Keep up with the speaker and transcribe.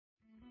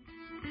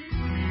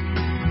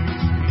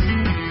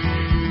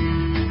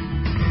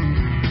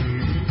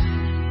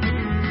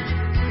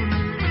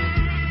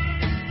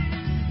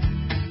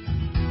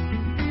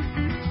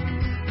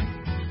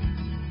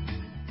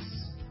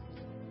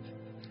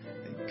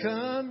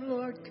Come,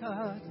 Lord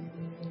God.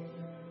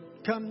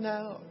 Come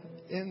now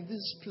in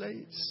this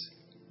place.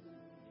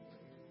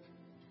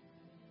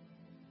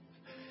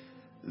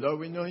 Lord,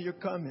 we know you're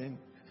coming.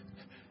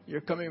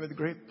 You're coming with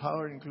great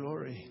power and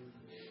glory.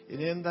 And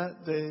in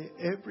that day,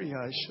 every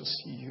eye shall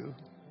see you.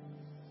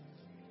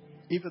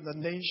 Even the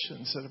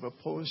nations that have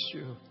opposed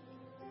you.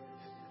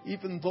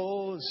 Even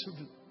those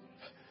who've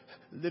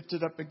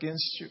lifted up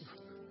against you.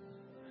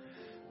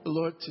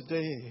 Lord,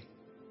 today,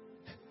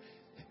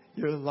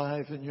 you're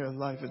alive and you're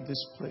alive in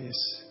this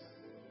place.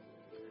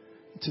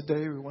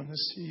 Today, we want to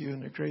see you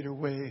in a greater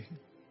way.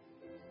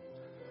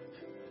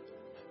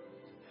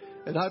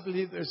 And I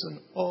believe there's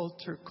an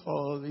altar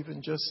call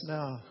even just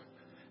now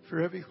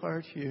for every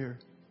heart here,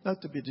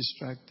 not to be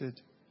distracted.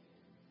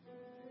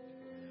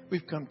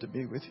 We've come to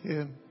be with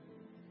Him.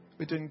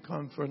 We didn't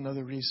come for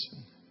another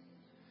reason.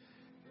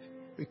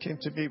 We came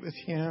to be with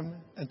Him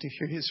and to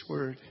hear His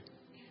word.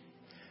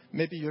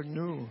 Maybe you're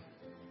new.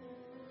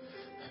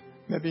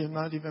 Maybe you're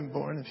not even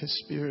born of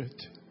His Spirit.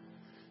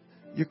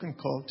 You can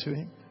call to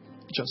Him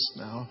just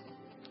now.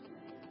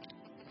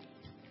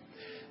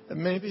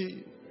 And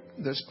maybe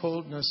there's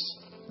coldness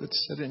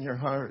that's set in your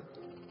heart.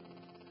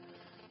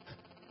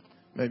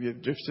 Maybe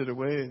you've drifted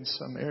away in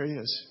some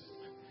areas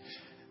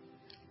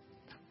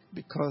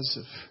because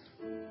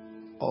of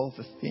all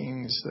the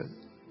things that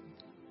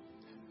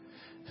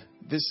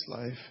this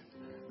life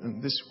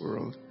and this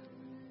world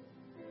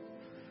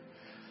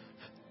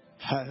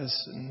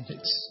has, and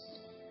its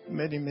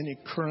many, many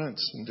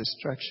currents and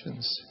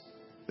distractions.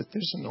 But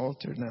there's an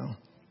altar now.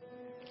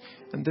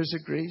 And there's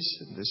a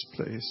grace in this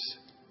place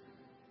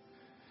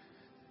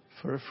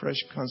for a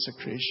fresh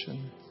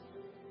consecration,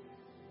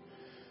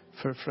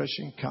 for a fresh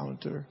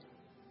encounter.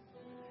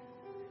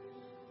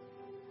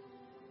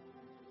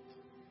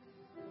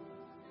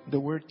 The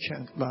word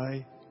can't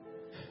lie.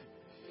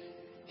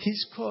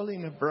 He's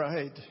calling a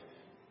bride.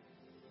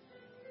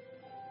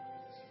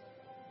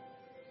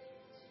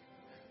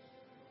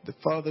 The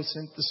Father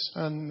sent the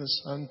Son, the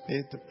Son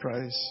paid the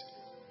price.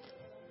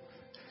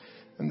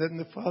 And then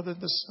the Father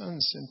and the Son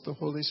sent the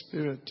Holy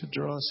Spirit to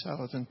draw us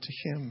out unto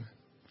Him,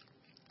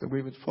 that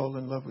we would fall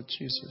in love with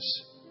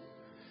Jesus.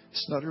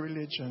 It's not a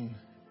religion.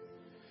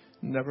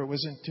 Never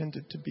was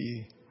intended to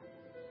be.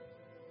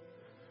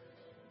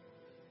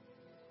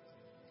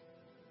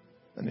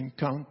 An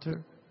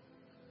encounter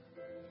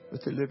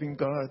with the living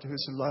God who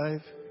is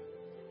alive.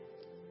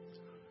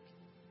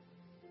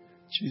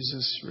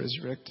 Jesus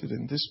resurrected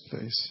in this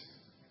place.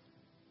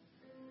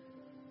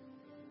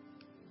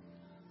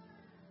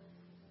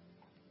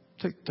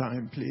 Take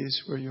time,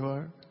 please, where you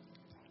are.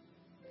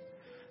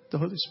 The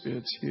Holy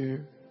Spirit's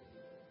here.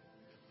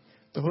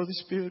 The Holy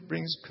Spirit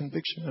brings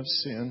conviction of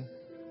sin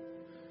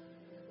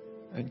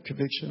and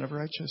conviction of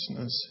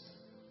righteousness.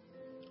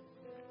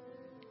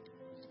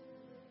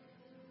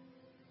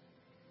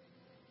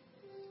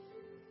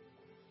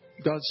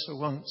 God so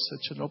wants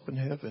such an open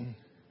heaven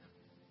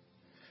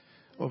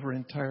over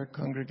entire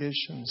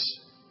congregations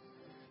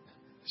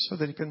so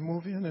that He can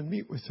move in and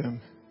meet with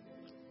them.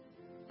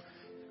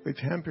 We've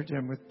hampered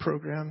Him with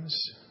programs,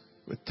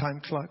 with time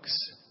clocks,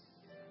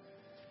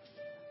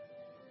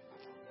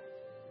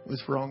 with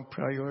wrong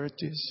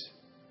priorities.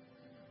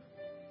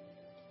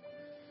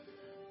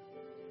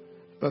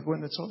 But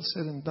when it's all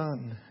said and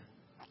done,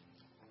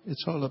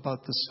 it's all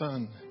about the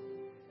Son.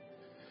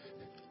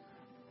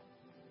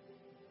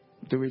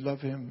 Do we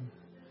love Him?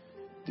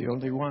 The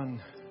only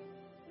one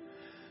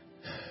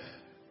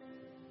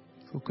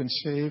who can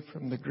save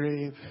from the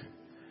grave,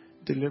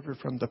 deliver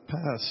from the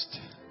past,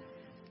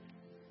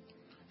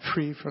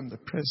 free from the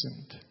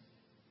present.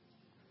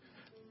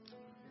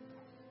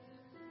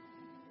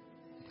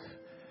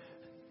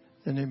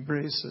 And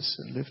embrace us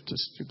and lift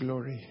us to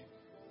glory.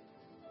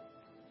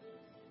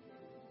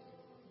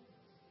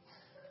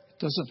 It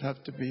doesn't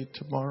have to be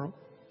tomorrow.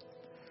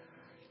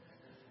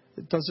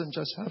 It doesn't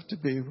just have to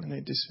be when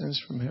He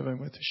descends from heaven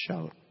with a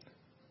shout.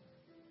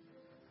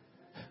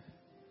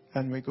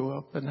 And we go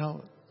up and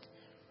out.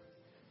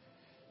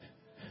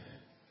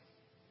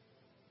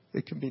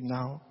 It can be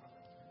now.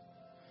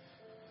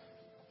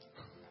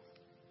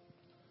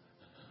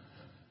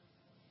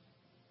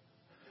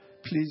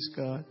 Please,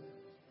 God,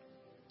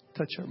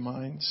 touch our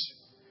minds.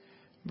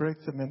 Break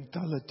the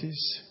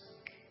mentalities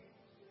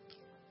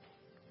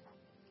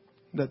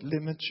that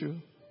limit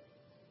you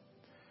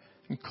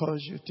and cause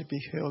you to be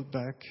held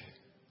back.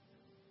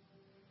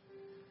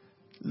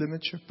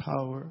 Limit your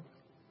power.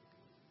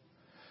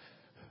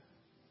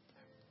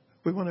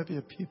 We want to be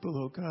a people,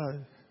 oh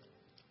God,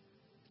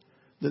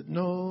 that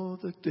know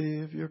the day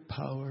of your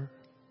power.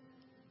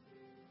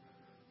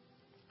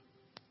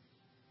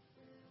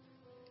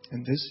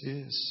 And this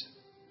is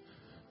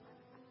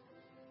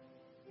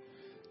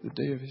the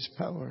day of His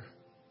power.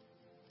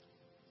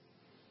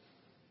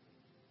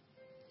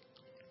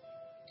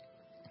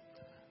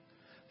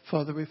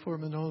 Father, we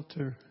form an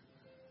altar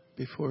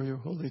before your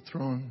holy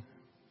throne.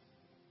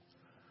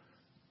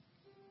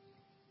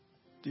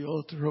 The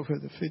altar over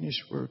the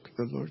finished work of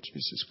the Lord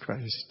Jesus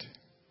Christ.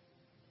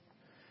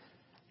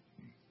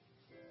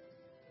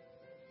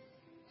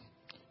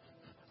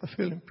 I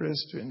feel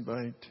impressed to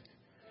invite,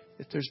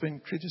 if there's been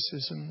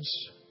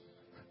criticisms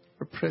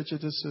or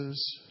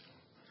prejudices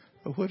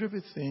or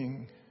whatever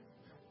thing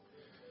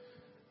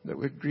that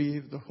would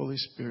grieve the Holy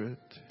Spirit,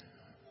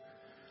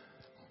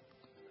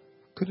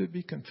 could it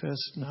be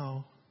confessed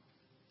now?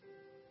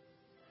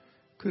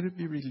 Could it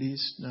be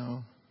released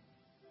now?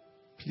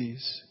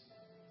 Please.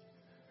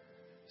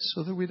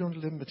 So that we don't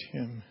limit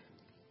Him.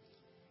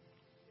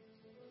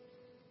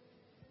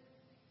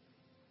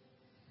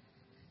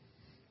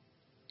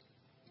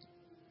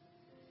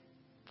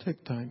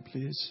 Take time,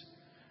 please.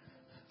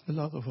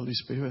 Allow the Holy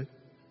Spirit,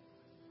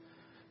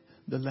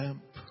 the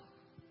lamp,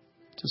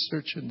 to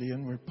search in the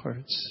inward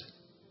parts.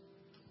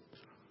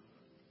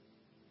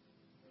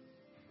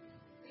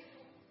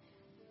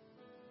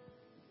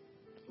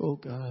 Oh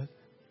God,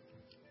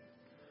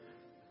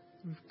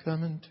 we've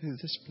come into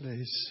this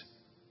place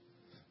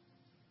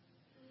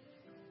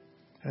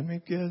and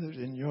we've gathered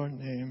in your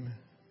name.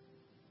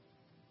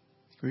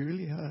 We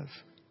really have.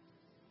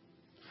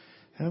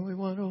 And we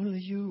want only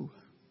you.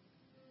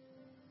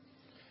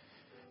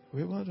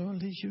 We want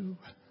only you.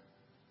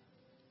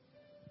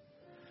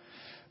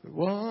 We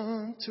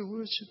want to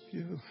worship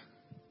you.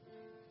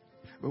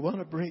 We want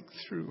to break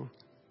through.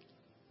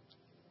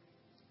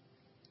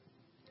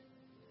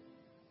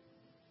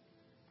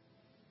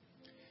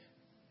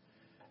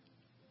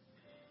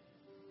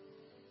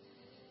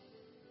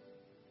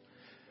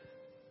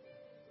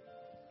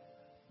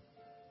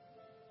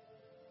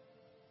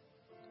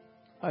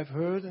 I've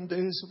heard in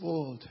days of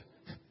old,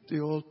 the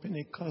old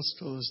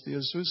Pentecostals, the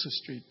Azusa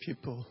Street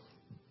people.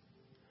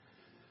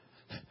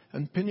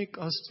 And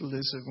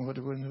Pentecostalism,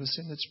 when it was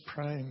in its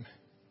prime,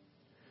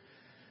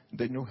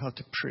 they know how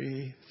to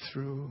pray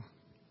through.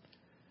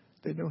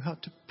 They know how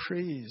to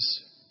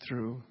praise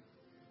through.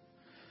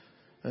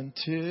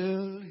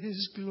 Until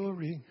His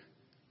glory.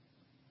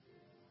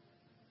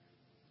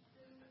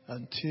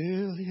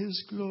 Until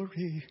His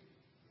glory.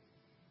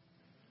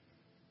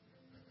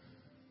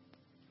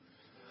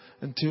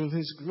 Until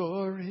His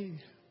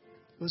glory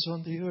was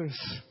on the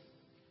earth.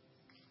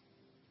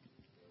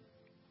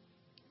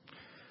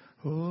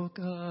 Oh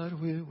God,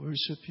 we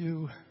worship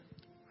you.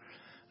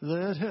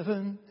 Let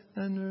heaven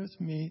and earth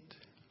meet.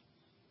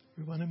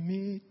 We want to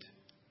meet.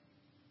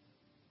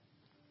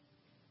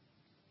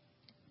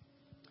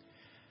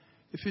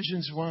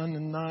 Ephesians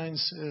 1:9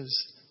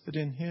 says that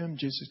in Him,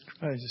 Jesus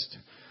Christ,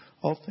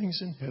 all things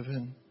in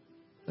heaven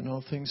and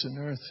all things on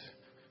earth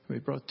we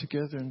brought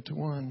together into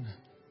one.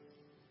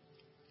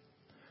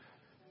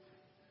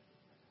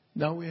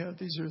 Now we have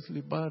these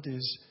earthly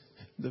bodies,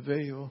 the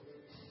veil.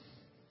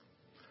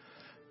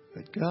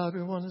 But God,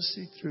 we want to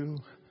see through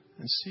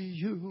and see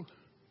you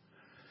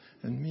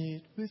and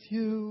meet with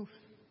you.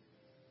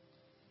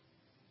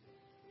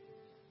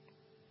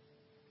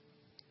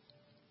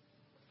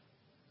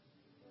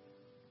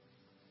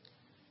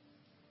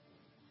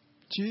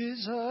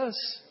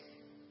 Jesus.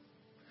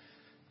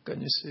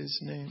 Can you say His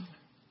name?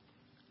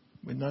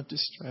 We're not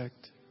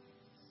distract.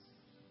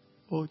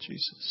 Oh,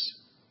 Jesus.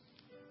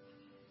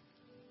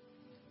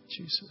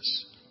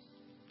 Jesus.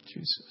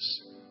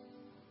 Jesus. Jesus.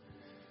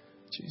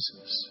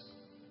 Jesus.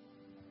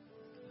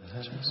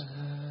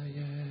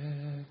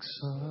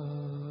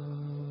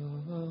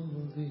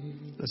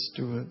 Let's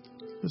do it.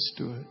 Let's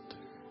do it.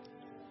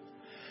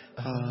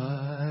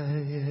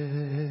 I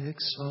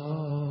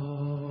exalt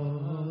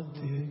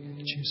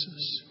Thee,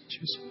 Jesus.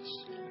 Jesus.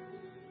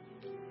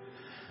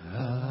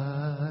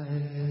 I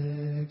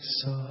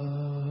exalt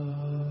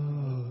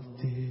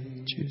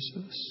Thee,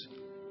 Jesus.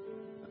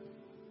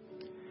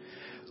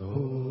 Oh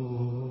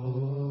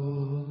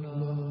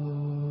Lord,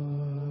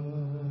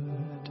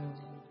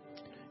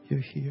 You're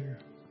here.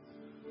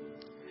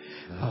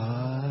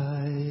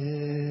 I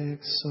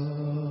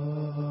exalt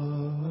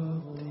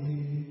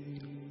Thee.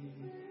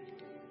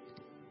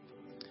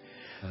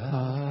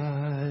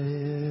 I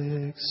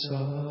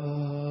exalt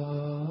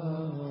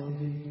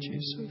Thee,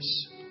 Jesus.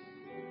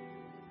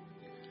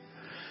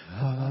 I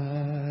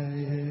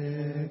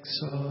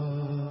exalt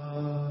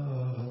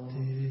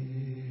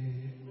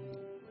Thee.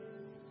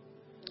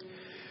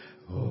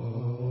 Oh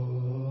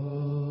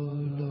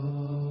Lord,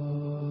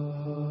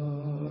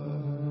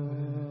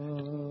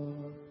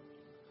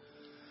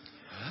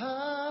 I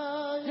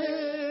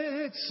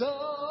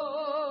exalt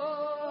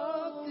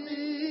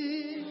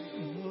Thee,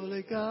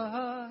 Holy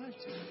God.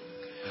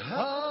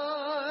 I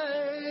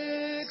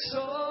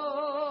exalt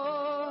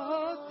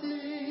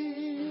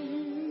Thee.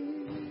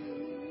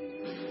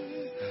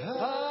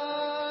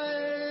 I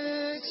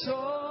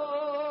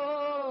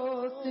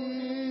exalt Thee.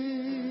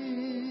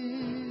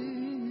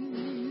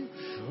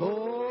 Oh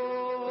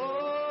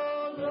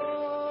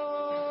Lord,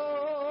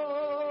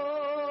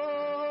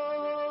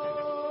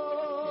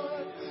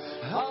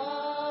 I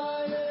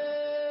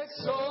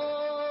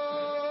exalt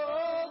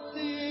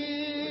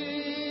Thee.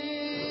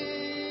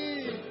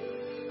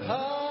 I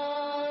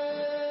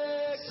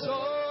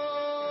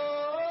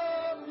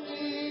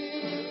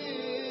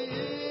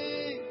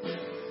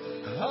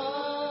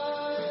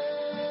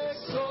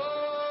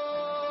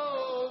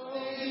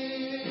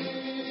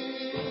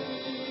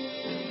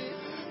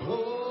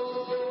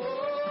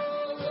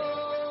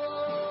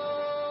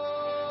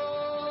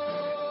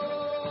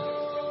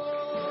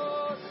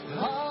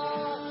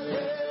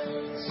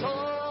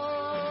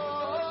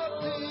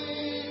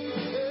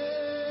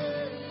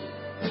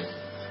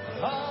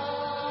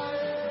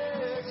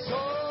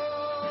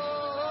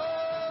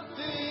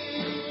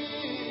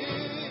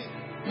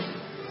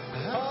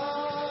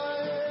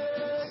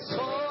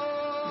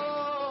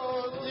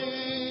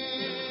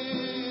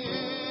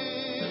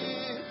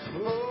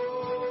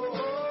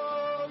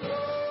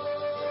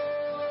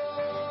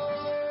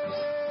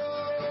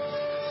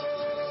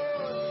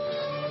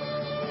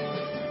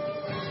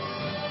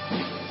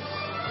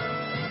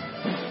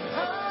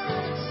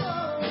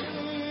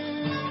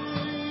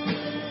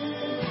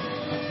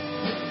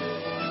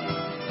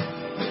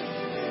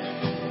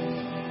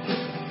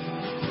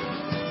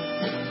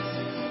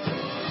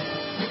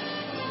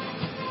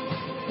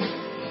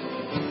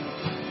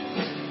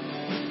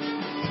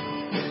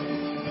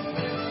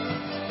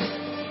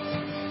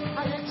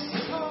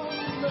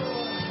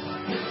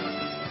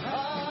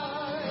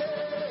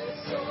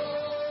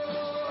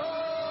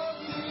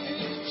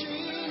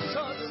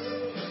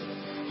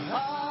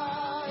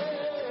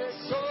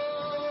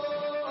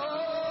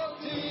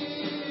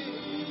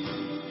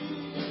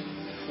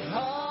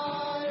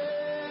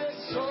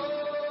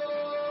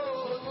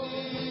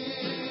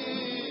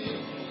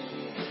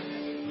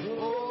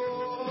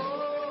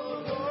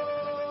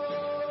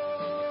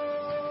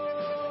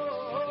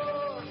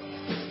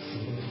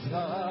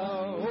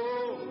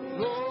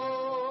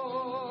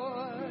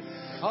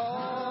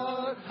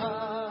art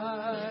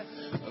high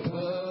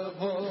above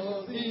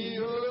all the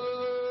earth.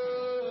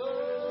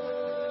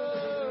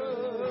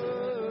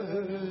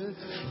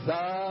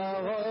 Thou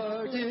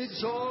art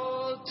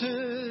exalted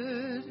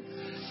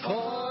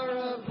far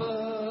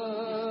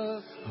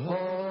above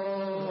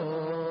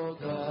all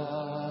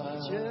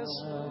gods. Yes,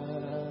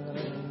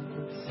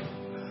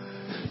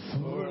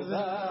 for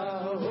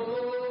thou, O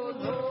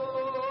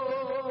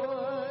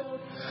Lord,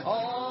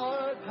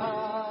 art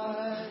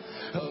high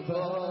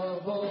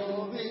above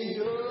all the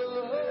earth.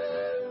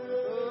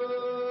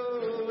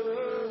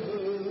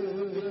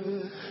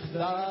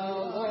 Thou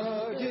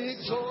art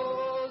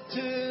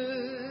exalted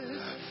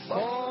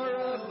far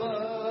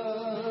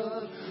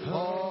above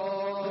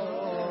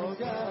all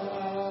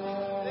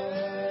gods.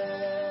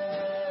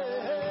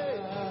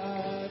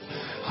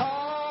 I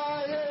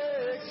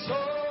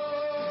exalt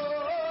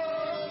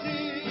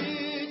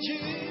thee,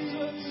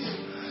 Jesus.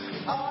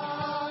 I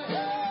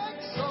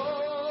exalt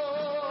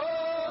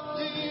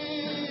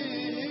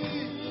thee.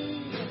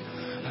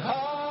 I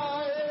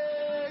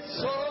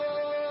exalt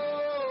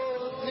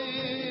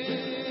thee.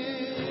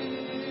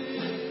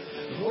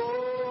 Oh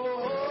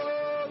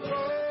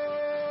Lord,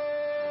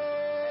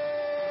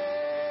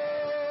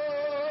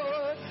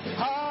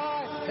 I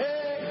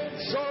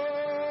exalt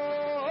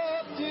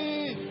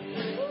thee.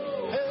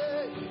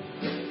 Hey,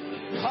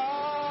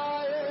 I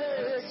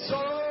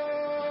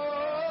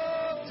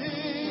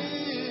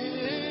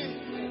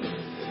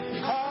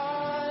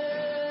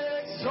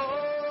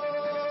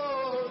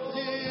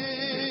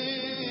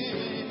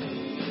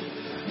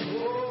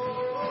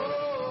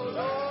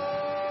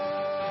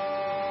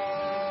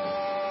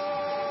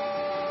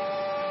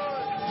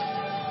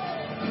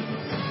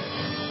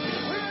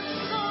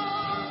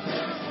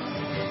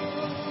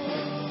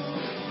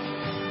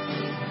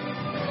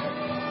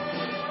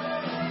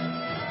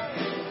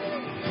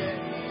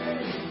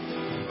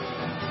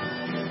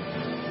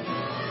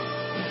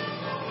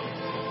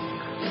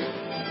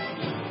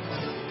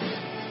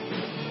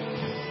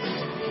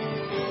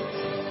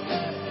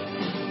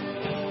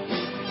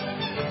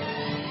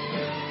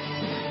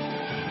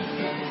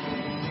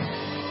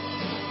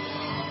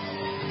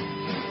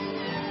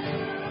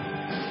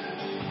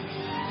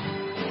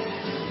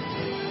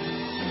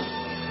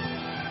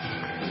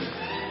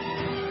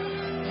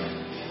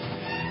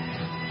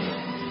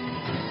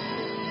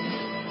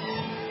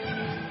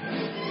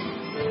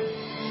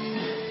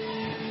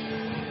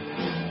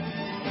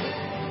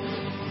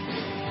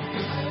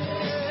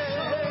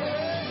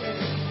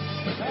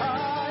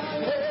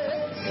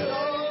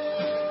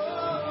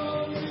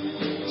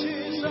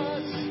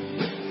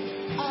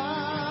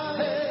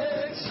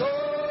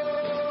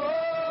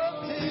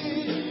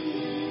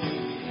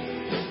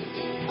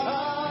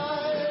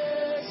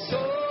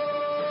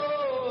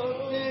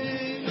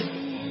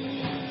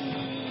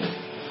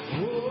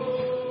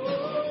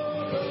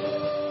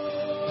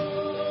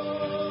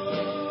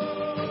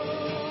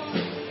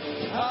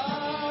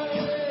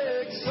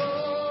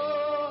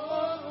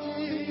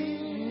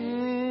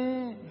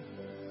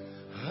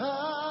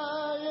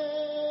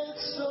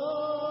exalt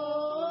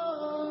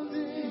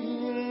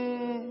thee.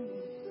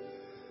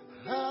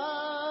 I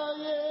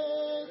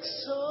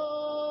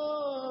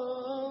exalt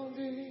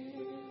thee.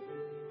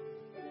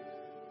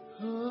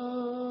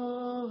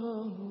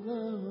 Oh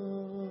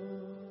Lord.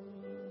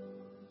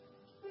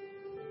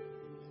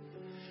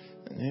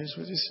 And here's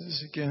what he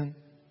says again.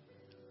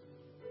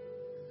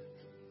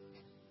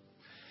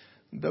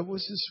 There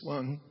was this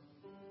one,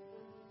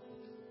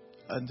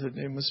 and her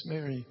name was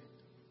Mary.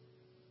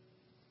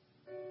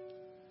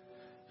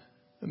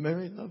 And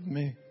Mary loved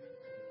me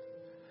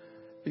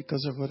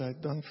because of what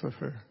I'd done for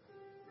her.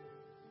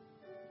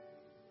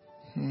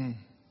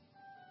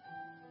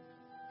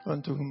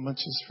 Unto whom much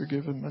is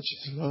forgiven, much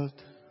is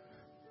loved.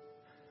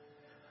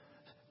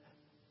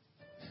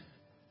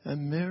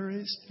 And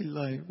Mary's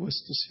delight was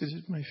to sit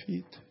at my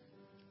feet.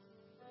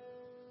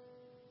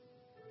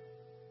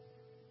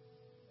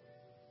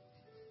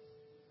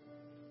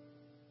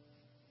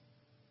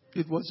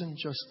 It wasn't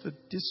just a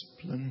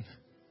discipline.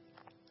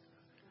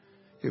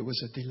 It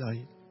was a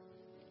delight.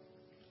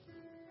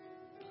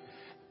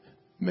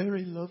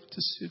 Mary loved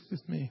to sit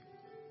with me.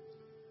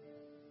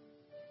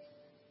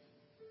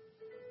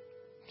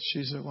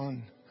 She's the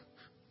one.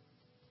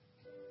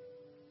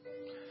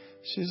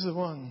 She's the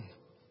one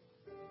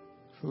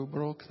who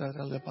broke that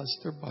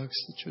alabaster box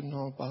that you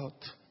know about.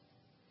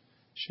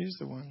 She's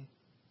the one.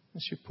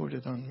 And she poured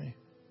it on me.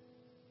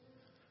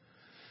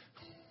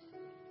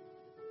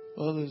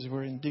 Others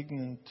were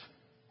indignant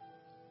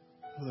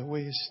of the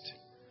waste.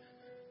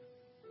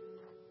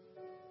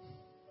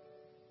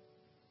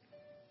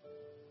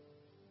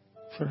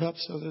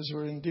 Perhaps others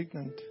were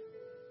indignant,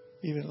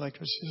 even like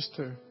her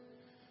sister,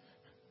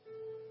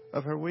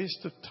 of her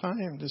waste of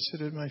time to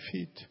sit at my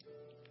feet.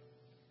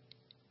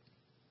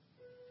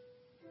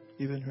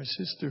 Even her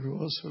sister, who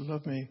also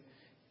loved me,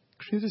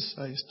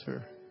 criticized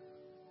her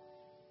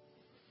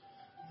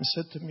and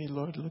said to me,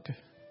 Lord, look,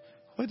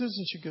 why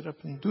doesn't she get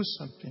up and do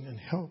something and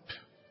help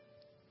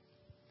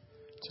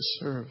to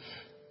serve?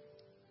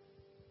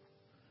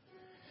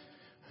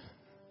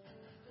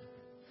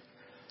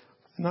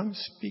 And I'm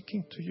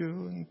speaking to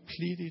you and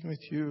pleading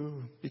with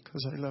you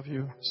because I love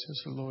you,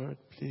 says the Lord.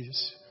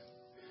 Please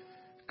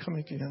come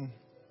again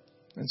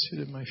and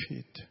sit at my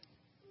feet.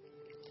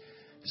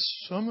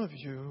 Some of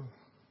you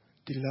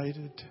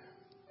delighted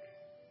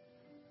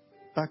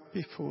back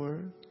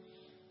before.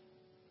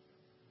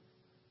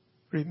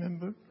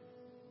 Remember?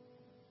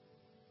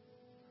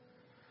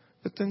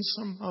 But then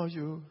somehow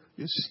you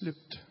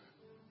slipped.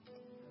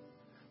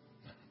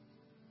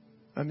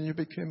 And you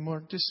became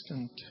more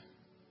distant.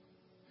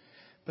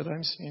 But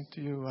I'm saying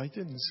to you, I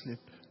didn't slip.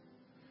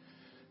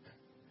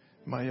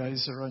 My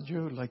eyes are on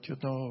you, like you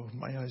know,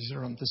 my eyes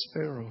are on the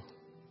sparrow.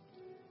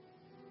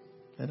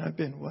 And I've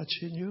been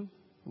watching you,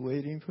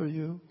 waiting for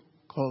you,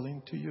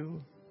 calling to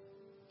you,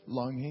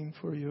 longing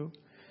for you.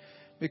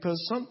 Because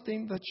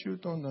something that you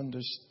don't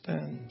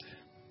understand.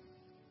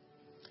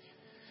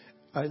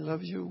 I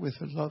love you with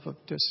a love of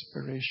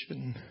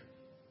desperation.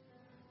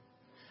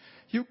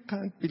 You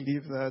can't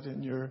believe that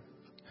in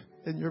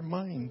your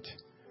mind.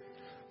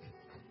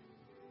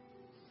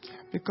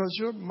 Because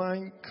your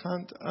mind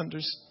can't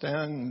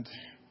understand.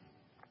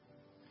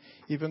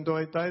 Even though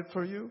I died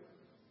for you,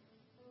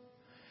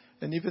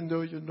 and even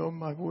though you know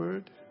my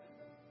word,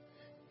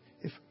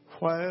 if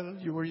while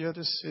you were yet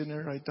a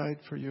sinner, I died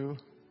for you,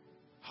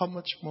 how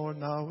much more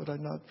now would I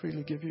not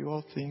freely give you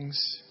all things?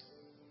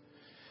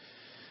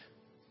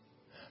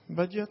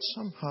 But yet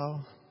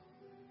somehow,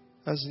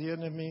 as the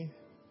enemy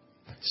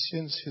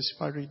sends his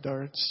fiery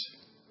darts,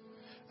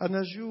 and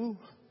as you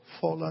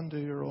fall under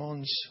your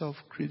own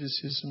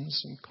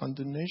self-criticisms and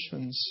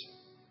condemnations,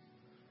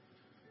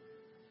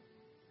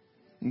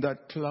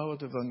 that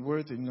cloud of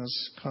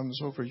unworthiness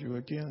comes over you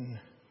again.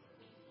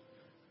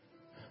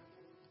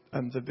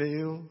 And the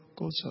veil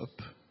goes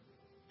up.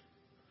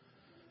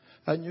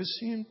 And you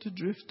seem to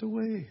drift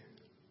away.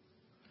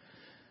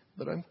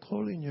 But I'm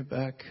calling you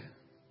back.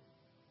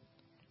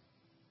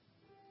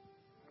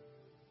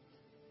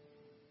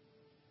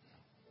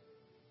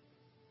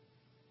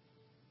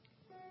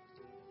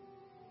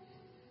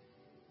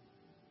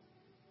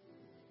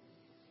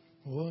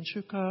 Won't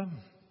you come?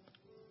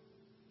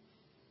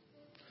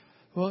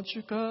 Won't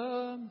you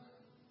come?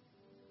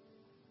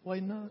 Why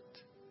not?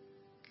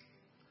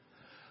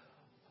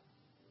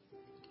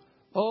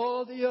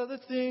 All the other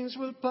things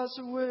will pass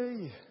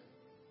away.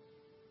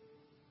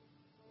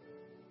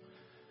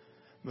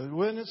 But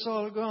when it's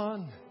all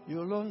gone,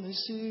 you'll only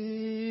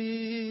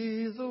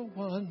see the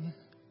one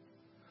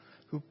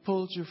who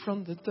pulled you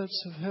from the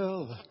depths of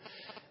hell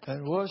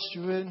and washed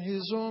you in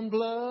his own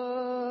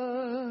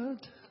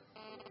blood.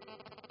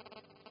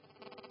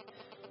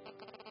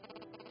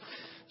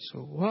 So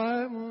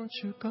why won't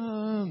you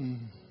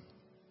come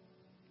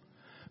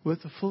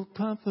with a full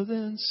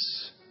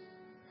confidence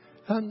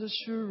and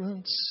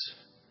assurance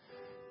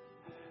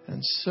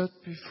and set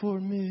before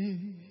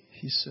me,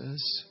 he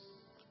says.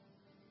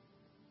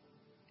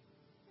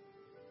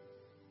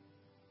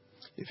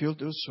 If you'll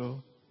do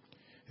so,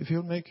 if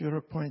you'll make your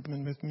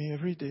appointment with me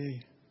every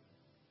day,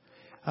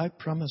 I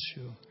promise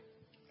you,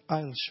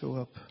 I'll show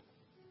up.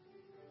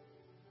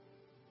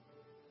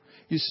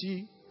 You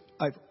see,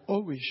 I've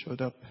always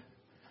showed up.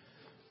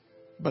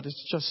 But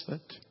it's just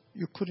that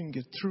you couldn't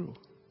get through.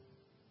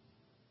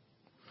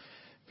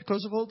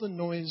 Because of all the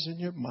noise in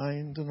your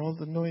mind and all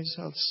the noise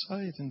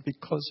outside and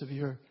because of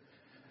your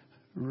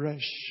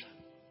rush.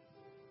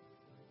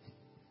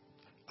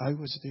 I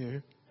was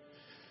there.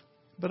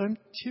 But I'm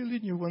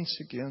telling you once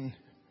again,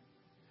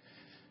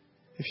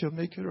 if you'll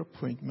make your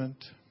appointment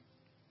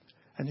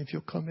and if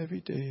you'll come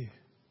every day,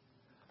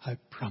 I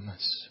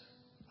promise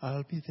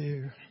I'll be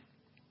there.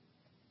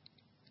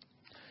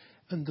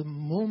 And the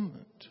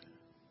moment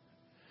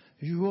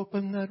you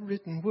open that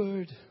written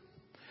word,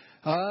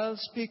 I'll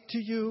speak to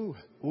you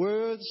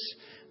words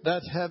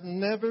that have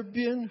never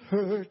been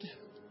heard.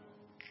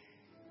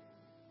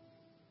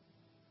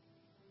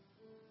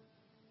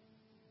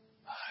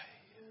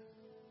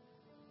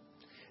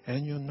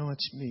 And you'll know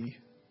it's me.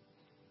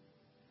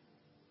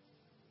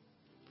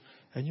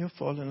 And you'll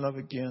fall in love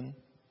again.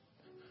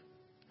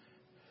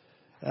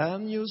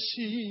 And you'll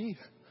see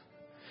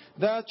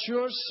that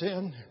your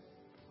sin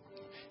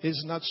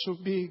is not so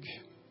big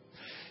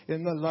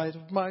in the light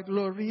of my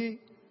glory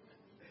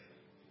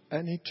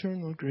and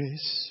eternal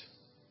grace.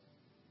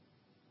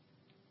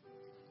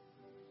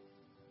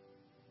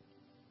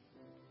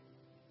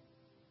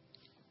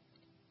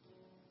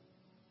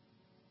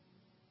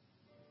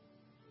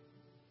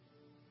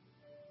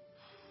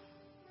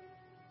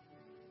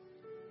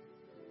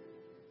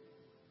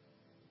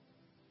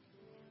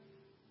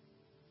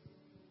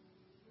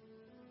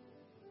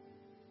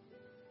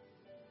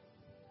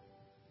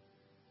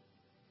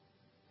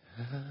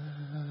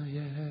 I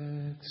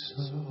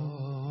exalt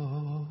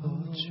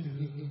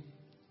you.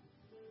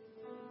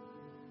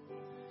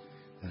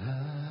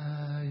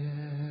 I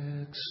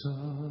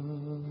exalt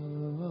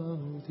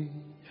thee.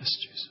 Yes,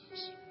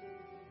 Jesus.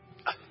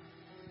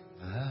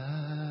 I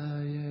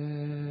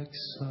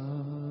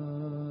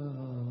exalt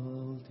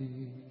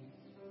thee.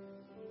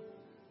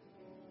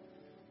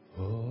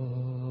 Oh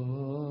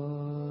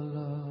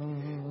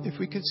Lord. If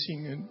we could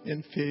sing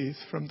in faith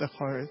from the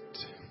heart.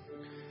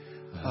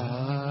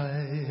 I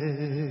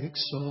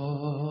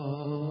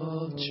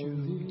exalt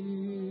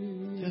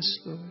you. Yes,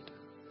 Lord.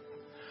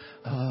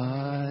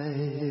 I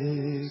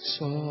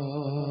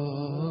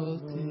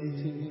exalt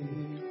thee.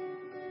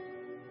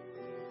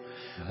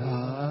 I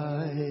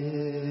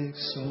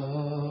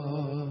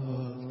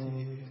exalt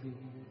thee.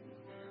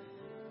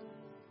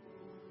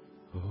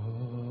 Oh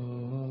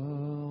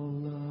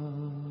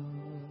Lord,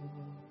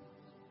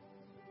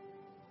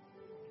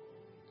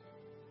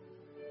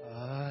 I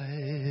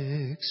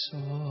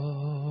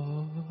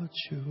exalt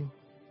you.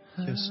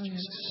 Yes,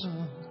 Jesus.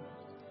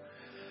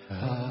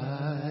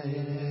 I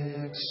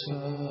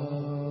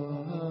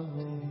exalt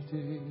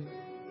thee.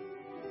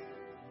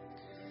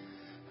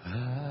 I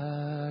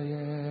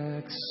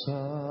exalt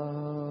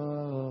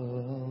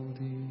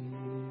thee.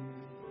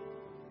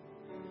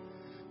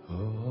 Oh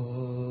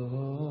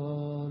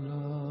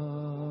Lord,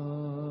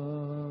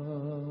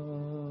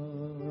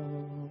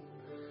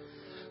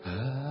 I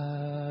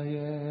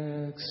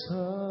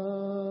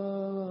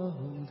exalt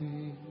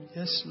thee.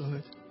 Yes,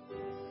 Lord.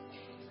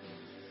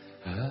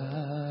 I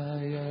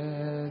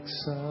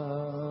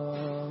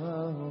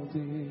exalt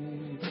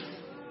thee.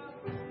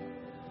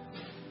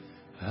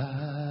 I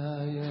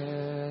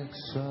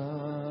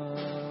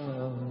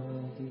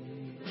exalt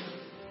thee.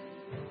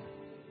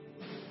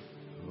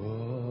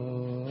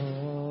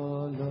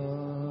 Oh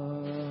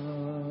Lord,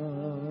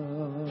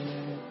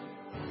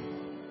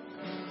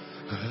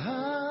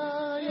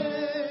 I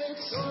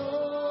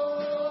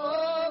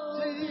exalt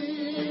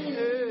thee.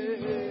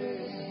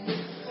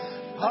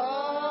 I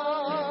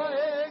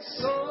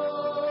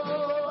exalt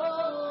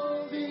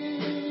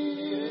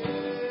thee.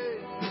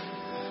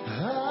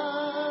 I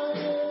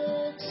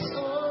exalt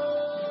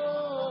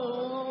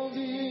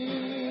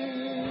thee.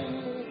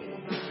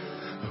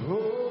 Oh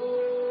Lord,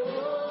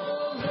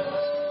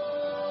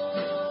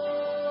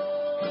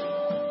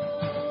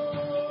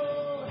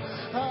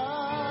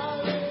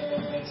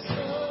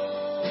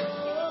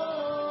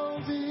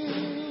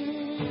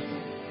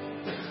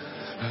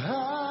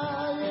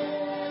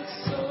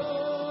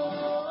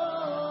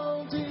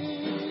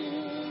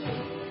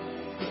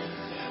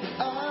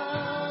 I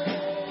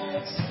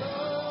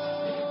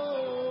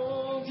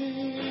exalt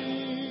thee.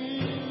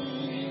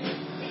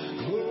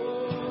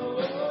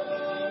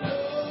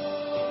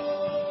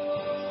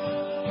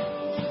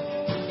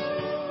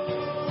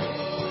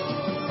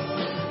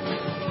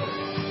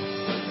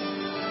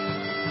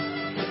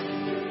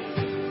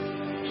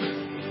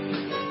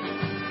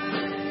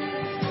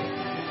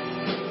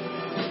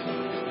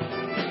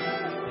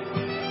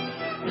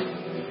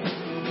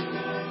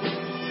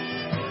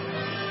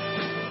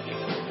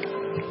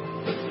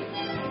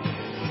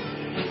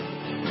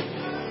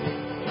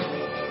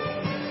 I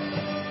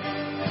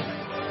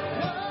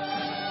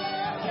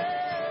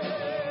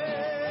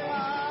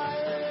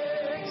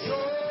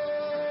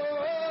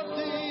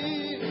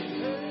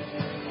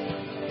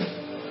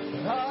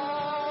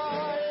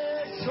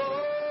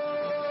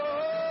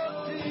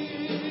thee.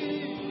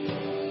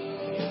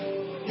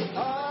 I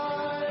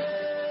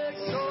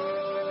exalt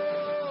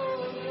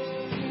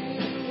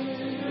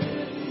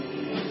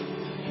thee.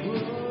 Oh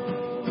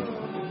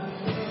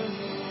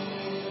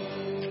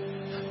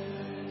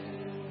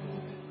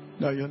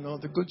Now you know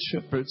the Good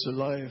Shepherd's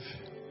alive.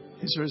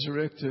 He's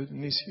resurrected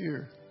and he's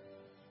here.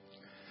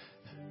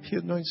 He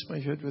anoints my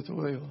head with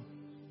oil.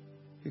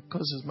 He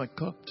causes my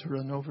cup to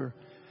run over.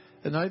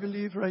 And I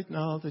believe right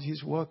now that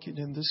he's walking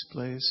in this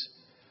place.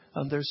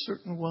 And there's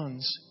certain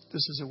ones,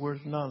 this is a word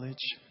of knowledge,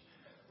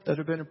 that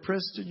have been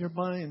oppressed in your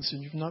minds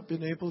and you've not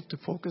been able to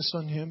focus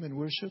on him in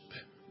worship,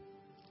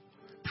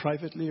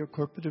 privately or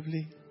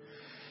corporatively.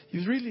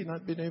 You've really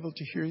not been able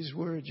to hear his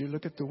word. You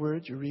look at the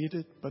word, you read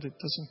it, but it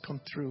doesn't come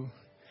through.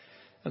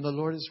 And the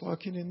Lord is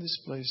walking in this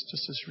place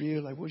just as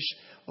real. I wish,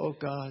 oh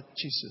God,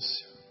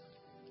 Jesus.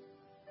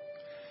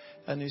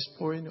 And he's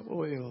pouring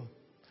oil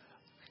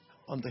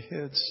on the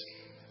heads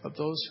of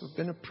those who have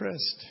been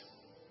oppressed.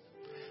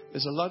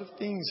 There's a lot of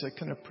things that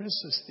can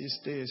oppress us these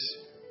days.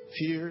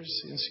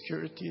 Fears,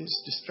 insecurities,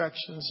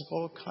 distractions of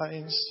all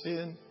kinds,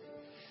 sin.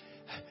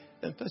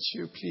 And if that's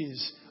you,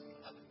 please,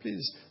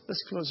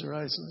 let's close our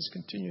eyes and let's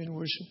continue in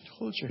worship.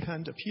 Hold your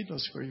hand up. He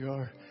knows where you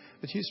are.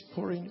 But he's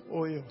pouring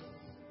oil.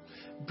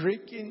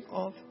 Breaking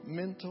off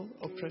mental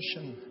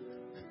oppression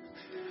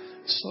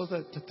so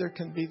that there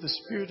can be the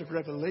spirit of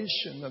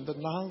revelation and the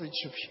knowledge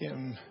of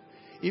him.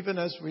 Even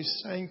as we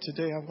sang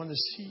today, I want to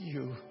see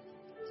you.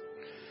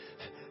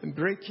 And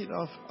breaking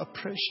off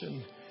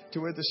oppression to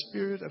where the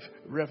spirit of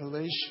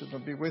revelation will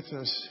be with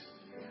us.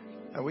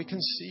 And we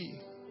can see.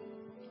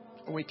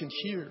 And we can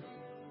hear.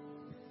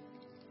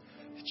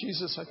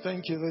 Jesus, I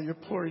thank you that you're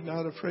pouring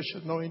out a fresh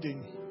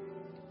anointing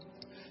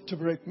to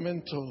break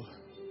mental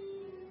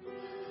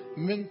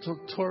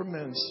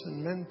torments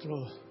and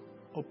mental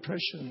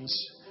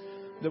oppressions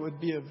that would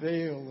be a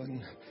veil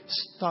and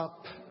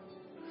stop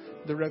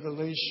the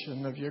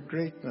revelation of your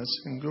greatness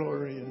and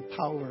glory and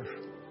power.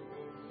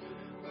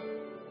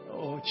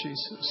 Oh,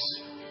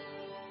 Jesus,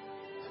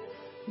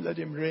 let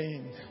him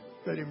reign.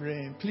 Let him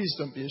reign. Please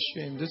don't be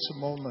ashamed. It's a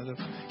moment of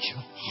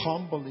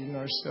humbling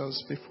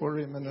ourselves before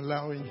him and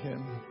allowing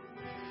him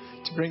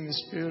to bring the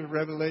spirit of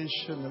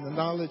revelation and the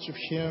knowledge of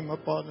him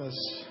upon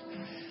us.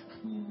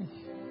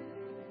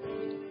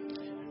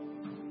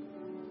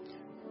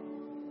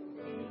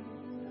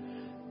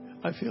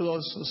 I feel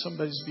also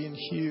somebody's being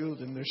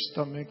healed in their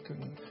stomach,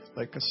 and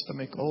like a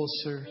stomach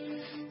ulcer.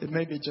 It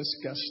may be just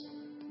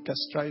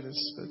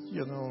gastritis, but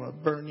a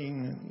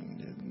burning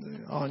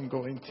and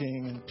ongoing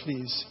thing. And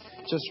please,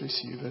 just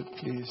receive it,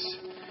 please.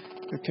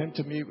 We came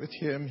to meet with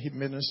him. He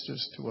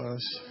ministers to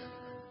us.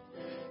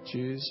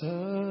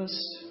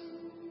 Jesus.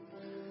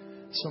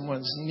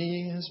 Someone's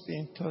knee is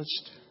being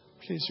touched.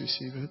 Please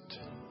receive it.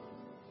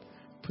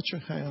 Put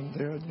your hand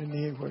there on your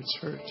knee where it's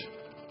hurt.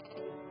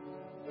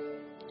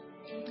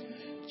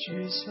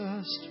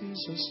 Jesus,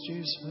 Jesus,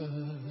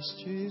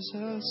 Jesus,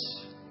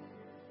 Jesus.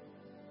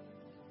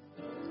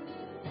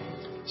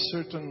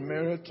 Certain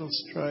marital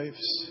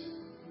strifes,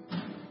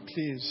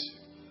 please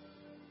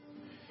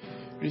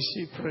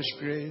receive fresh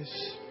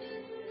grace,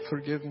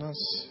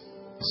 forgiveness,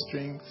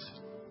 strength.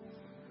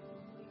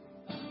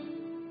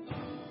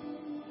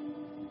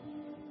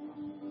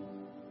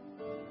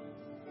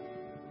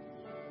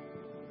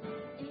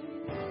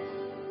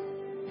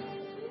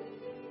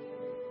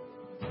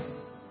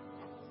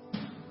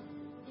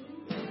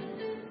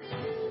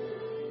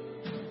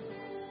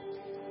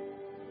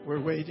 We're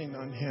waiting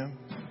on him.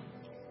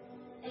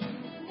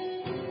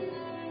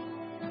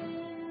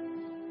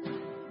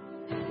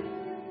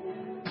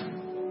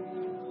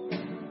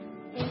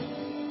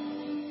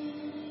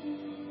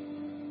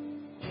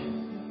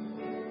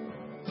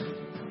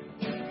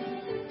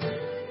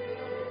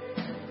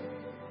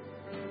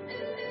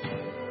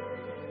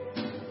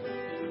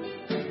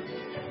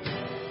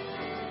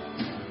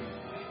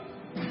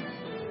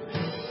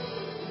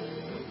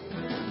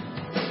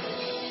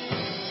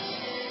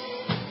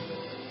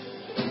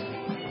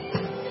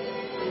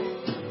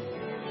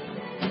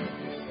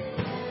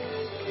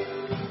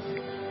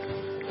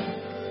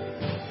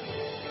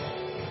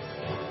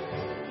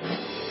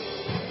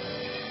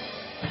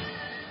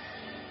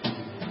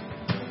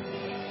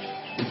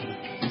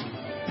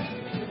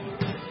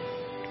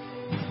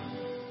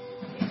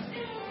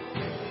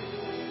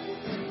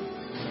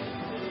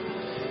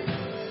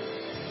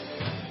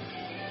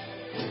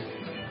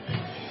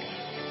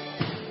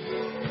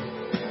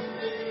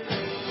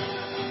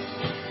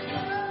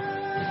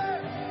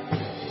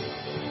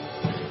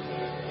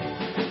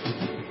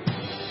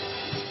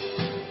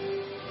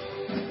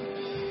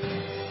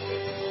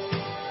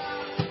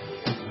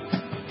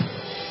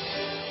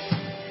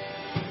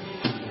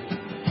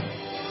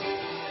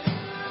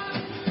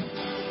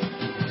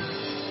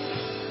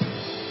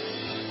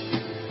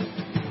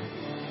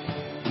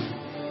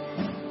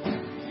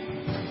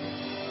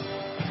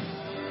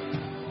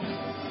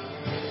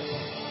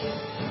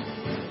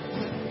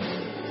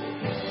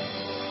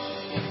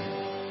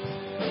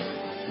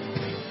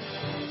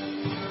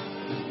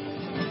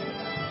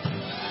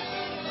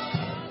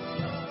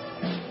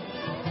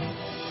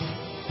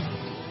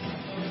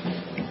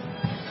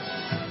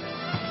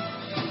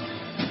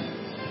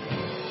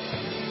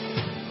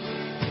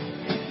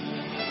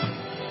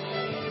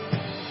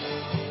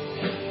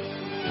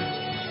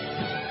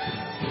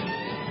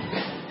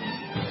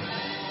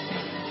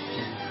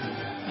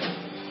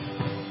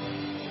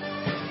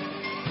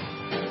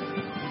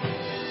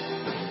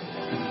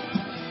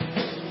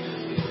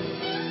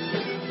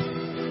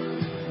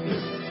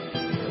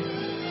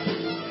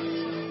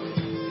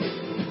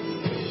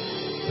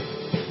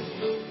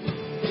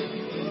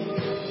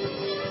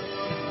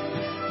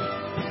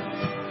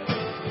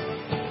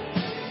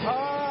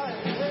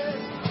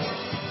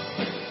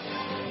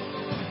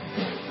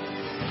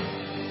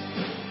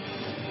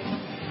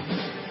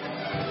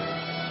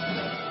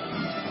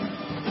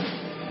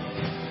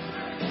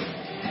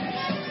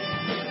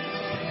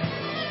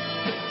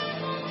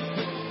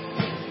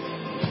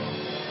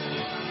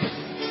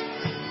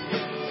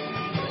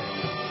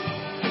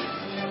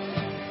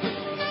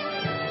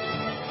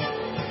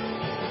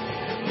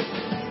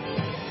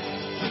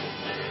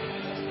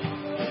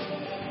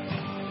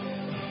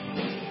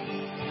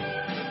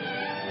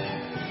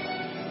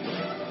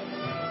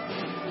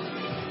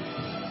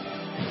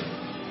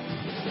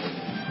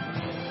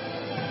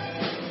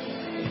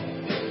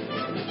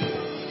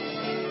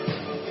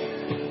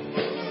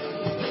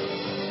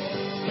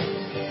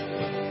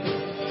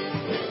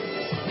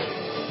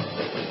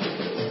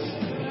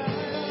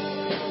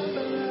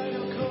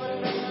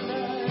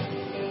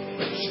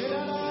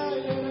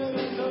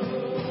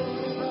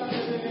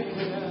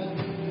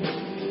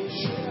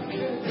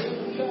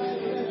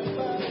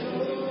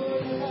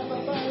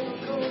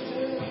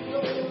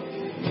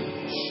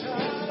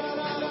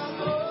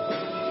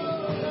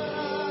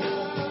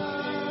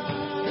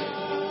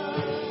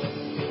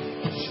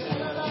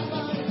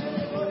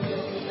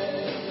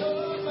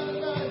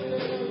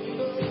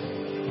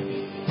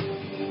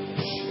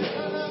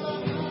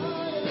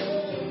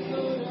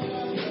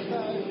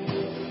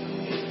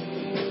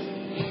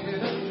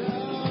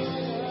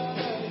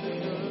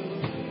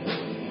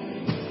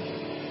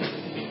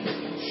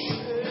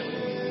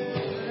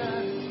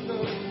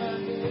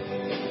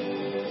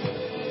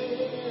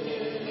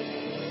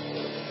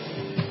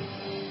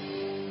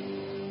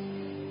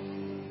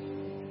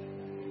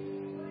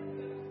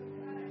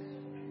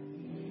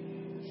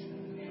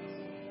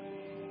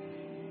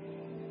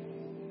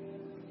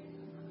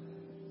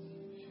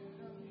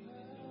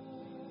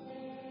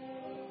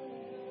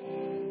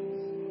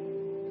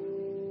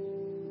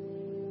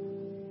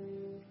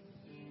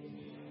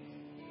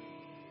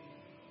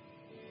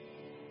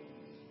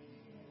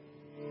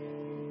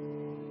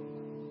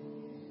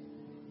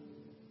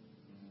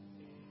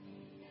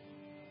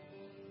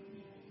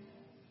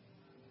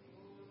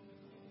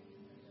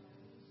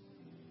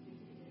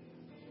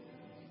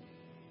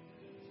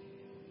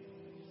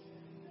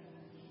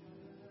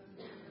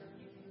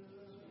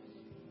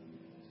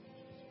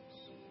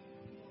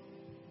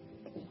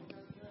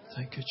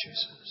 Thank you,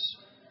 Jesus.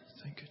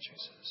 Thank you,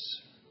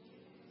 Jesus.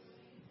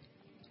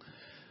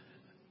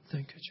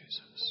 Thank you,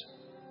 Jesus.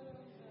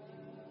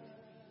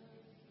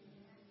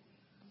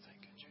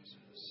 Thank you,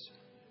 Jesus.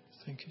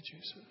 Thank you,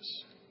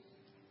 Jesus.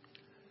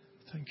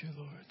 Thank you,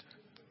 Lord.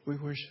 We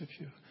worship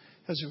you.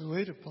 As we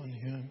wait upon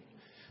him,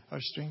 our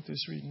strength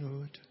is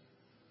renewed.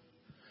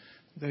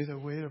 They that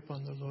wait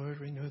upon the Lord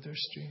renew their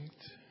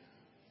strength.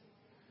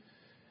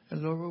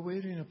 And Lord, we're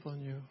waiting upon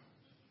you.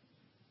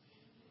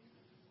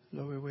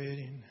 Lord, we're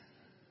waiting.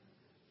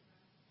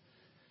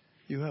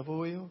 You have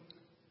oil,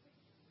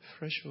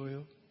 fresh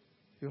oil.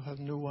 You have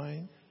new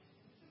wine,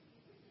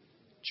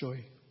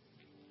 joy.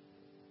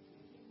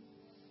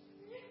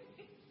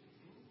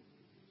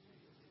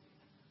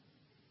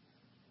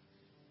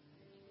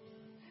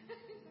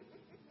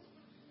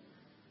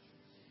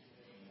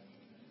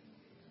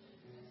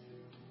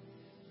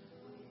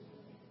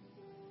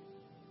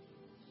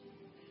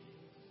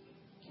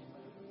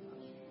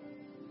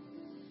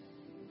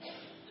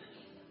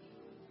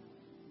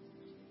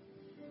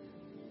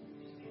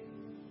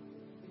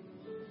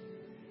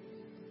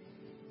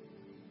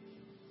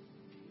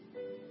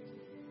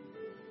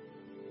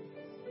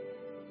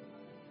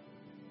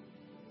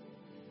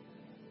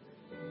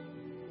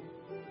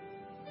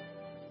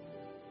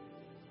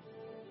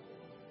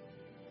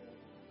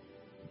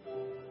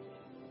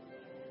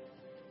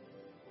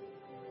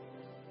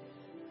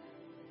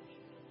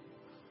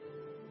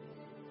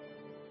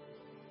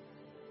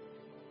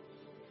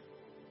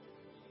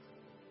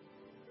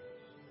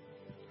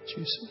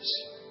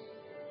 Jesus,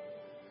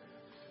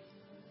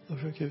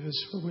 Lord, forgive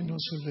us for we know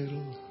so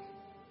little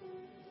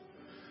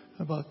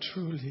about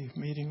truly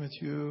meeting with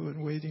you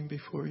and waiting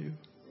before you.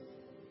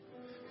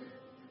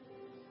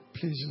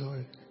 Please,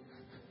 Lord,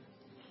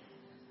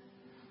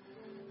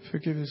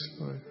 forgive us,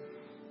 Lord.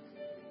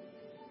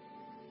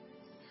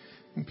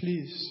 And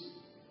please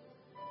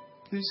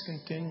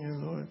continue,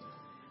 Lord,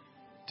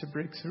 to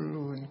break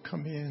through and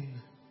come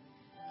in.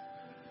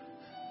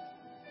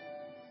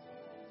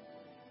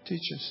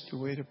 Teach us to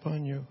wait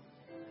upon you,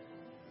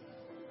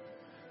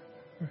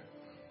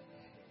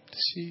 to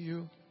see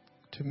you,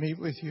 to meet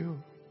with you,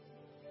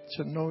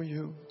 to know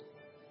you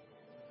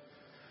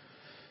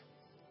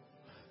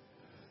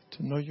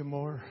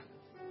more.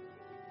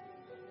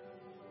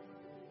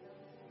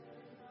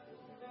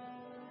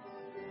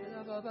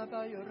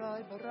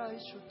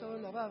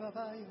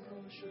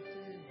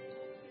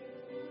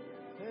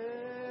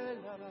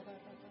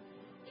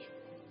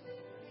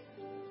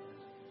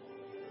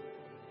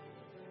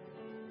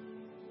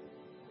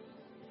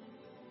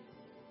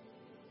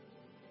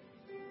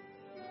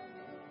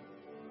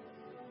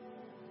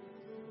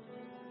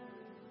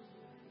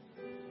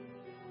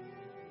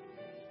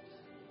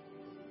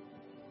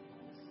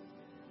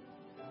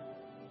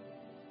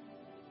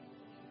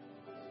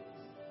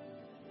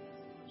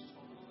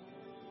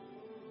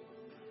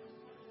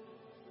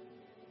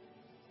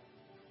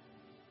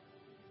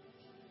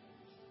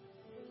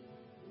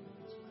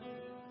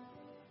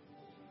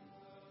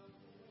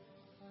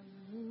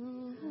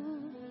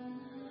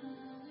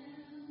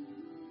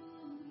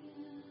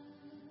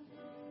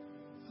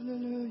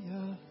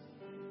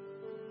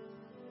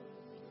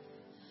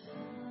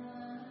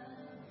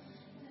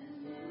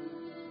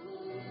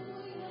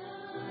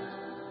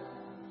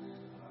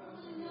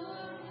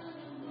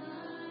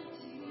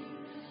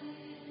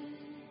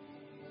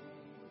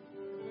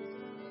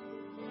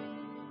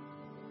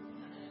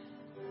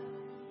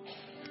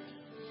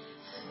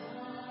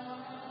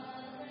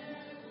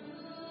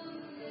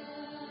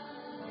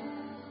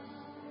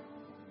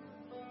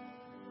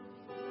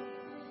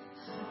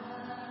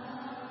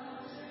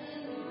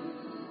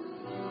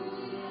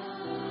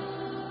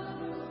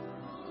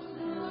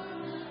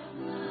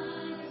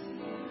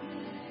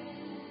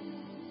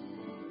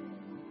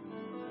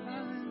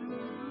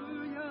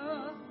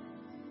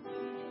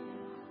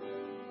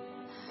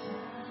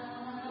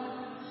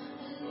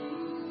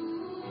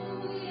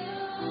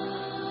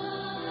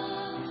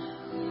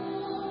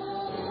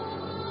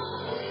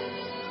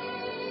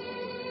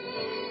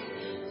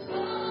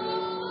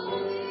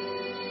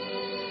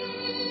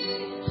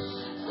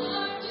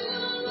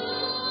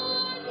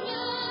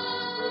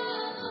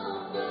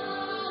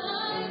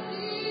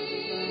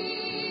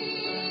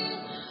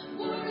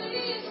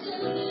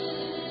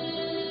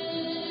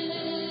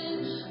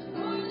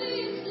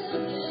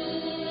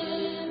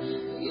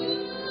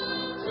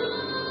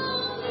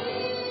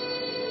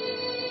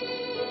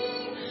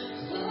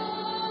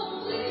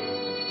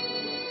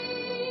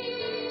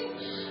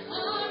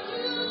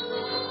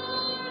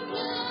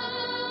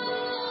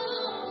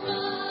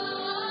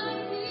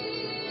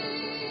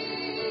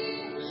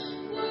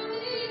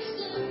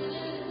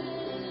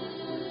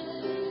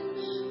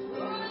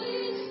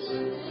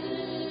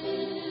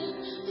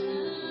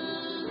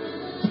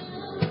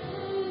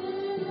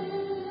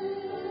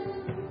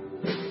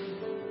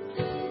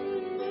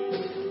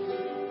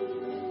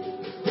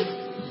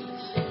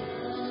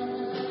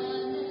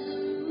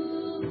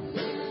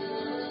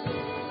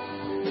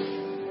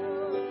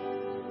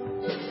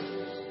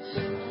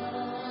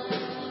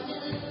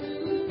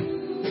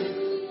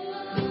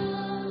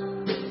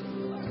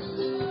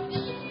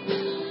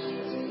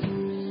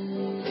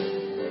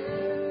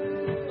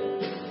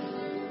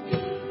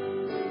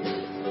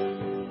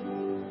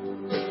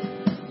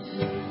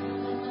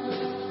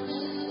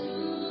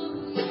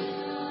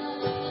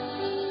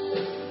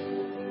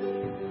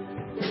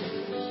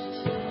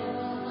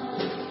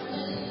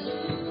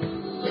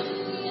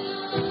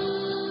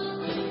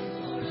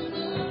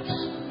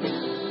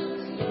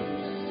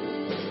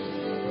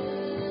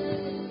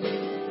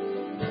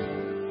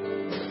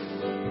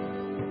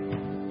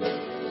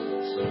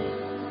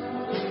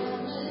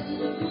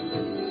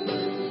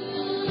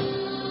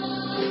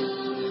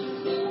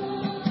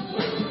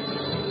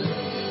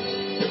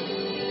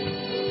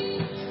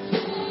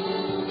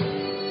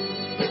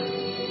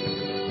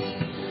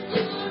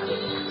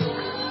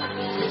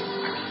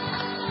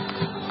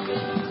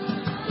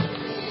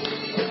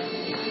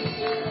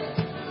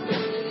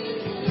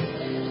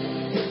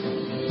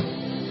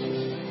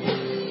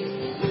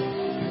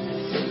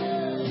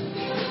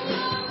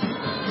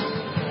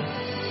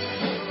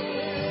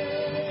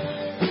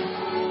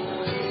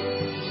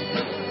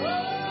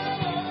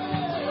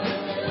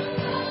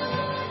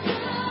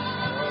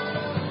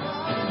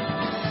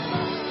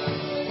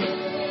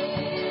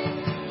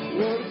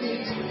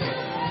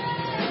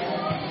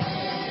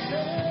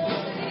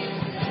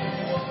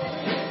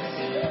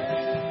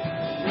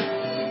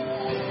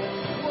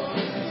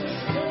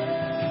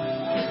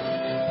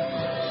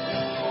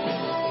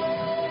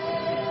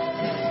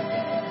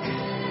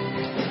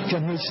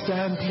 Can we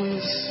stand,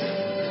 please?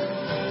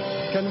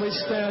 Can we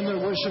stand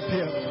and worship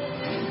Him?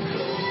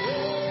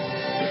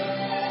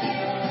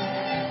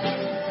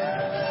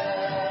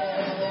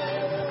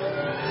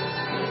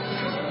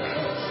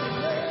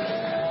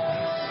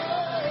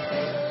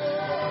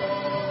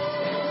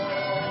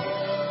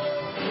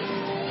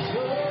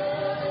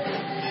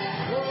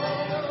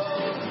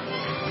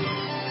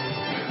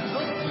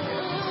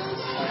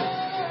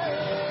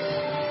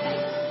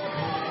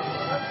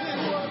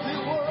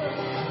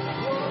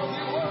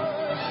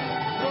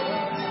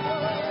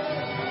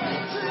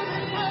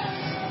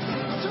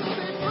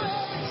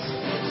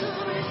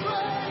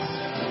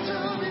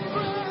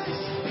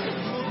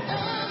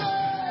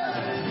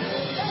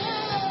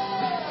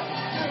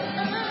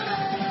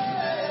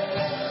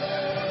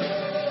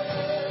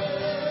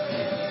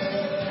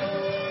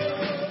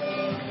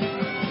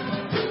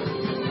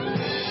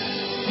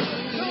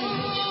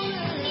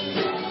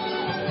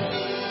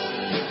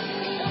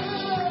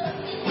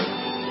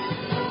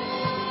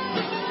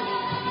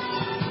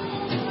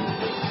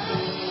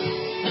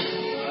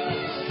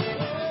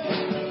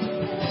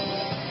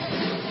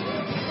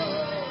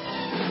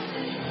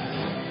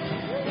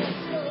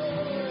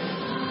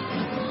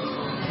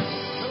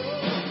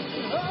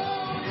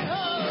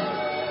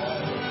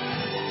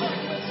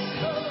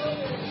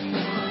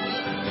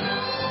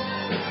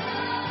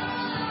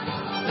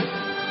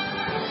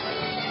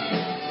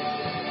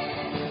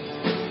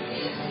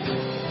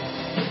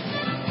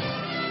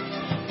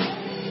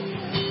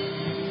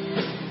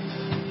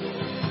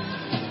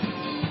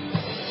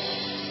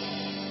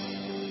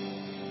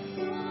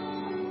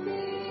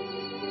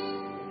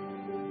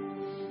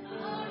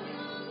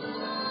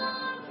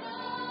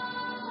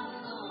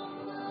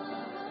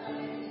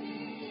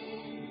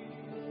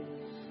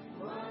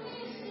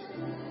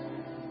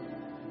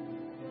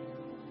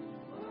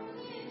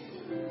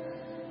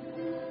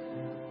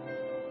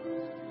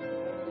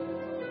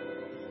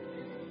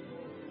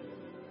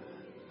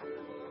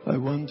 I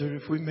wonder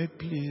if we may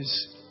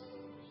please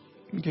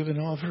give an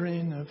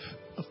offering of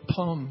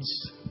palms,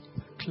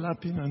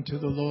 clapping unto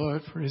the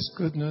Lord for His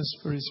goodness,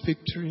 for His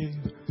victory.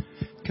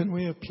 Can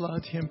we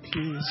applaud Him,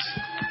 please?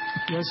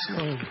 Yes,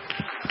 Lord.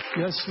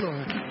 Yes,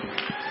 Lord.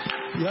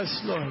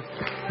 Yes, Lord.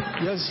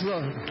 Yes,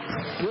 Lord.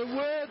 You're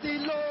worthy,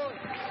 Lord.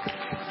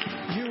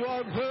 You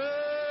are worthy.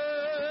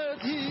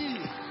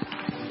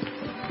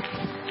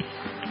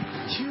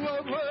 You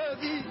are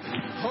worthy.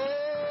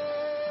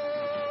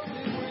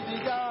 Holy, worthy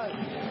God.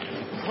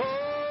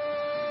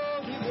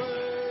 Holy,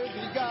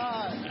 worthy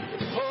God.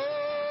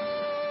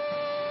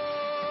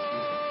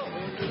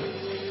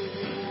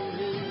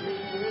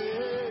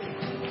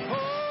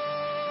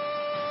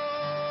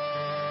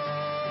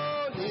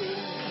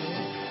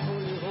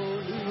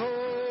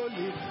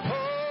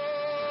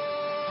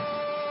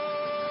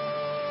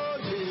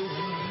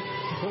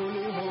 Holy,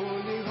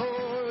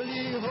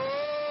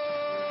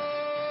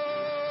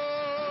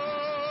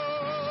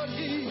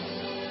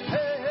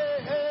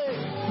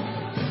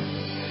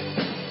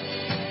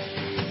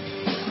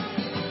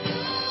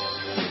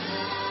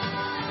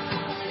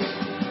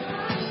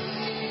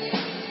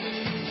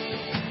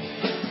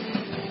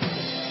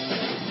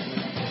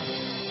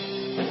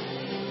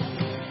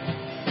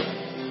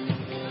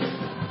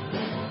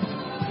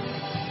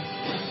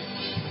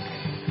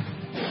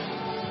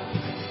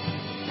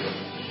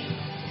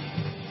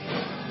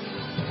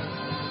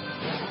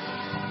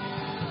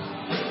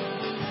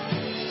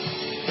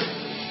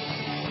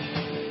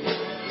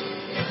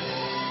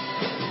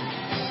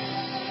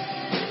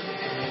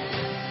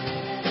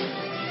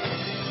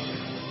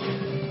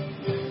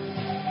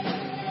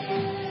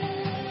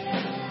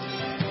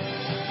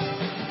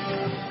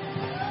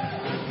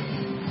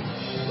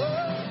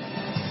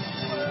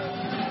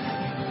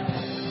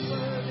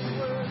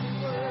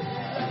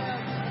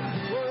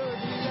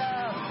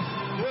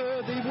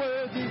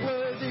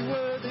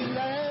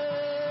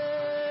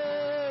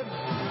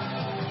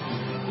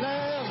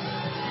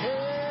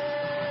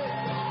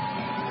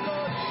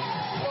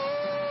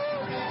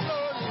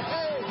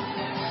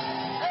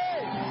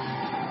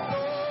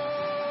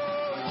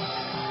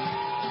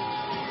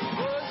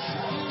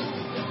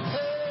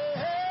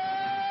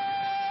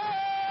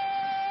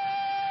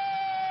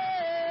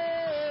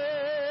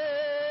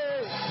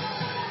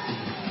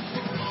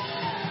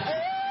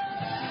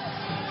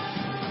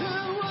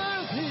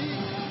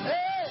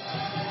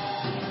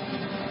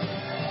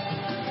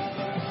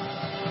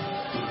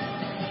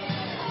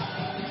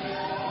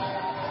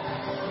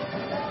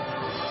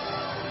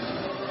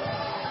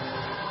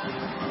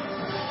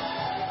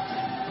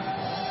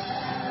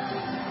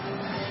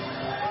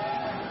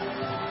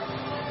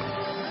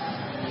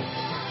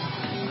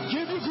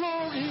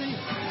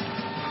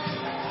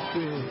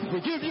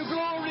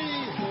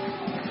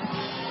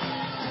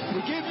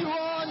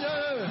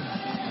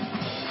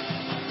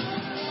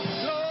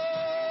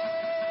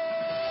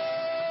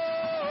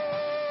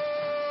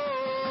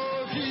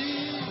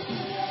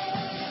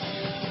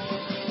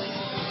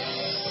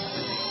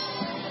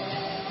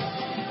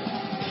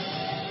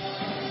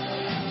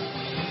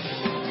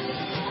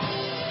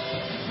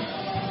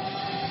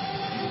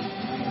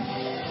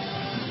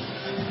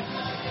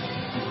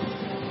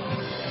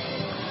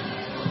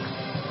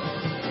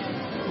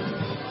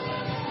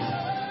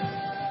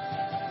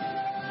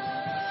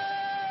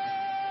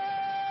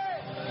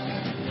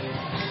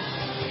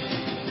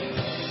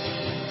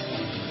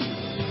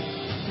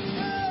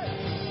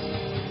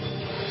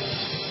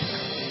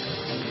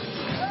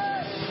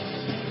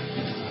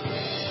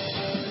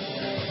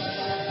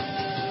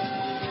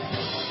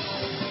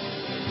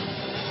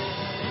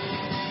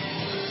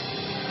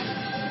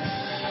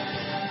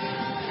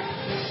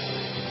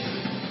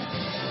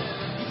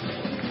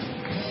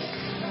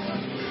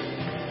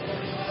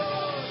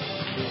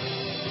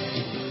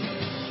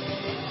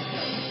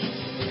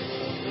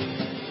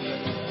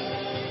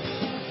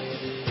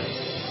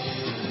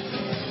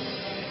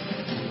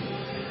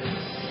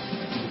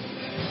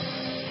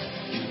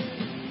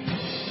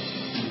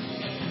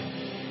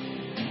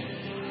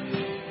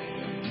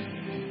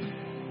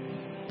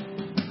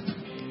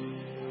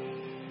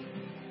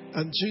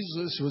 And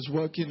Jesus was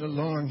walking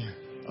along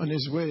on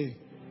his way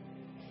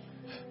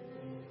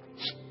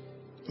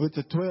with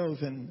the 12,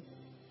 and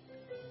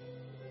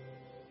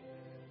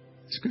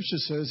Scripture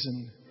says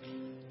in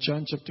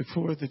John chapter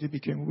 4 that he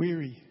became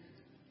weary.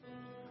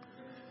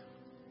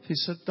 He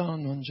sat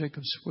down on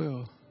Jacob's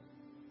well.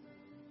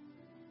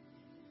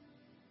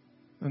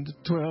 And the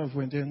 12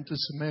 went into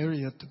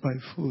Samaria to buy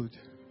food.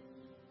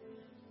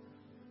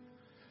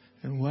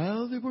 And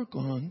while they were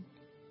gone,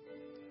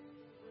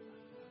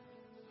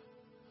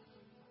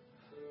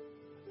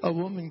 a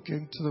woman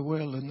came to the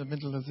well in the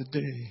middle of the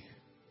day,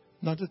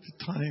 not at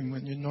the time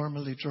when you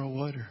normally draw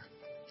water.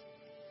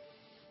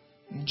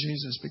 And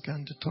Jesus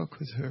began to talk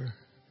with her,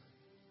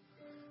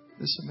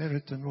 the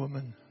Samaritan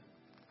woman.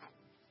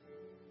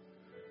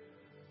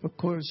 Of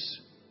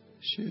course,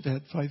 she had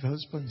had 5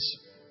 husbands,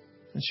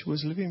 and she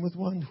was living with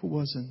one who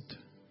wasn't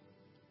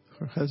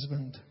her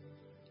husband.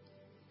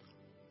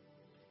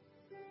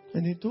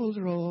 And he told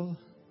her all,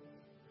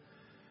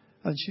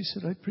 and she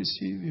said, I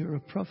perceive you're a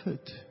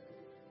prophet.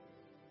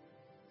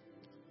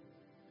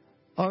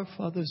 Our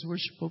fathers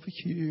worship over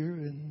here,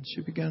 and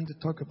she began to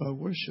talk about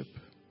worship.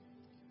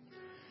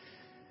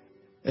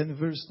 In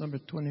verse number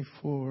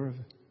 24 of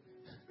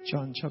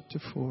John chapter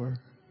 4,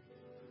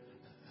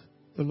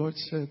 the Lord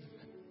said,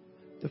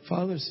 the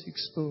Father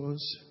seeks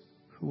those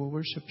who will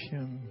worship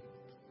Him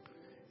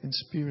in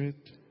spirit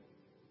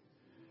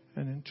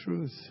and in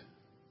truth.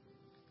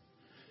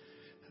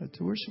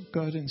 To worship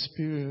God in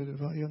spirit,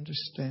 if I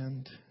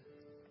understand,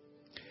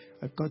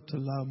 I've got to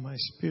allow my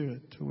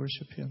spirit to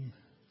worship Him.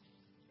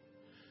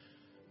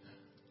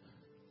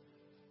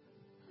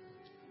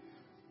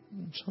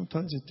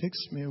 Sometimes it takes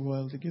me a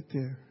while to get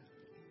there.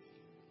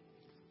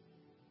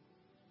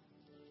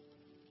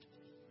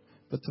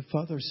 But the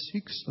Father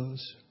seeks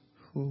those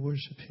who will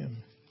worship Him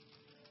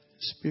in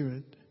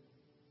spirit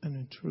and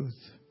in truth.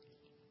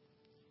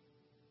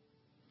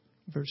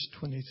 Verse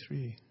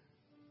 23.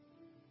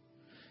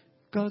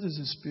 God is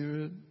a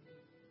spirit,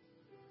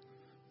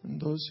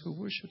 and those who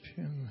worship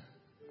Him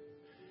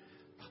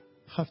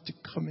have to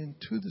come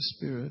into the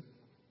Spirit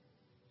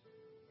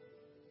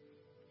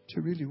to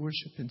really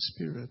worship in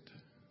spirit.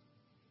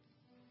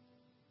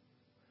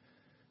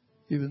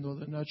 Even though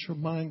the natural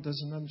mind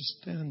doesn't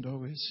understand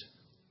always,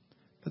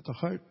 but the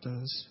heart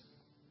does.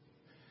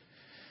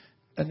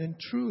 And in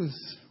truth,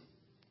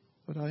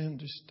 what I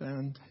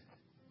understand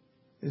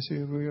is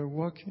if we are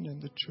walking in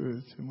the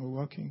truth and we're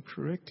walking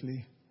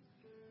correctly,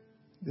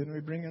 then we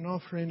bring an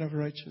offering of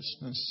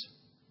righteousness.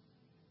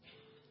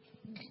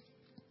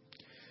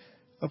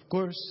 Of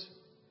course,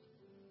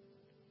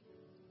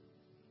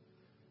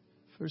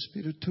 1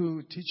 Peter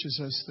 2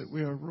 teaches us that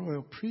we are a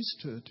royal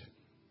priesthood.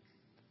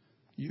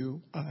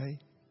 You, I,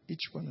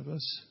 each one of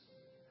us.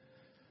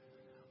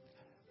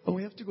 And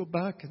we have to go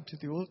back into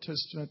the Old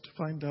Testament to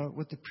find out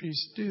what the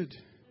priest did.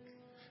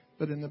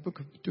 But in the book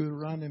of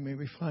Deuteronomy,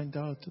 we find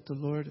out that the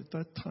Lord at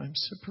that time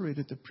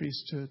separated the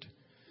priesthood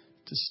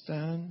to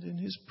stand in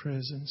His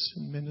presence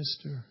and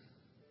minister.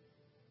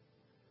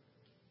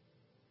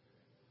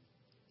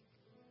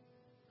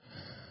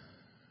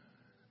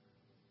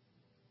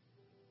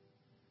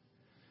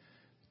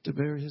 To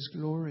bear His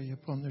glory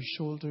upon their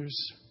shoulders,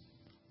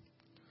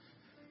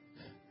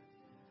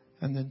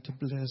 and then to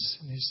bless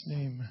in His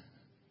name,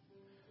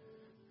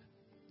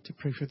 to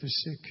pray for the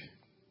sick.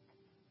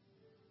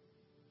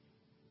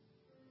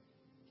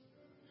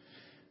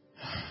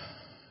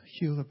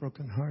 Heal the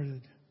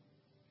brokenhearted,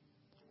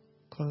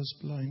 cause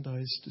blind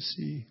eyes to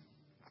see,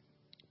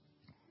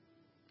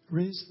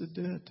 raise the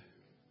dead,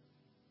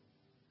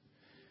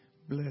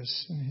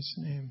 bless in His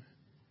name.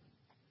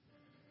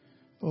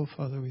 Oh,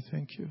 Father, we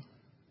thank You.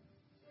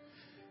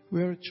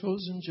 We are a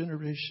chosen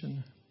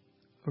generation,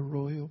 a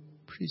royal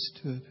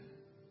priesthood,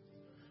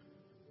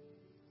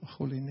 a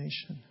holy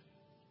nation.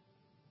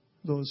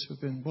 Those who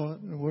have been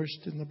bought and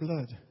washed in the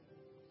blood.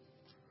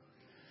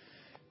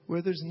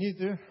 Where there's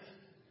neither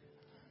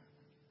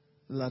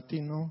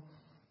Latino,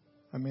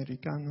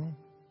 Americano,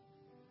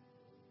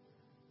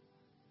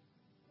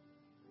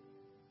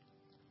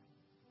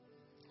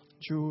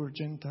 Jew or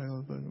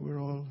Gentile, but we're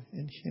all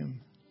in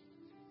Him.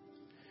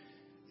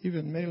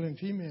 Even male and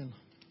female.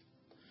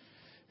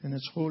 In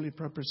its holy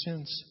proper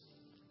sense,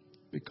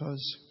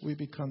 because we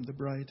become the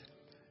bride.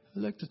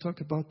 I'd like to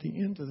talk about the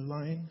end of the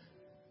line.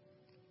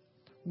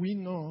 We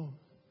know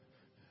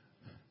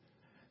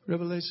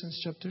Revelation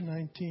chapter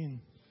 19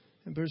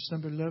 and verse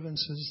number 11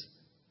 says,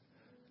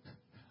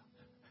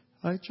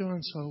 I,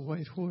 John, saw a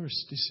white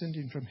horse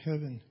descending from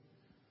heaven.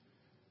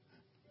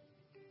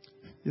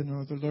 You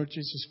know, the Lord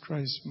Jesus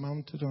Christ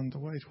mounted on the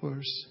white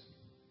horse.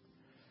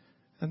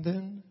 And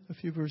then a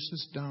few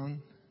verses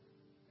down,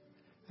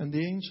 and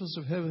the angels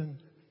of heaven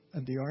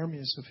and the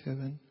armies of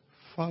heaven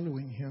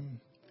following Him.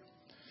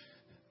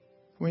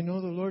 We know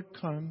the Lord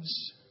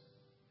comes.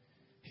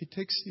 He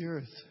takes the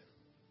earth.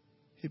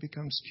 He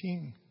becomes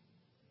king.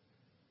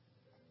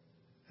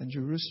 And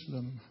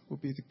Jerusalem will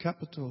be the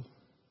capital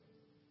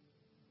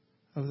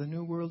of the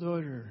new world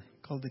order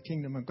called the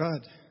Kingdom of God.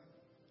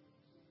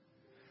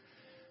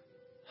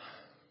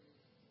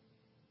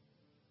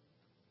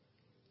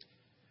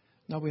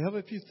 Now we have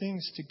a few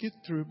things to get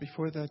through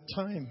before that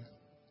time.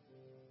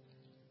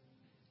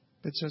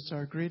 It's at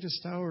our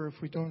greatest hour if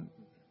we don't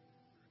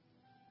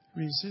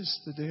resist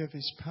the day of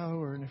His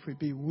power and if we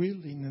be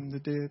willing in the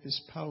day of His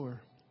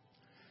power.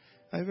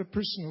 I have a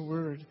personal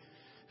word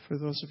for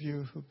those of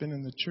you who've been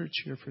in the church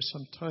here for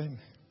some time.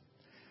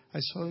 I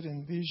saw it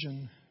in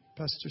vision,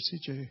 Pastor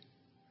CJ.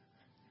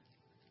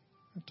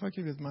 I'm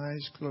talking with my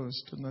eyes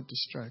closed to not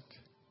distract.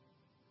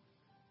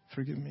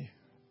 Forgive me.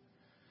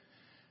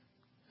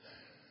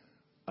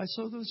 I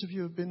saw those of you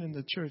who have been in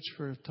the church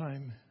for a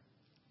time.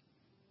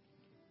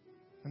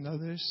 And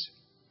others,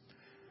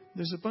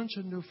 there's a bunch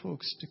of new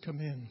folks to come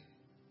in.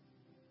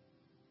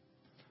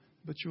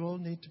 But you all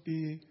need to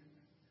be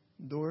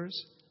doors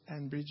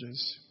and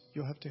bridges.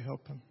 You'll have to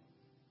help them.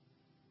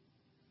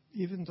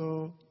 Even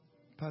though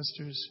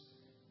pastors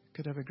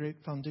could have a great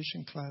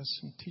foundation class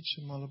and teach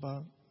them all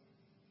about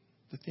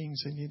the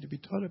things they need to be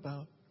taught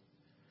about.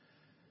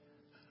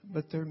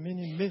 But there are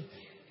many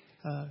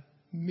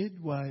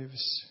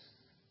midwives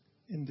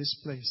in this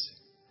place.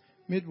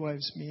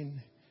 Midwives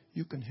mean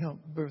you can help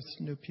birth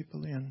new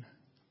people in.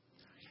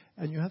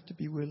 And you have to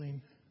be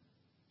willing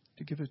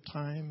to give it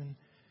time and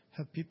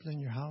have people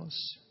in your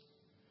house.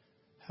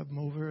 Have them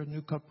over, a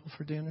new couple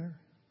for dinner.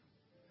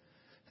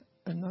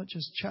 And not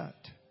just chat,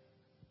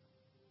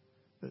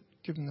 but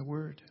give them the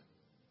word.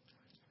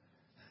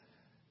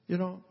 You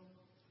know,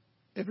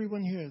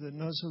 everyone here that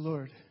knows the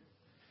Lord,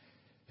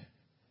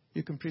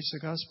 you can preach the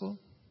gospel,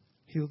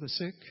 heal the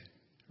sick,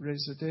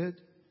 raise the dead,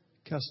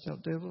 cast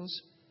out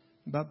devils,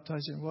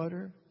 baptize in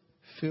water,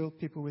 fill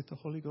people with the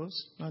Holy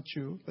Ghost. Not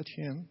you, but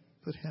Him.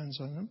 Put hands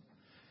on them.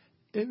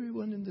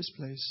 Everyone in this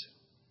place.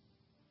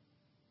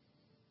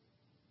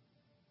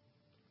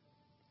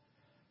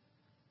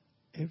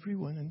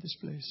 Everyone in this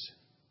place.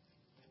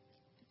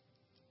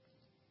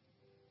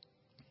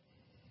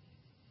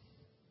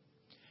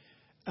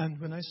 And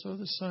when I saw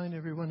the sign,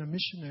 everyone a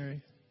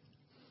missionary,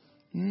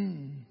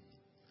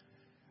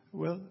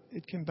 well,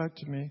 it came back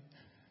to me.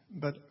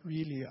 But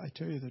really, I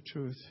tell you the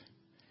truth.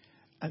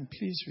 And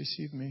please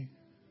receive me.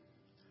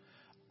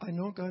 I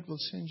know God will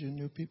send you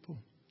new people.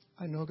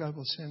 I know God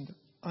will send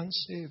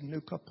unsaved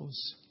new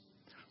couples.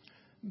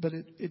 But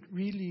it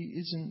really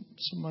isn't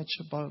so much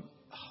about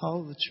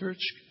how the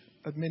church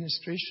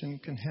administration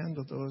can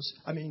handle those.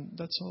 I mean,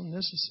 that's all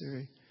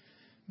necessary.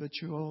 But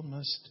you all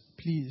must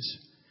please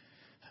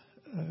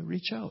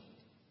reach out.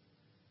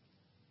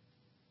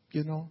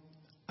 You know,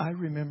 I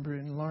remember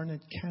in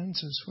Larned,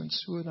 Kansas, when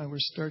Sue and I were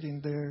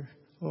starting there.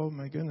 Oh,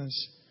 my goodness.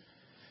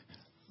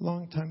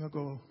 Long time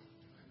ago.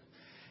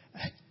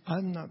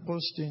 I'm not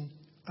boasting.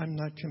 I'm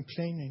not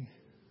complaining.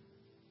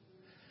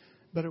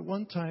 But at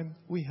one time,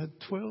 we had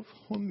 12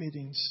 home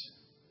meetings.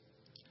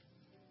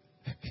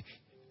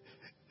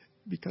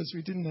 Because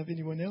we didn't have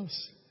anyone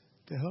else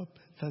to help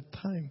at that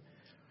time.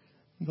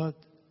 But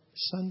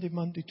Sunday,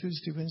 Monday,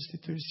 Tuesday, Wednesday,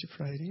 Thursday,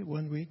 Friday,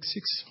 1 week,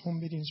 6 home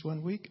meetings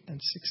 1 week, and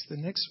 6 the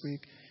next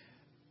week.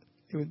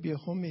 It would be a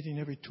home meeting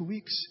every 2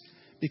 weeks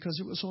because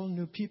it was all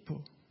new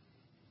people.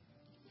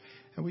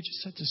 And we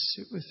just had to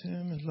sit with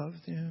them and love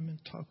them and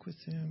talk with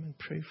them and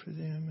pray for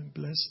them and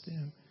bless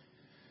them.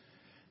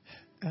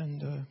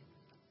 And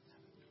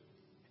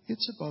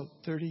it's about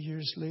 30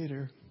 years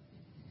later.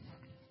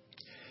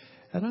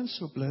 And I'm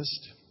so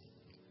blessed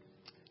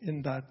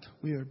in that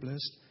we are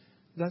blessed.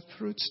 That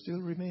fruit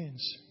still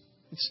remains.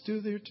 It's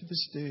still there to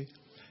this day.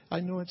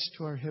 I know it's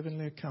to our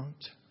heavenly account.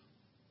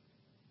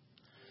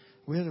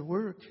 We had to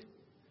work,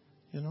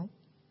 you know.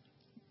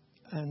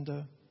 And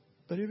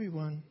but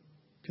everyone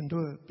can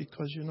do it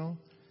because, you know,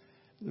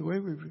 the way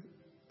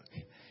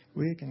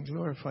we can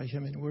glorify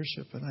Him in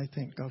worship, and I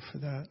thank God for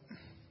that.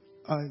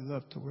 I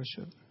love to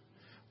worship.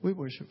 We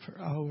worship for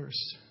hours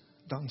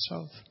down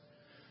south.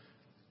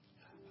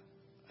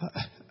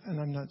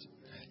 And I'm not,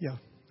 yeah.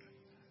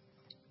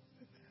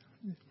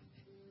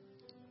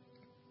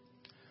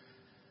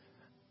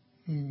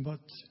 But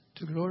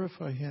to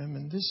glorify Him,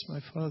 and this my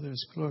Father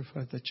is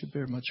glorified that you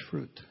bear much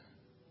fruit.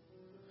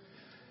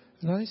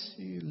 And I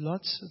see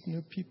lots of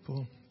new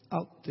people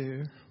out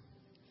there.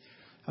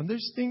 And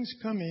there's things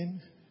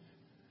coming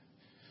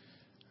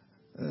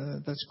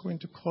that's going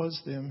to cause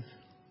them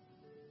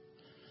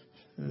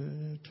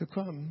to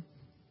come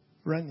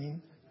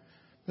running.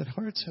 But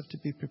hearts have to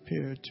be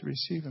prepared to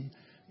receive Him.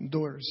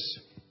 Doors,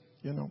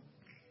 you know,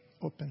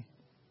 open.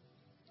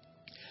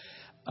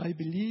 I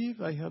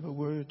believe I have a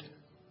word.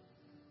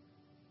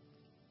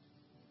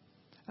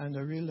 And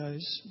I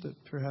realize that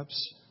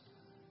perhaps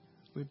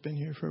we've been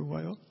here for a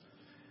while.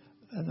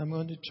 And I'm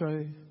going to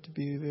try to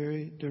be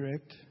very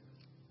direct.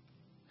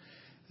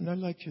 And I'd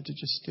like you to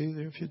just stay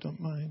there if you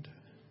don't mind.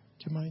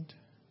 Do you mind?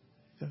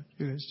 Yeah,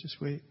 you guys just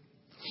wait.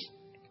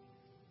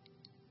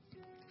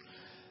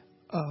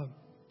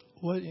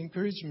 What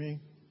encouraged me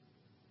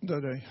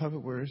that I have a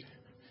word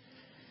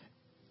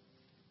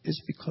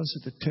is because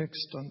of the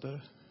text on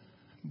the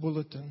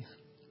bulletin.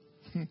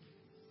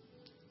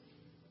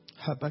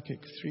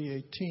 Habakkuk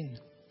 3:18.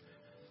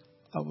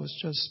 I was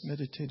just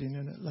meditating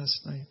on it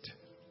last night.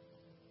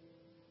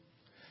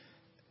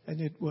 And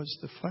it was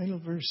the final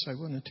verse I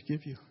wanted to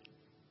give you.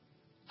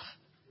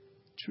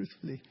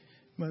 Truthfully,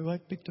 my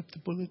wife picked up the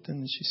bulletin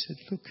and she said,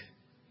 look.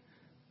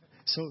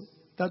 So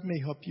that may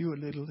help you a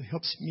little. It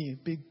helps me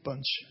a big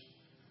bunch.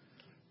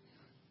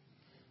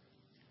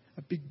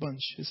 A big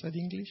bunch. Is that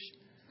English?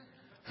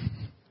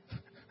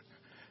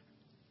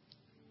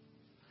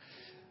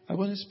 I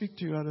want to speak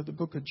to you out of the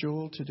book of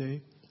Joel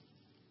today.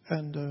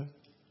 And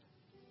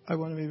I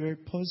want to be very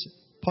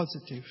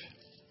positive.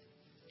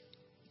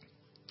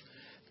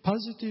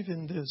 Positive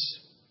in this.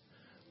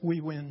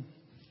 We win.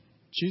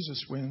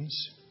 Jesus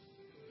wins.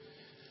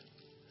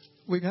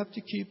 We have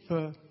to keep...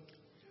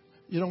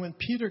 when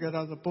Peter got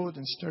out of the boat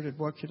and started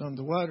walking on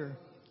the water,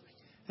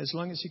 as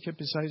long as he kept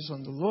his eyes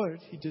on the Lord,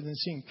 he didn't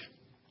sink.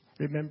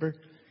 Remember,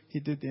 he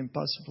did the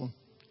impossible.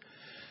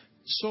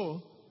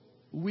 So,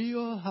 we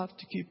all have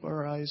to keep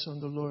our eyes on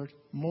the Lord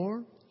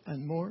more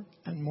and more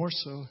and more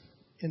so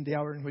in the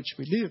hour in which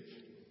we live.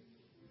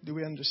 Do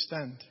we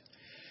understand?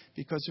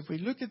 Because if we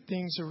look at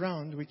things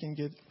around, we can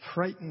get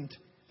frightened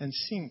and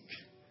sink.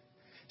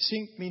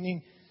 Sink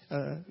meaning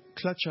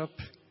clutch up,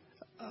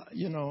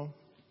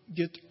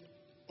 get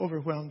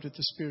overwhelmed with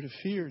the spirit of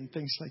fear and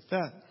things like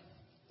that.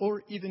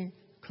 Or even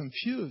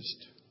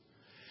confused.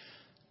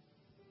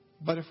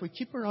 But if we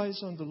keep our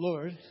eyes on the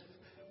Lord,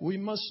 we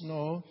must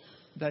know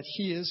that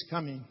He is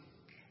coming.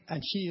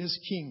 And He is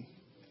King.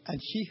 And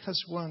He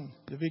has won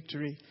the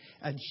victory.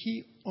 And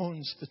He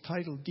owns the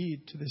title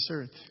deed to this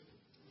earth.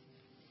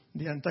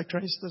 The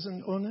Antichrist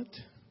doesn't own it.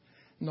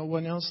 No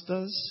one else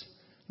does.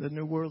 The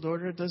New World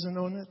Order doesn't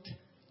own it.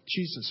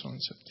 Jesus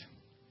owns it.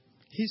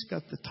 He's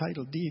got the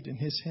title deed in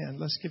His hand.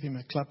 Let's give Him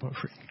a clap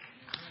offering.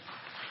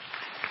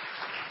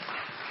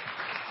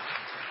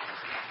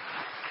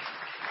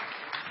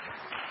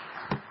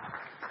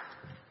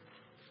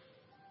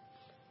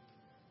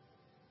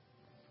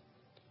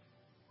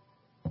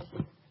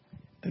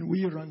 And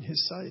we are on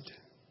His side.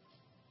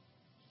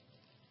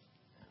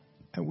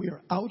 And we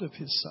are out of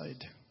His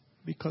side.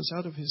 Because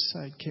out of His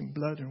side came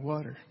blood and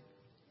water.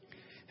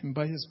 And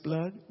by His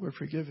blood we're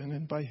forgiven.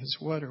 And by His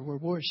water we're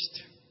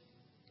washed.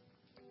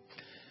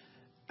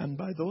 And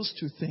by those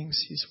two things,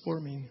 He's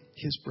forming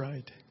His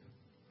bride,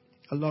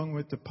 along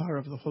with the power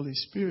of the Holy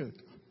Spirit.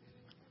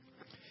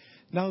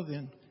 Now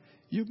then,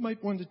 you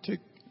might want to take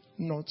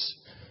notes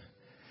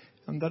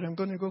on that. I'm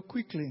going to go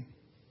quickly.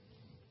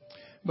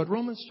 But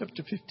Romans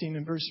chapter 15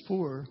 and verse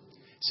 4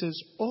 says,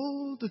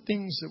 all the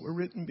things that were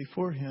written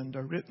beforehand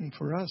are written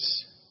for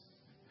us.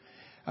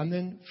 And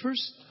then 1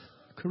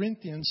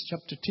 Corinthians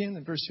chapter 10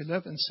 and verse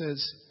 11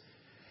 says,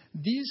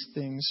 these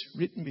things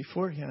written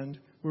beforehand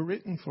were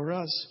written for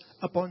us,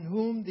 upon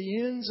whom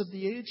the ends of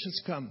the age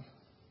has come.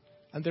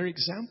 And they're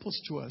examples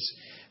to us.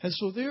 And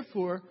so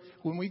therefore,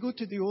 when we go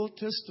to the Old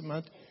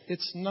Testament,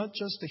 it's not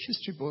just a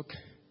history book,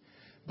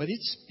 but it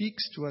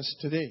speaks to us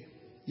today.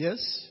 Yes?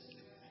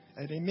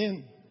 And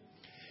amen.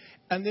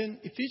 And then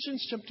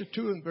Ephesians chapter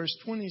 2 and verse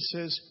 20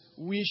 says,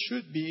 we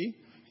should be,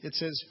 it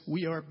says,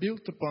 we are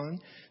built upon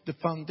the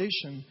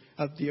foundation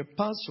of the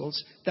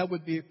apostles. That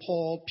would be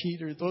Paul,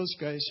 Peter, those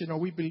guys.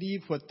 We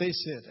believe what they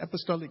said,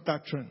 apostolic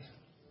doctrine.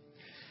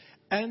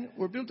 And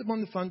we're built upon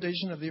the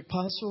foundation of the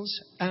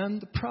apostles and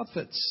the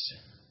prophets.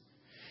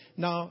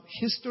 Now,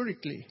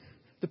 historically,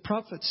 the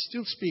prophets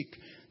still speak.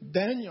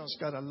 Daniel's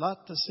got a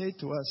lot to say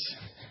to us.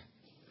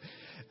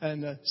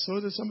 And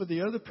so do some of the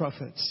other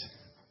prophets.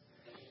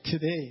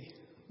 Today,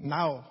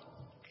 now.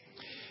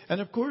 And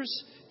of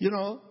course,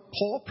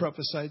 Paul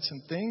prophesied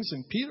some things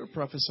and Peter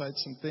prophesied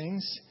some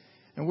things.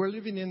 And we're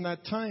living in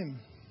that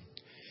time.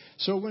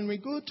 So when we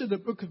go to the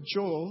book of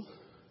Joel,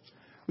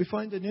 we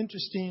find an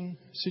interesting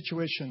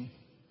situation.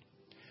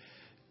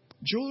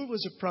 Joel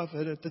was a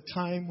prophet at the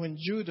time when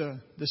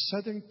Judah, the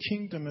southern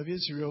kingdom of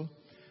Israel,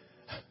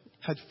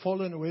 had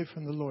fallen away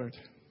from the Lord.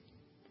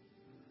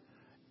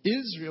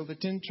 Israel, the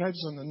 10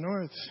 tribes on the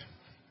north,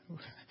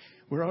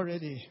 were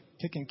already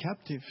taken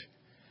captive.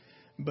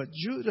 But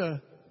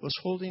Judah was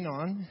holding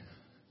on.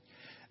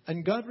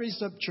 And God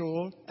raised up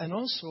Joel and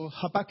also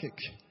Habakkuk.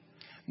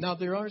 Now,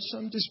 there are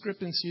some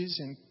discrepancies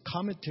in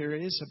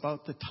commentaries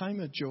about the time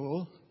of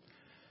Joel,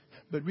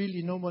 but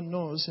really no one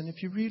knows. And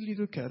if you really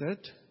look at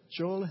it,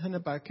 Joel and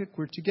Habakkuk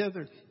were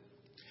together.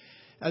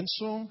 And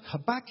so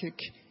Habakkuk,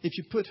 if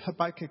you put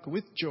Habakkuk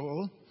with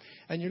Joel,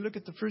 and you look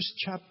at the first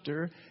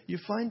chapter, you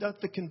find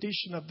out the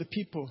condition of the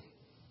people.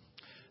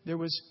 There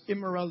was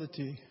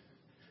immorality,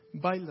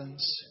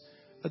 violence,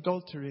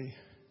 adultery.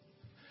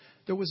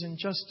 There was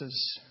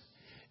injustice.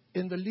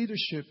 In the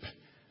leadership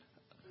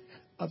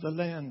of the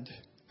land,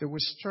 there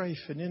was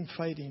strife and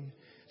infighting.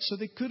 So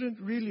they couldn't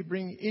really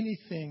bring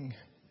anything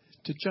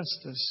to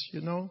justice,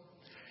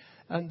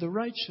 And the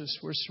righteous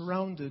were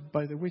surrounded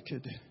by the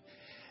wicked.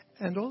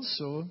 And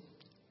also,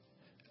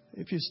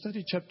 if you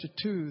study chapter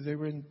 2, they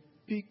were in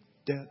big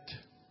debt.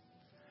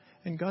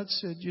 And God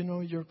said,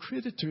 your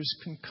creditors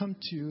can come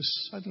to you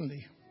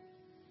suddenly.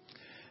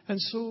 And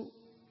so,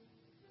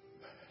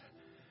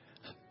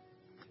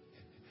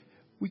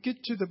 we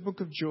get to the book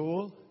of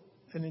Joel,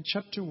 and in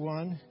chapter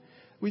 1,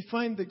 we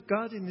find that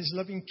God in His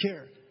loving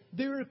care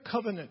They're a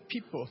covenant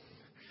people.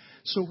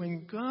 So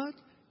when God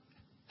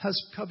has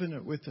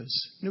covenant with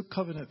us, new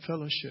covenant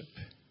fellowship,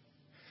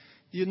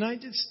 the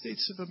United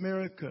States of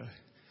America,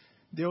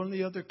 the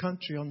only other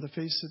country on the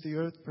face of the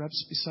earth,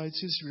 perhaps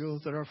besides Israel,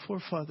 that our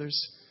forefathers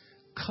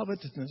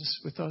covetousness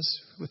with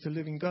us, with the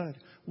living God.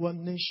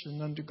 One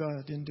nation under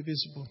God,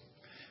 indivisible.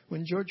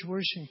 When George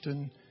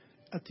Washington,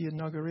 at the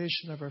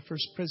inauguration of our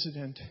first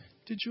president,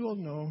 did you all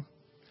know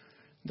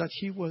that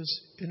he was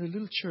in a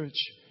little church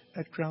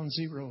at Ground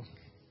Zero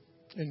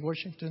in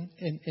Washington,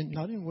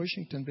 not in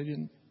Washington, but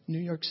in New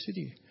York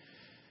City,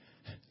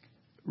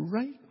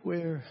 right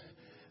where,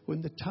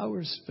 when the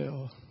towers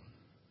fell,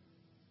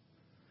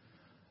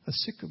 a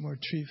sycamore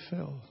tree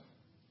fell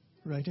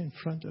right in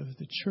front of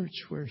the church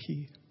where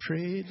he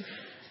prayed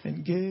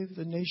and gave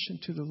the nation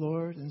to the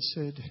Lord and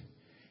said,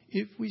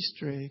 if we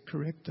stray,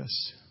 correct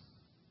us.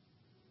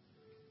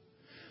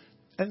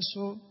 And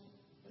so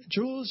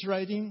Joel's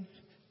writing,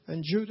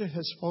 and Judah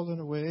has fallen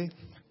away.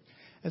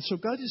 And so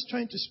God is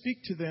trying to speak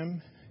to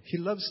them. He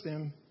loves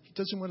them. He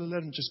doesn't want to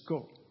let them just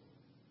go.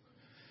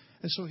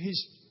 And so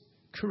he's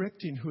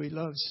correcting who he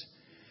loves.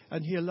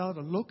 And he allowed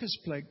a locust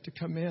plague to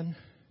come in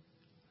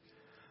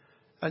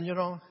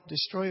and,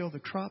 destroy all the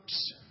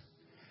crops.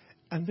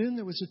 And then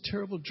there was a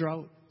terrible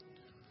drought.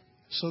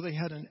 So they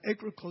had an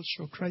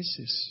agricultural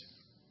crisis.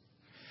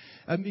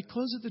 And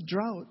because of the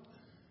drought,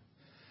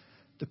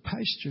 the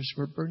pastures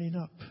were burning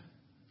up.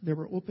 There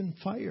were open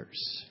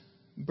fires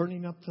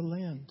burning up the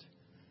land.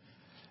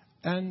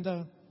 And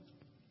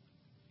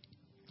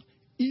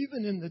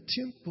even in the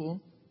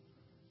temple,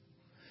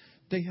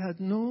 they had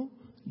no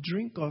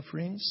drink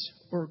offerings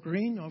or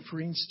grain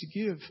offerings to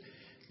give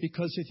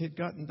because it had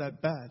gotten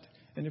that bad.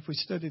 And if we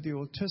study the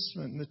Old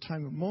Testament in the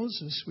time of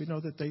Moses, we know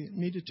that they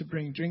needed to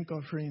bring drink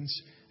offerings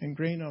and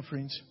grain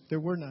offerings. There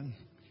were none.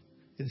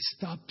 It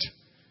stopped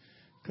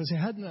because they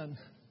had none.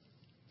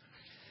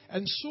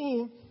 And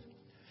so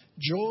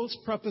Joel's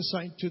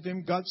prophesying to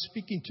them, God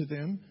speaking to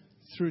them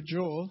through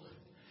Joel.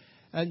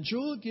 And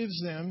Joel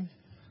gives them,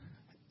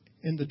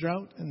 in the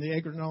drought and the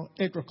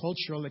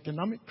agricultural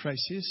economic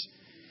crisis,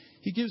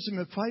 he gives them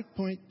a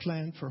 5-point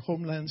plan for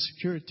homeland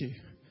security.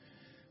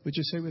 Would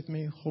you say with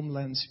me,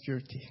 homeland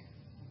security?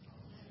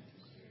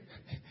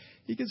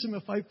 He gives them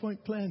a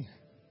 5-point plan.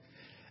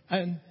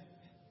 And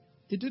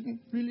it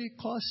didn't really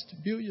cost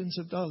billions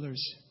of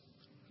dollars.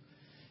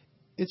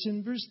 It's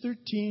in verse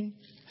 13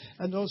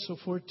 and also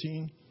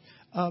 14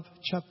 of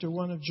chapter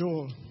 1 of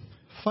Joel.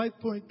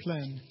 5-point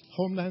plan,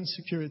 homeland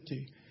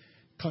security.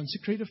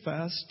 Consecrate a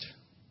fast.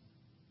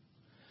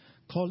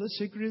 Call a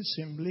sacred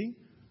assembly.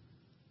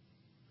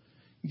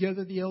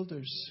 Gather the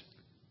elders.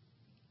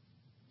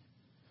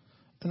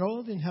 And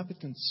all the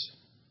inhabitants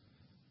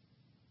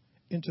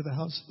into the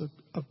house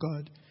of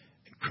God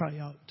and cry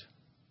out.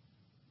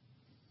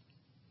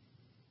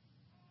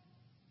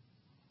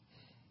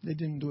 They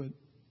didn't do it.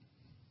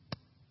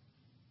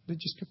 They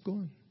just kept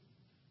going.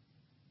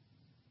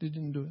 They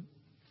didn't do it.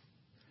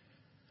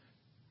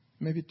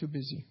 Maybe too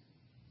busy.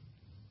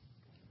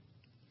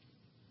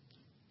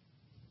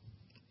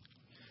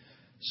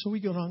 So we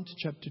go on to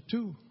chapter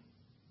 2.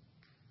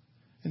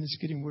 And it's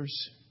getting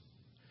worse.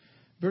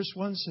 Verse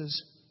 1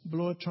 says,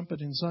 blow a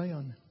trumpet in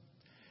Zion.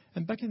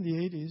 And back in the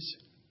 80s,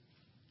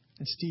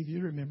 and Steve,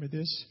 you remember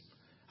this.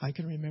 I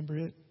can remember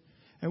it.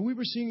 And we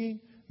were singing,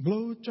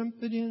 blow a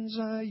trumpet in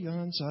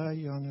Zion,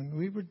 Zion. And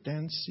we were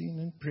dancing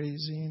and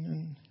praising.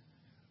 And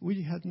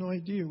we had no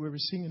idea we were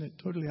singing it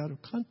totally out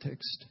of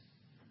context.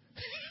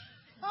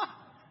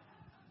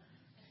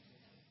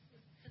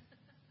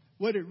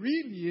 What it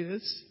really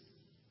is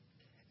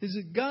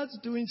that God's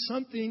doing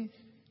something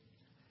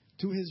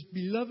to His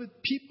beloved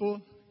people.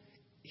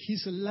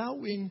 He's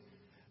allowing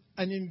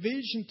an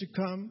invasion to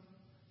come,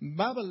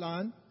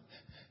 Babylon,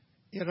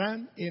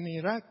 Iran, and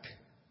Iraq.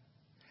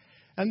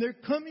 And they're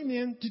coming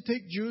in to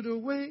take Judah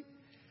away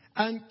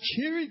and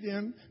carry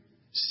them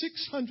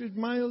 600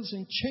 miles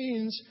in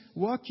chains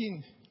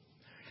walking.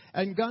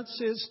 And God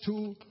says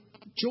to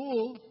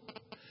Joel,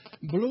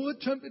 blow a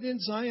trumpet in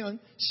Zion,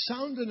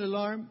 sound an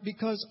alarm,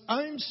 because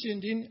I'm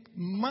sending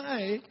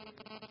my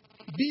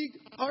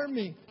big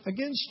army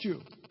against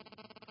you.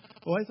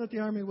 Oh, I thought the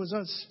army was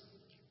us.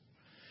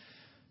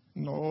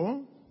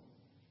 No.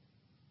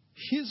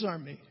 His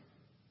army.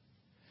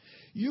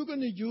 You're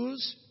going to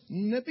use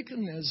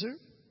Nebuchadnezzar.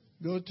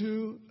 Go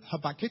to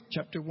Habakkuk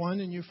chapter 1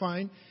 and you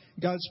find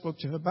God spoke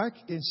to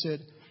Habakkuk and said,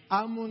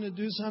 I'm going to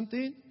do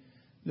something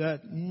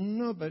that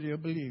nobody will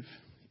believe.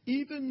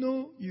 Even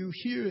though you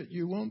hear it,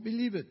 you won't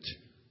believe it.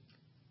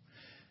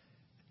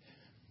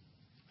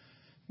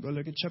 Go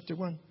look at chapter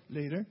 1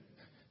 later.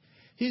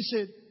 He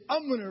said,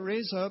 I'm going to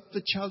raise up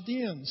the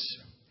Chaldeans,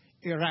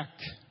 Iraq,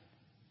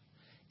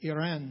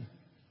 Iran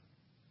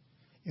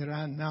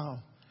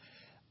now.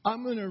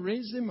 I'm going to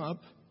raise them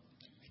up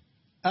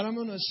and I'm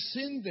going to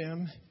send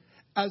them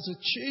as a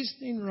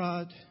chastening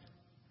rod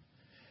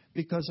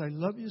because I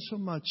love you so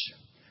much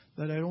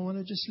that I don't want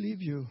to just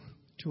leave you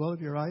to all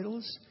of your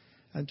idols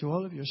and to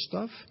all of your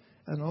stuff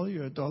and all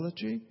your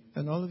idolatry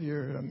and all of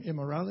your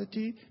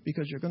immorality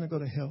because you're going to go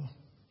to hell.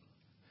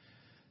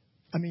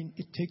 I mean,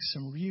 it takes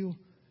some real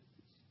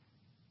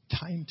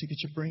time to get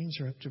your brains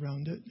wrapped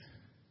around it.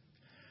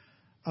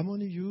 I'm going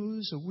to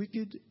use a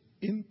wicked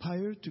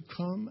empire to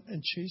come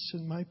and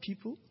chasten my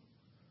people?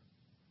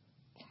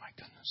 Oh my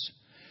goodness.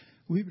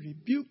 We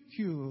rebuke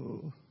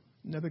you,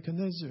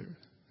 Nebuchadnezzar.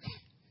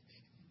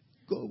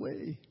 Go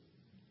away.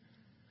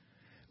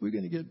 We're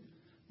going to get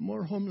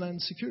more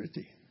homeland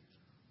security.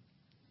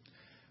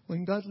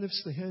 When God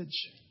lifts the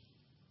hedge,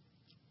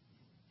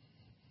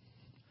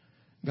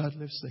 God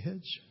lifts the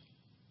hedge.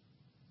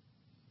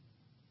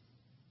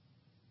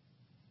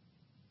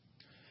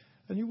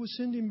 And he was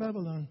sent in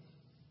Babylon.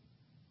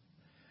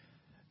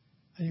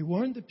 And he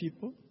warned the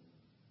people.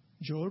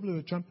 Joel blew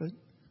a trumpet.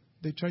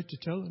 They tried to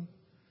tell him.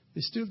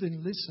 They still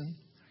didn't listen.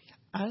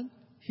 And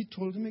he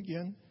told them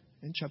again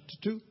in chapter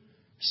 2,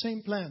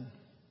 same plan.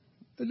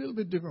 A little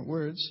bit different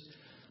words,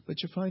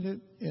 but you find it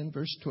in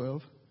verse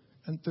 12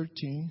 and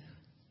 13.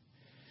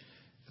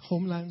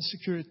 Homeland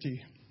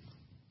security.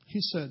 He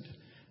said,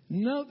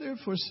 now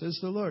therefore says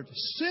the Lord,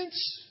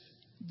 since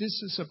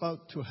this is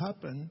about to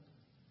happen,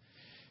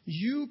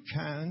 you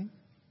can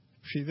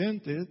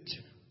prevent it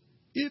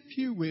if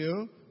you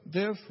will.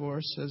 Therefore,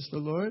 says the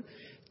Lord,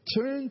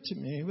 turn to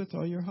me with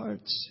all your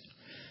hearts,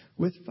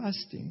 with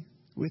fasting,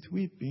 with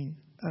weeping,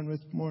 and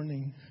with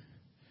mourning,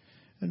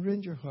 and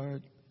rend your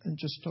heart and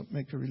just don't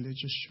make a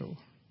religious show.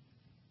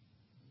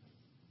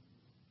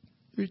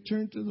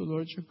 Return to the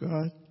Lord your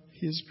God.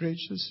 He is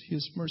gracious. He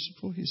is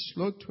merciful. He is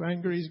slow to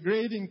anger. He is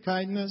great in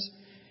kindness.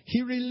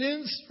 He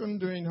relents from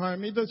doing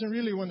harm. He doesn't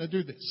really want to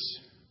do this.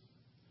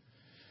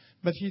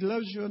 But he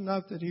loves you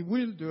enough that he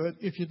will do it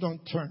if you don't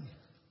turn.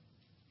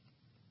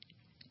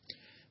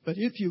 But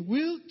if you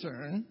will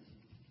turn,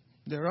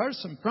 there are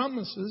some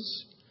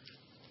promises.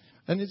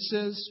 And it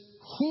says,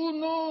 who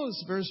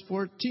knows, verse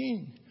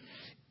 14,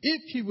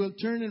 if he will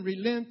turn and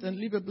relent and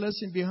leave a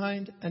blessing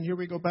behind. And here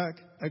we go back,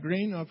 a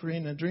grain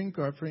offering, a drink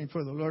offering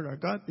for the Lord our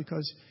God,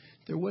 because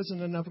there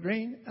wasn't enough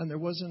grain and there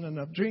wasn't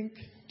enough drink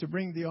to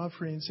bring the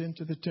offerings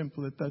into the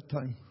temple at that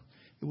time.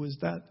 It was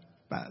that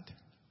bad.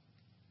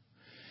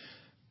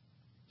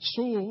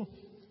 So,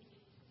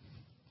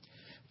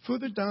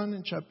 further down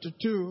in chapter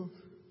 2,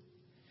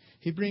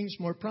 he brings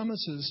more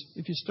promises.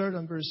 If you start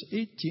on verse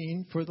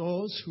 18, for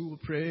those who will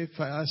pray,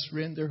 fast,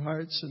 rend their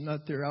hearts and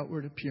not their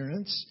outward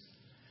appearance,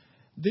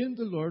 then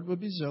the Lord will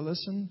be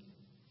zealous and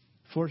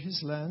for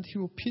his land. He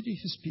will pity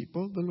his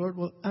people. The Lord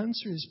will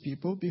answer his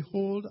people.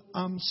 Behold,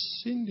 I'm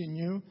sending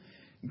you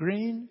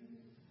grain,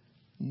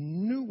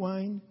 new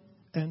wine,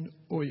 and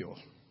oil.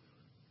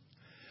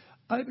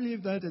 I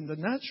believe that in the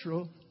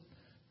natural,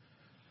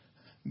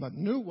 but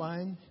new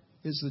wine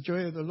is the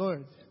joy of the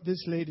Lord.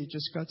 This lady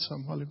just got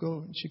some while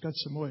ago, and she got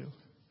some oil.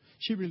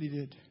 She really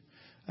did.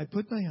 I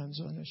put my hands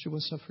on her. She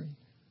was suffering.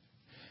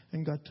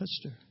 And God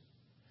touched her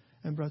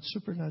and brought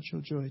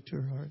supernatural joy to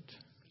her heart.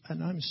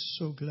 And I'm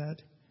so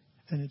glad.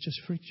 And it just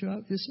freaked you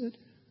out, isn't it?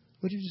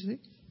 What did you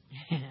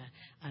say?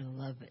 I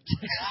love it.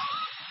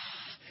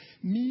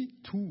 Me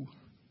too.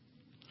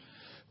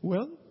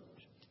 Well,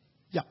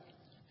 yeah.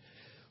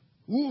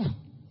 Ooh,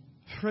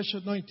 fresh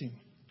anointing.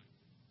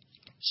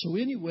 So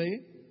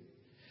anyway,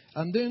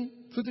 and then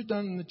further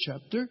down in the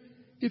chapter,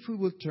 if we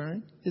will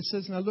turn, it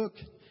says, now look,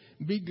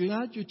 be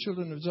glad, you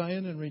children of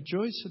Zion, and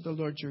rejoice in the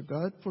Lord your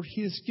God, for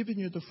he has given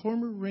you the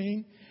former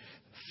rain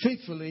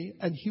faithfully,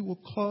 and he will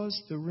cause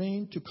the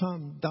rain to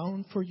come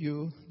down for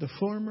you, the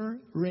former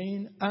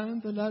rain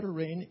and the latter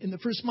rain in the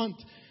first month.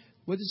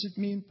 What does it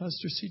mean,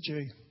 Pastor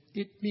CJ?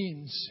 It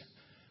means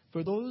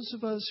for those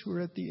of us who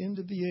are at the end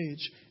of the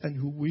age and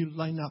who will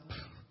line up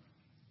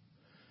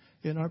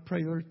in our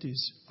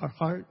priorities, our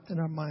heart and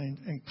our mind,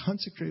 and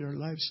consecrate our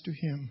lives to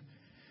him,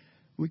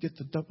 we get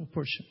the double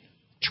portion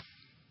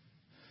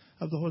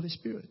of the Holy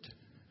Spirit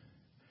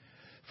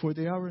for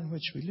the hour in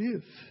which we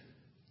live.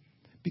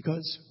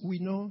 Because we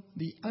know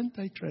the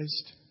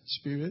Antichrist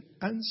spirit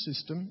and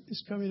system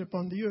is coming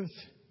upon the earth.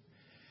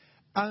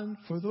 And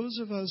for those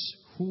of us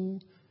who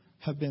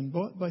have been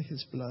bought by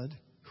his blood,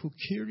 who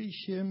carry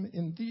him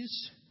in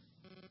these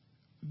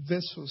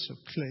vessels of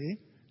clay,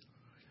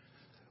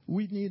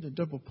 we need a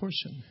double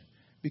portion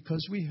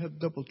because we have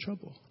double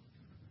trouble.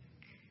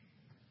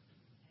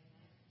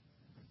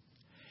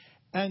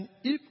 And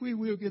if we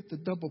will get the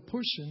double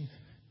portion,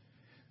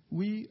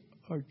 we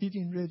are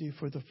getting ready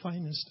for the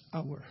finest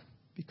hour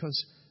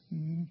because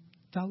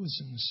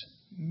thousands,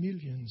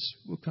 millions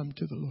will come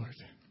to the Lord.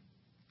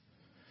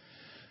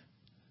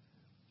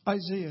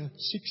 Isaiah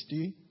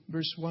 60,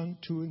 verse 1,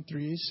 2, and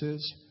 3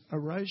 says,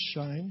 arise,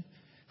 shine,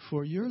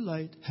 for your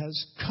light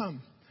has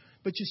come.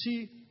 But you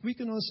see, we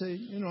can all say,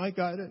 I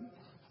got it.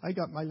 I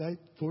got my light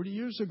 40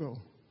 years ago.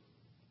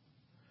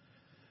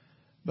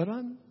 But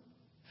I'm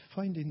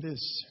finding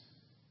this.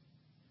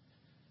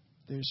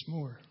 There's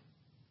more.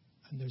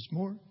 And there's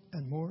more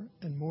and more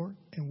and more.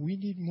 And we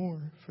need more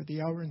for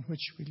the hour in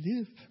which we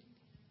live.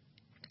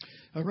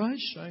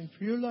 Arise, shine,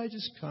 for your light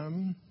has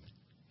come.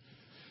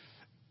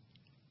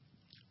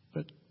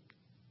 But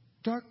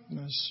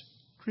darkness,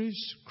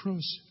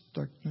 gross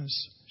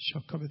darkness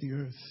shall cover the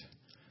earth.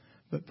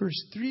 But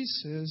verse 3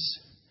 says,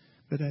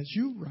 But as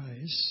you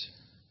rise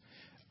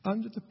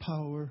under the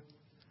power,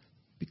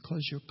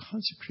 because you're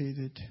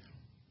consecrated,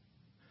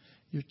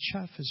 your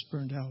chaff is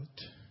burned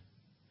out.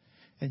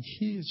 And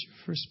He is your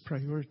first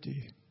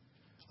priority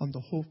on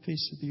the whole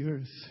face of the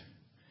earth.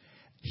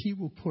 He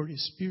will pour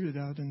His Spirit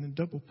out in a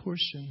double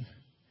portion.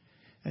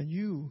 And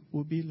you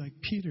will be like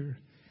Peter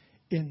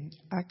in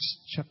Acts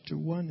chapter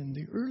 1 in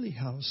the early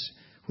house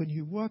when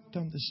he walked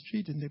down the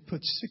street and they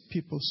put sick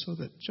people so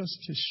that just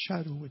his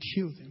shadow would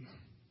heal them.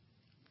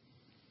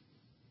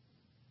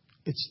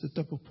 It's the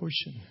double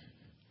portion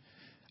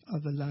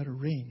of the latter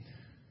rain.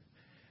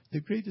 The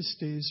greatest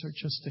days are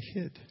just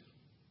ahead.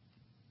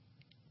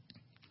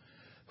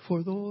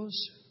 For those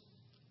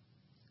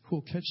who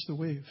will catch the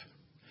wave,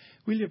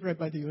 we live right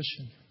by the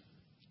ocean.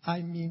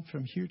 I mean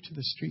from here to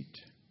the street.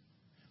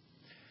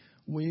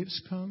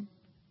 Waves come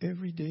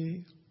every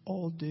day,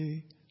 all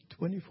day,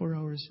 24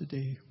 hours a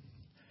day.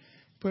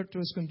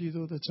 Puerto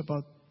Escondido, that's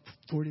about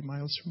 40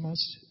 miles from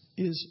us,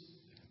 is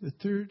the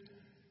third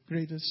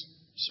greatest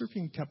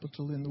surfing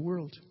capital in the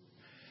world.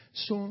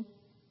 So,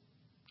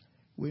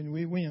 when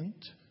we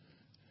went,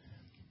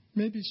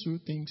 maybe Sue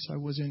thinks I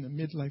was in a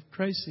midlife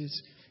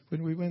crisis.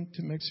 When we went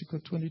to Mexico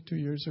 22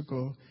 years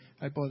ago,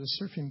 I bought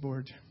a surfing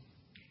board.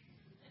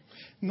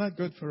 Not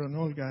good for an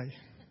old guy.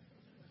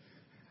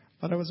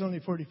 But I was only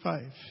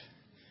 45.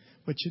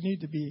 But you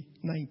need to be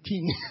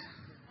 19.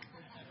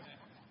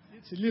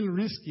 It's a little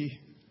risky,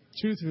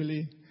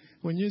 truthfully.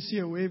 When you see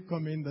a wave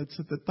come in that's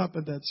at the top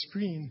of that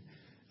screen,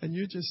 and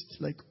you're just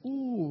like,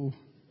 ooh.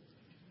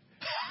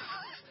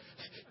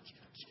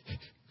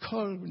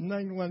 Call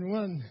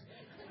 911.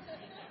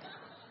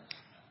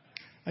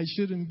 I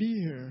shouldn't be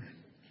here.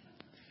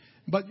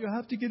 But you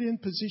have to get in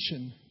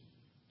position.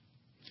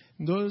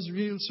 Those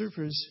real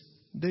surfers,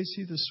 they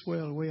see the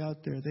swell way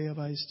out there. They have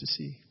eyes to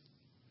see.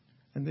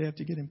 And they have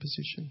to get in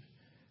position.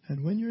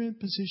 And when you're in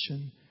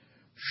position,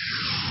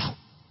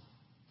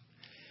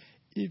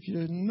 if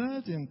you're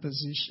not in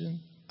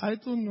position, I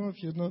don't know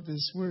if you know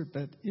this word,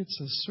 but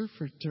it's a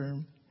surfer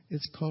term.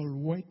 It's called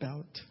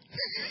wipeout.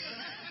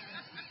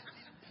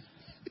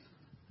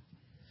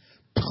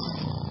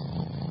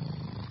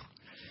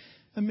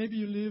 And maybe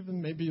you live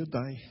and maybe you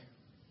die.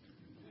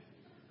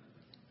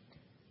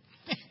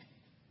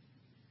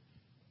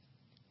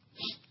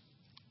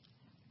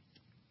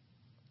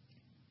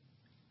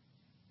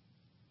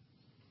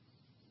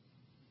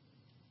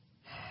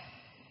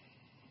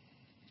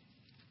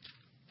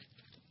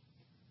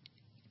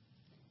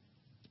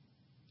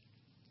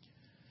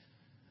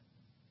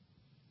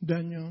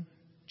 Daniel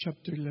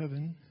chapter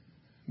 11,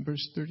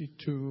 verse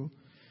 32,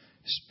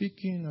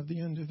 speaking of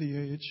the end of the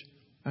age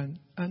and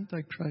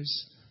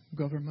Antichrist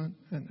government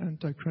and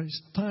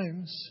Antichrist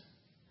times,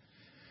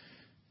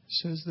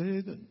 says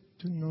they that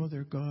do know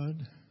their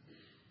God,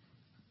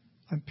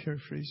 I'm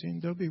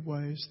paraphrasing, they'll be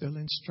wise, they'll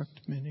instruct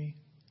many,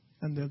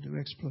 and they'll do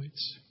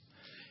exploits.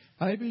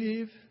 I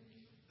believe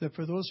that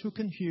for those who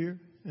can hear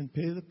and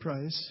pay the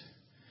price,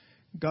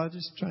 God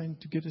is trying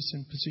to get us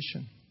in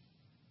position.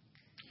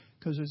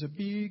 Because there's a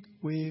big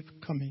wave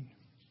coming.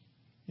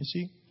 You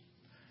see?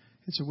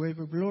 It's a wave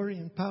of glory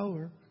and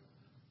power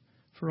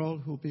for all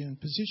who will be in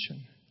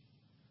position.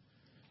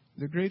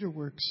 The greater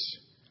works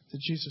that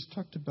Jesus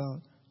talked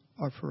about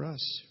are for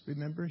us.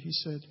 Remember, He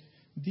said,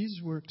 these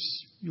works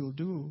you'll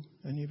do,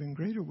 and even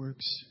greater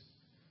works.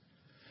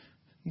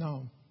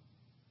 Now,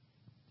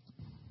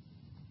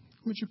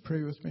 would you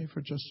pray with me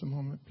for just a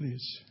moment,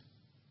 please?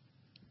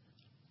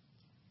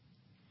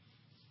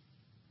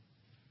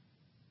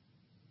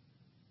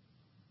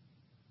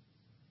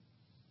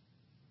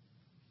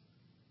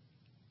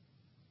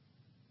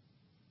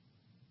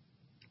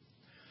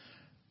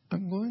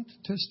 I'm going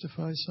to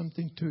testify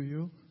something to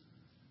you,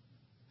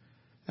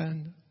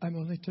 and I'm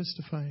only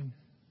testifying.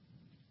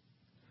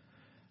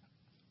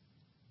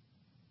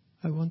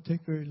 I won't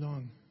take very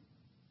long.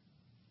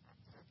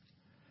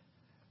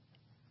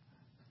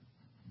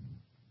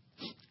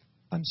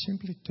 I'm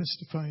simply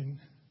testifying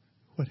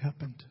what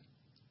happened.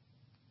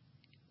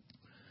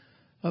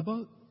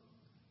 About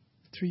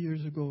 3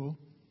 years ago,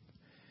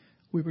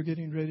 we were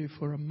getting ready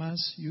for a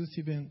mass youth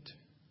event.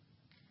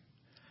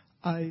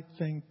 I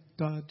thank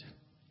God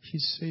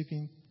He's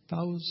saving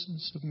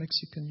thousands of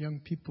Mexican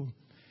young people.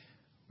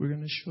 We're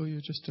going to show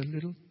you just a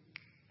little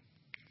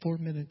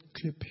 4-minute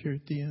clip here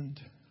at the end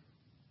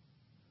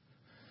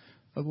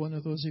of one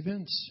of those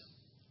events.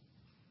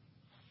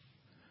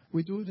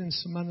 We do it in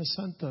Semana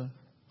Santa,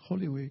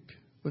 Holy Week,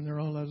 when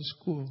they're all out of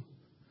school.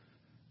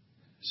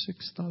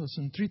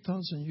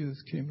 3,000 youth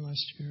came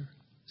last year.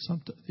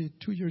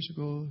 2 years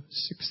ago,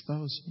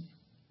 6,000.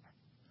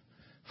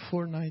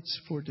 4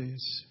 nights, 4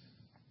 days.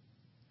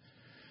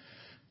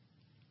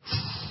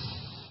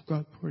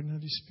 God poured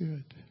out His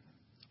Spirit.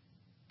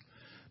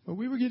 But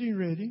we were getting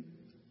ready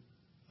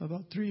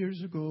about 3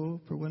 years ago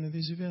for one of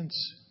these events.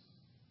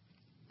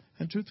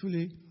 And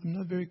truthfully, I'm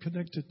not very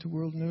connected to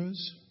world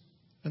news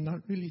and not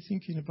really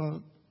thinking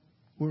about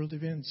world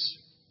events.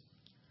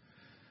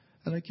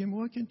 And I came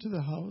walking to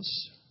the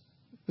house.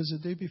 It was the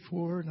day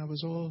before, and I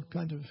was all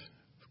kind of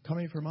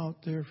coming from out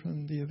there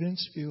from the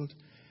events field.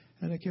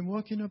 And I came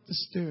walking up the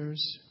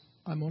stairs.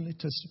 I'm only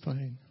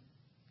testifying.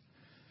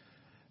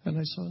 And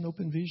I saw an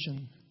open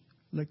vision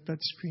like that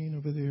screen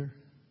over there.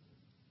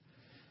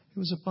 It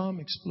was a bomb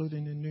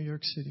exploding in New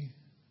York City.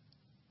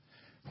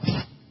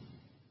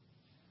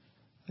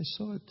 I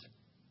saw it.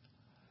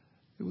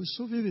 It was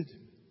so vivid.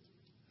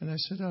 And I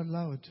said out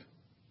loud,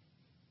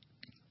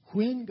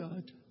 "When,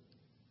 God?"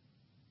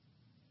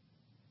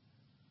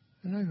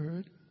 And I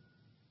heard,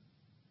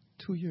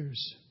 2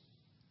 years.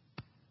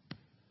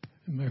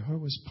 And my heart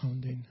was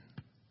pounding.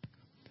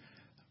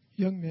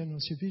 Young men will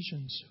see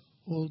visions.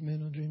 Old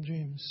men will dream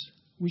dreams.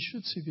 We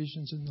should see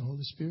visions in the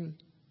Holy Spirit.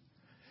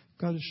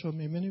 God has shown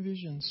me many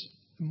visions.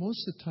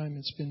 Most of the time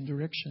it's been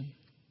direction.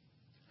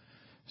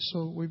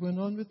 So we went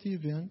on with the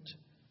event.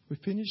 We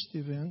finished the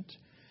event.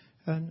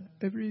 And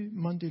every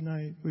Monday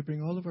night we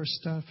bring all of our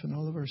staff and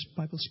all of our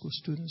Bible school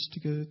students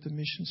together at the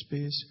mission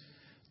space.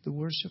 The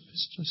worship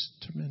is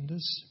just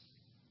tremendous.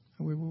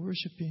 And we were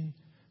worshiping,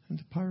 and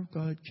the power of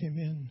God came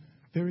in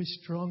very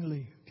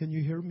strongly. Can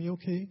you hear me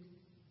okay?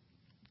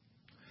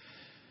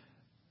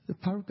 The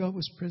power of God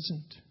was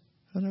present.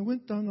 And I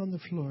went down on the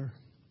floor.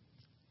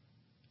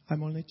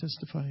 I'm only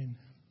testifying.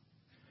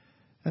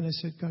 And I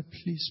said, "God,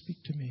 please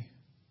speak to me.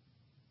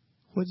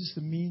 What is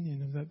the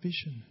meaning of that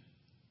vision?"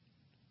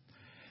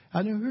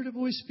 And I heard a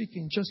voice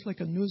speaking just like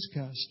a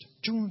newscast.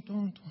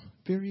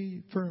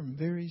 Very firm,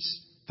 very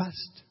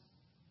fast.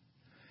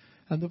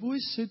 And the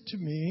voice said to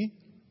me,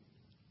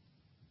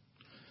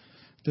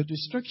 "The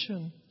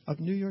destruction of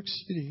New York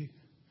City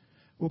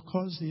will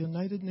cause the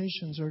United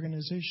Nations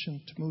organization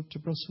to move to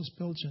Brussels,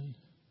 Belgium.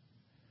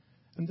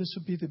 And this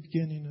will be the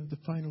beginning of the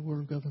final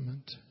world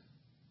government,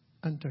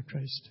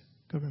 Antichrist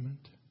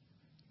government,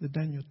 the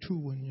Daniel 2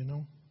 one, you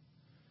know."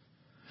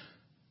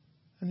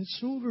 And it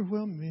so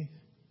overwhelmed me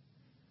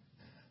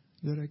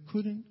that I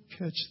couldn't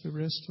catch the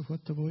rest of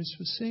what the voice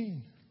was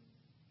saying.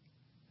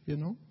 You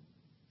know,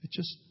 I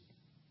just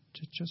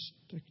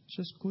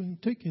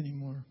couldn't take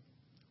anymore.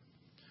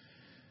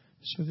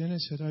 So then I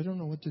said, I don't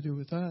know what to do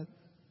with that.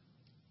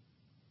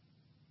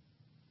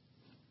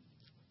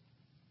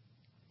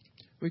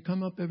 We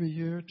come up every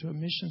year to a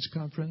missions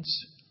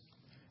conference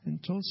in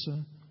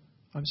Tulsa.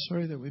 I'm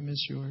sorry that we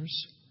miss yours.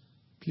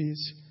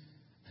 Please,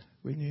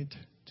 we need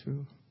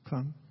to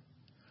come.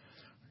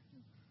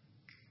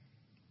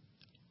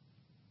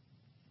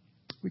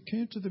 We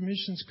came to the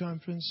missions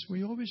conference.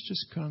 We always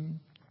just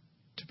come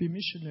to be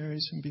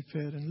missionaries and be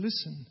fed and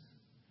listen.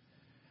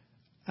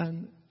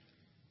 And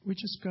we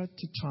just got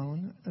to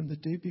town, and the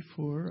day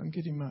before, I'm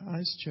getting my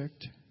eyes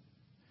checked,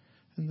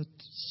 and the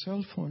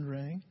cell phone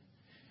rang,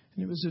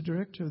 and it was the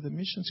director of the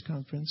missions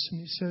conference, and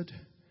he said,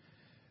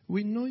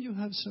 "We know you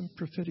have some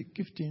prophetic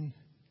gifting.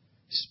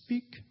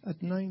 Speak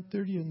at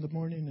 9:30 in the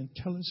morning and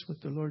tell us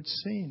what the Lord's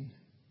saying."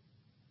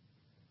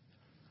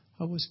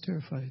 I was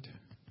terrified.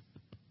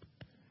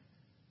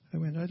 I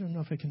went, I don't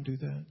know if I can do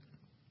that,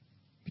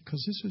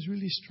 because this was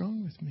really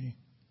strong with me.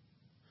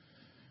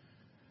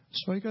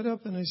 So I got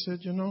up and I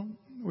said,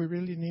 we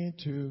really need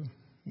to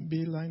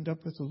be lined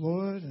up with the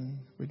Lord, and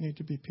we need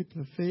to be people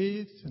of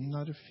faith and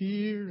not of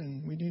fear,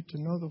 and we need to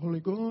know the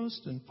Holy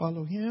Ghost and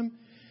follow Him,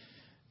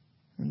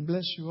 and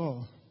bless you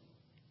all.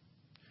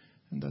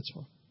 And that's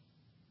all.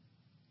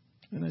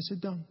 And I said,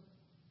 done.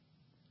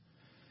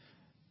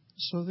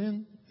 So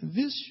then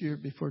this year,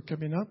 before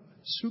coming up,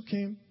 Sue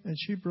came and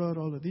she brought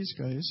all of these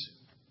guys,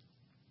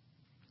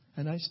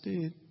 and I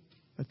stayed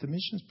at the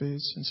missions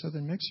base in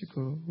southern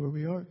Mexico where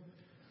we are.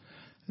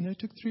 And I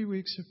took 3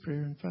 weeks of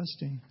prayer and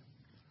fasting.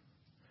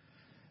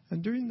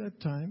 And during that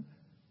time,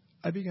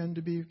 I began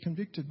to be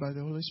convicted by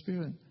the Holy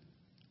Spirit.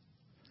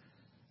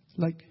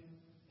 Like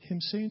Him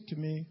saying to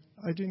me,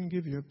 I didn't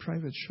give you a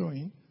private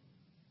showing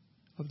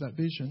of that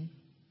vision.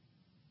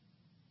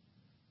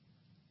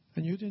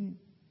 And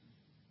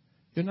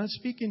you're not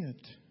speaking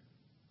it.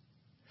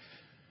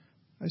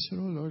 I said,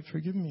 oh Lord,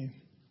 forgive me.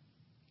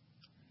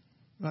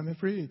 I'm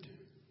afraid.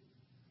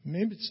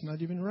 Maybe it's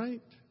not even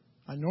right.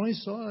 I know I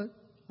saw it.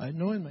 I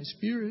know in my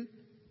spirit.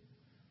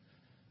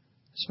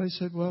 So I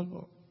said,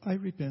 well, I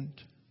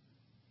repent.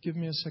 Give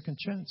me a second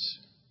chance.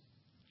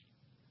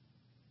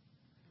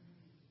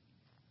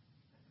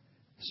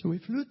 So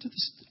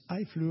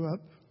I flew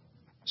up.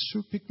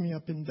 Sue picked me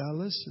up in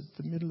Dallas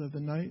at the middle of the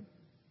night.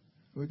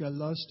 We got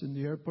lost in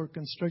the airport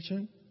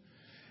construction.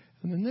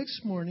 And the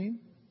next morning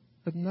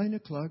at 9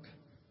 o'clock,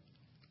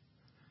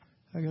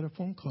 I got a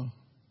phone call.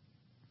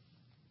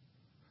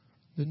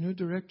 The new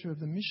director of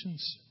the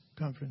missions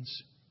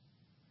conference.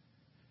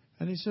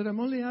 And he said, I'm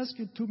only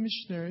asking 2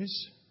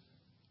 missionaries,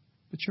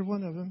 but you're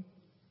one of them.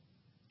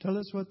 Tell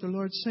us what the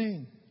Lord's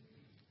saying.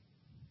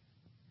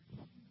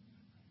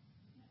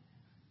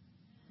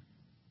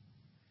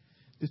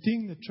 The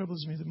thing that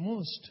troubles me the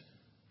most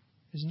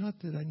is not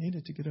that I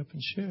needed to get up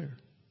and share,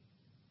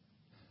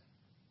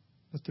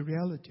 but the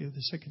reality of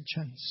the second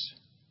chance.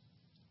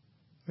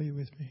 Are you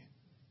with me?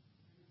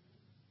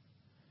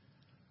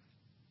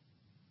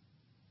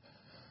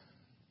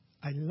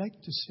 I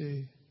like to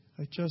say,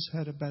 I just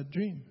had a bad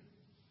dream,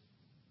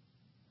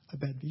 a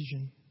bad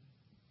vision.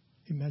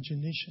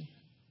 imagination.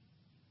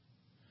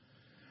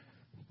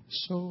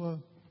 So,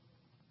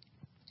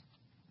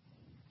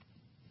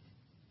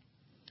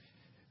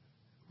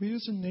 we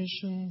as a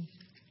nation,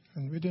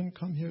 and we didn't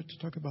come here to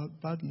talk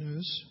about bad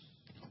news.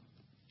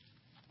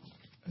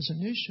 As a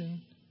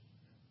nation,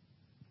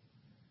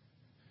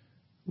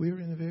 we're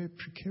in a very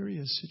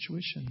precarious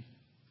situation.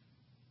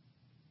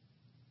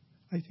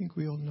 I think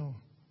we all know.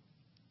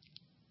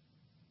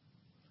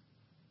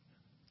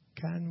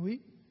 Can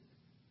we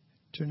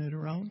turn it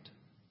around?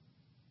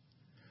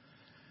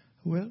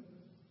 Well,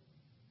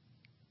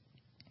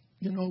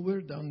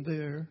 we're down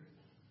there.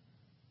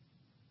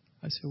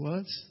 I say,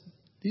 well,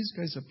 these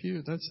guys up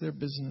here, that's their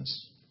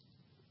business.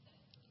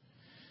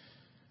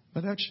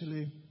 But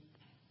actually,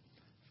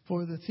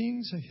 for the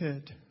things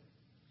ahead,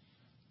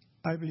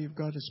 I believe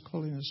God is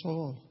calling us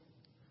all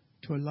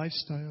to a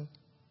lifestyle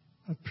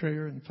of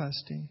prayer and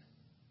fasting,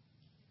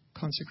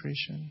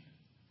 consecration.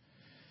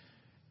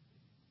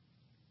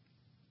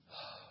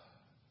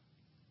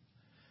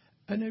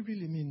 And I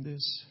really mean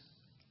this,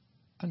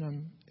 and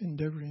I'm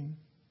endeavoring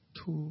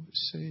to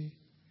say,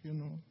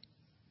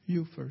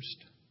 you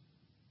first.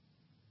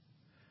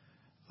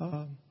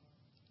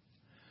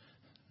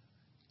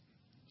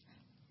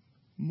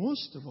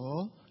 Most of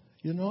all,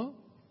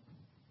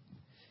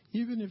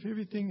 even if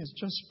everything is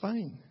just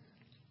fine,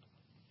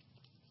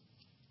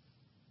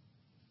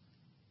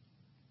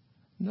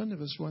 none of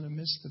us want to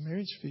miss the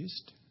marriage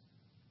feast.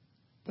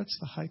 That's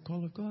the high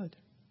call of God.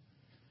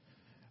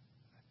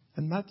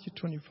 In Matthew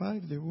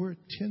 25, there were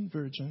 10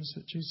 virgins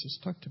that Jesus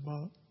talked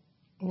about.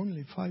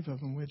 Only 5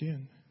 of them went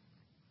in.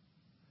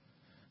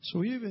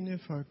 So even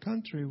if our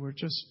country were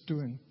just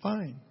doing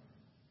fine,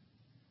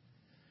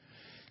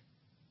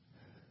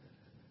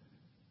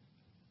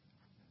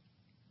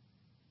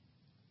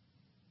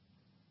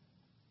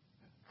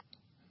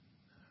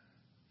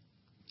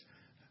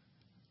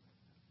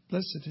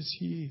 blessed is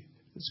he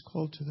who is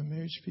called to the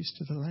marriage feast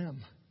of the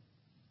Lamb.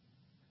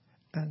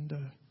 And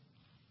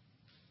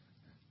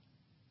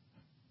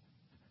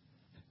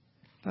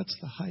that's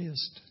the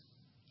highest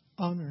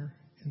honor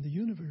in the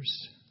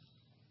universe.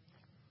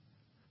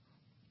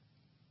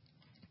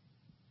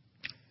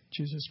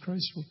 Jesus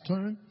Christ will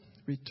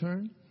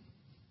return.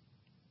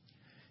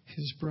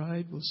 His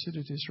bride will sit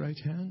at his right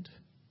hand.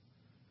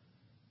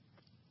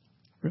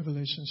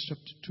 Revelation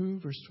chapter 2,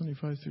 verse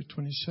 25 through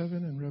 27,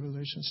 and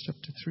Revelation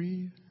chapter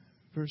 3,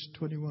 verse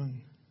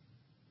 21.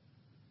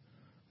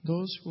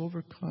 Those who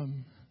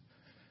overcome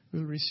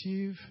will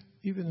receive,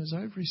 even as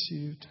I've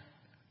received,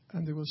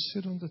 and they will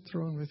sit on the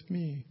throne with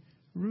me,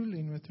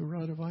 ruling with a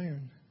rod of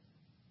iron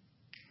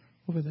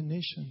over the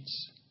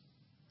nations.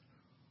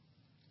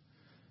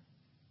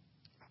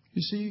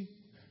 You see,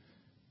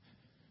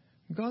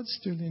 God's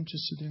still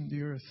interested in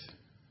the earth.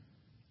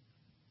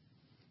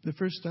 The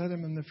first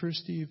Adam and the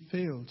first Eve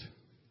failed,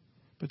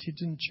 but he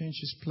didn't change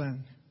his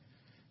plan.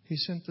 He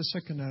sent the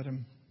second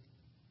Adam,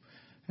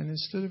 and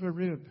instead of a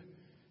rib,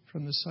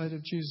 from the side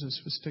of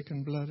Jesus was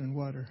taken blood and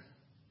water.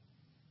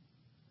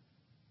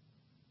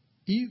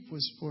 Eve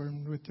was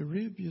formed with the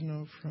rib,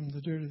 from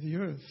the dirt of the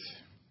earth.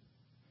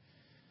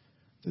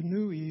 The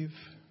new Eve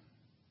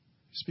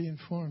is being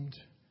formed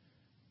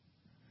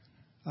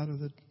out of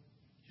the,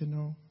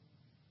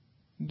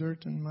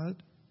 dirt and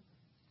mud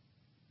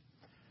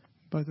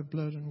by the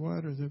blood and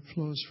water that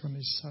flows from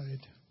his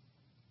side,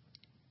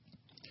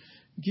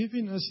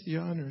 giving us the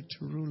honor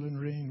to rule and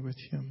reign with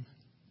him.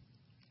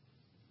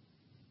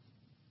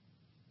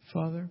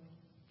 Father,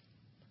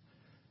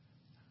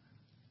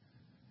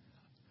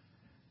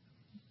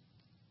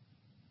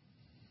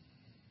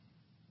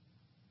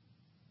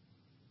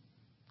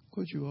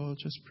 could you all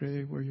just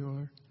pray where you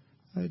are?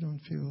 I don't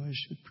feel I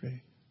should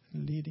pray,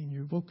 leading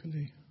you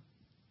vocally.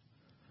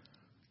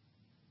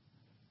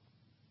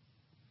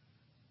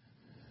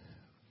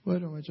 Why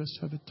don't I just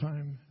have a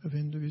time of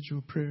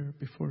individual prayer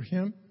before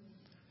him,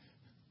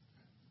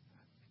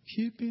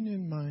 keeping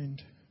in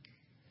mind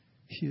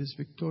he is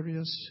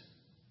victorious.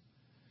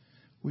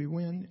 We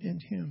win in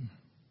him.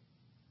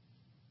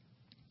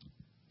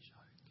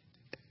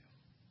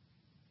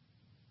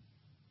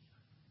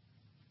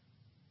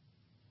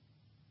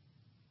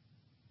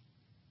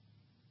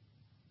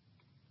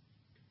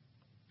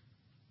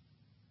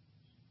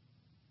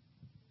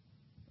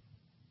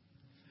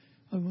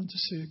 I want to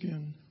say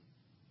again,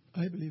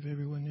 I believe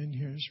everyone in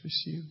here has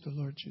received the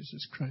Lord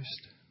Jesus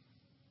Christ.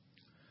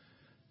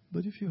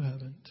 But if you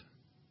haven't,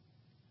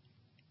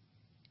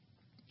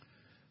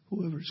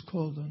 whoever's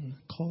calls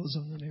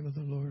on the name of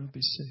the Lord will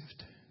be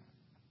saved.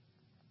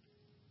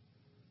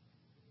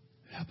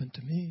 It happened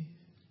to me.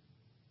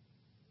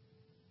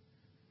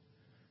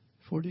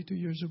 42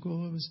 years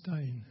ago, I was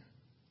dying.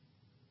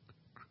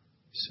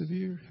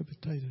 Severe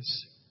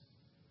hepatitis.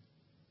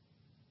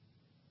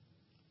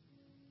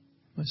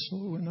 My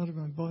soul went out of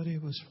my body.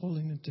 I was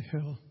falling into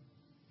hell.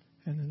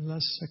 And in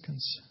last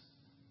seconds,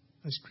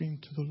 I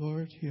screamed to the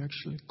Lord. He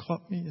actually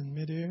caught me in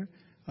midair.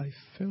 I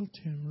felt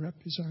him wrap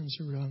his arms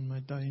around my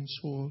dying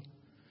soul.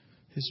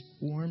 His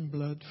warm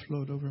blood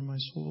flowed over my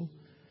soul.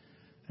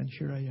 And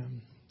here I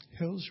am.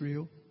 Hell's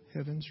real.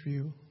 Heaven's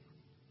real.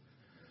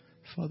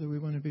 Father, we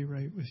want to be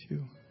right with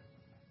you.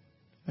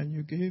 And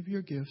you gave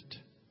your gift.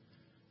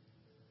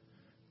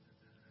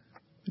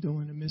 We don't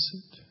want to miss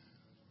it.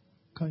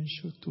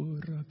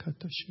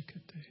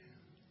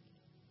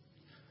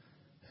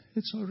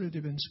 It's already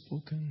been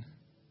spoken.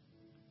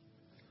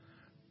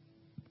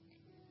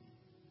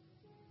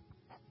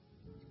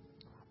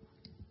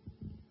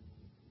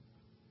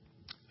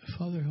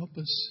 Father, help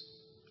us.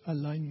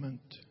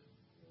 Alignment,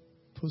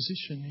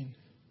 positioning.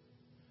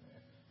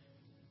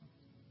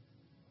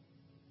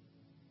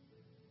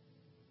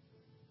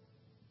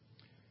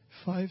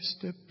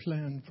 Five-step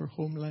plan for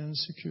homeland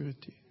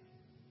security.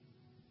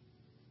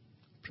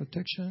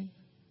 Protection,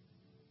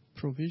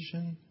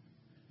 provision,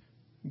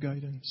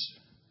 guidance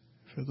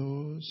for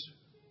those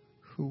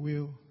who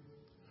will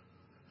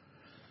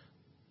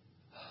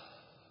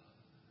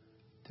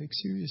take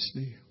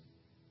seriously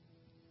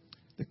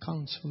the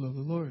counsel of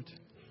the Lord.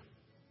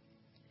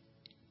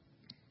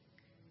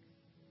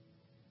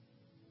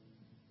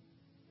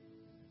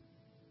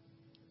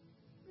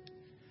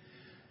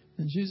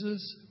 And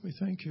Jesus, we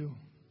thank you.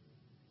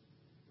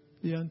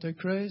 The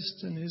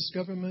Antichrist and his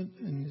government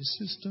and his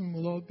system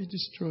will all be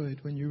destroyed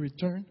when you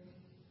return.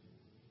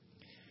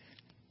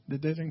 The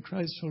dead in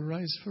Christ will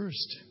rise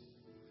first.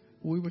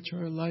 We which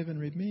are alive and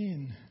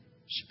remain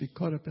should be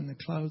caught up in the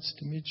clouds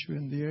to meet you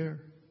in the air.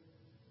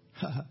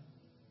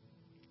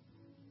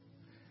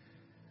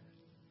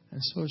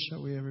 And so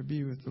shall we ever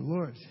be with the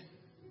Lord.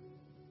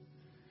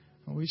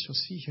 And we shall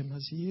see him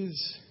as he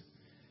is,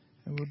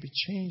 and will be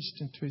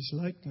changed into his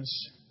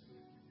likeness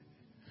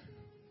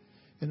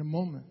in a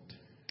moment,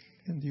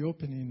 in the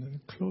opening and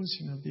the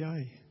closing of the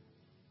eye.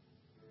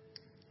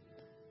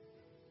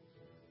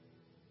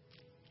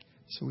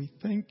 So we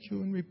thank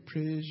you and we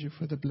praise you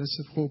for the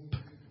blessed hope.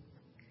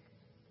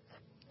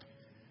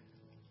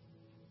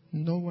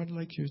 No one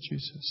like you,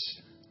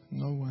 Jesus.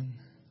 No one.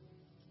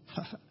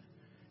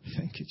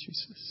 Thank you,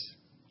 Jesus.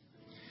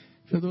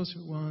 For those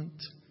who want,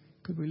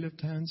 could we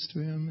lift hands to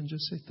him and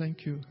just say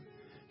thank you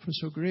for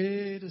so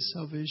great a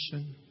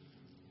salvation.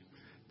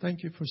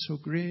 Thank you for so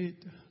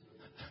great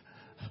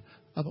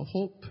of a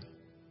hope,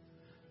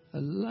 a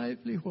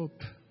lively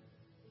hope.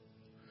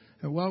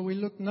 And while we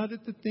look not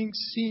at the things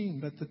seen,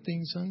 but the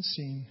things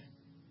unseen.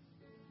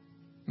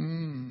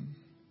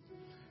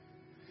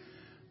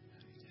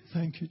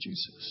 Thank you,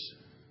 Jesus.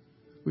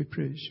 We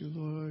praise you,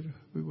 Lord.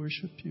 We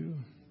worship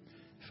you.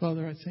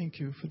 Father, I thank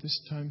you for this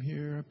time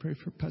here. I pray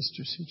for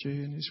Pastor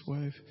CJ and his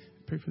wife.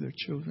 I pray for their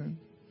children.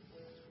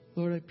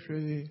 Lord, I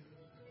pray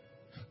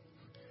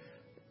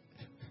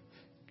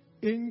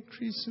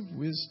increase of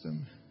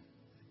wisdom.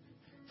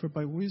 For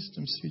by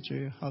wisdom,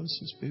 CJ, a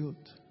house is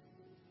built.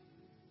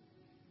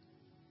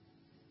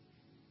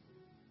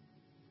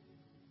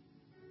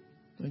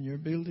 And you're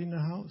building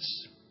a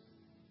house.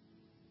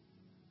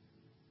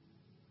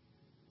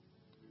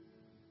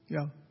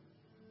 Yeah.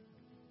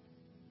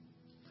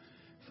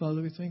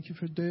 Father, we thank you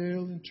for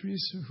Dale and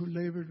Teresa who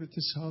labored with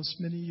this house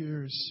many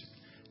years.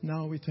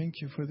 Now we thank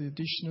you for the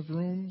addition of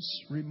rooms,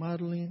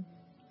 remodeling,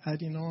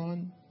 adding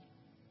on.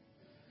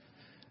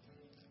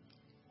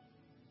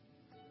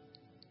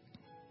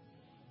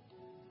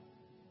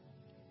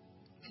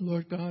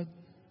 Lord God,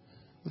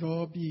 would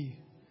all be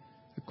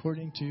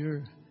according to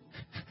your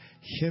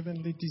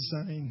heavenly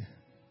design.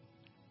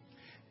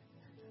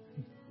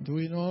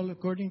 Doing all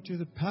according to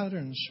the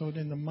pattern shown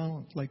in the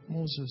mount like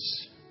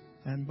Moses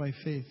and by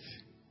faith.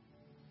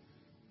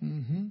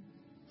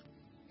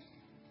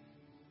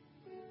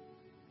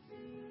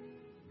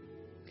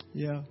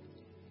 Yeah.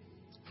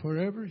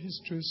 Forever his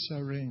truth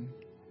shall reign.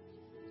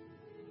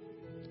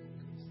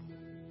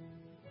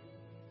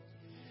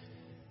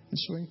 And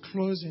so in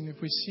closing,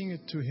 if we sing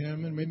it to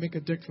him and we make a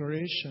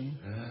declaration.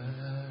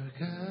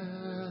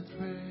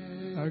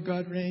 Our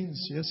God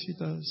reigns. Yes, he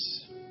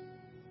does.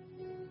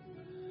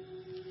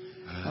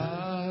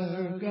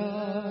 Our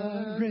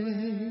God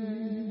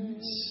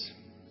reigns.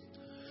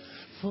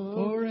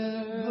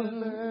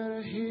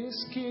 Forever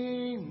his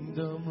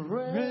kingdom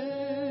reigns.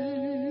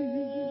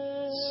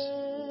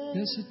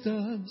 Yes, it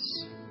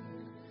does.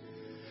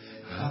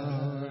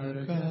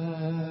 Our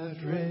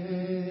God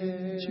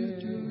reigns. You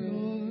do,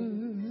 Lord.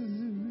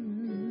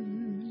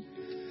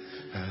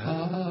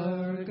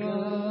 Our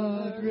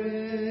God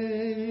reigns.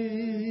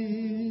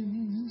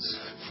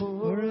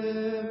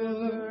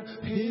 Forever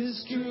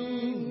his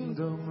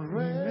kingdom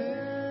reigns.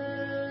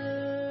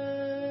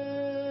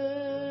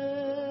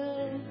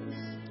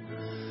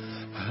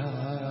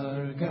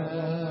 Our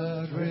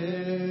God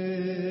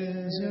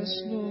reigns.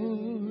 Yes, Lord.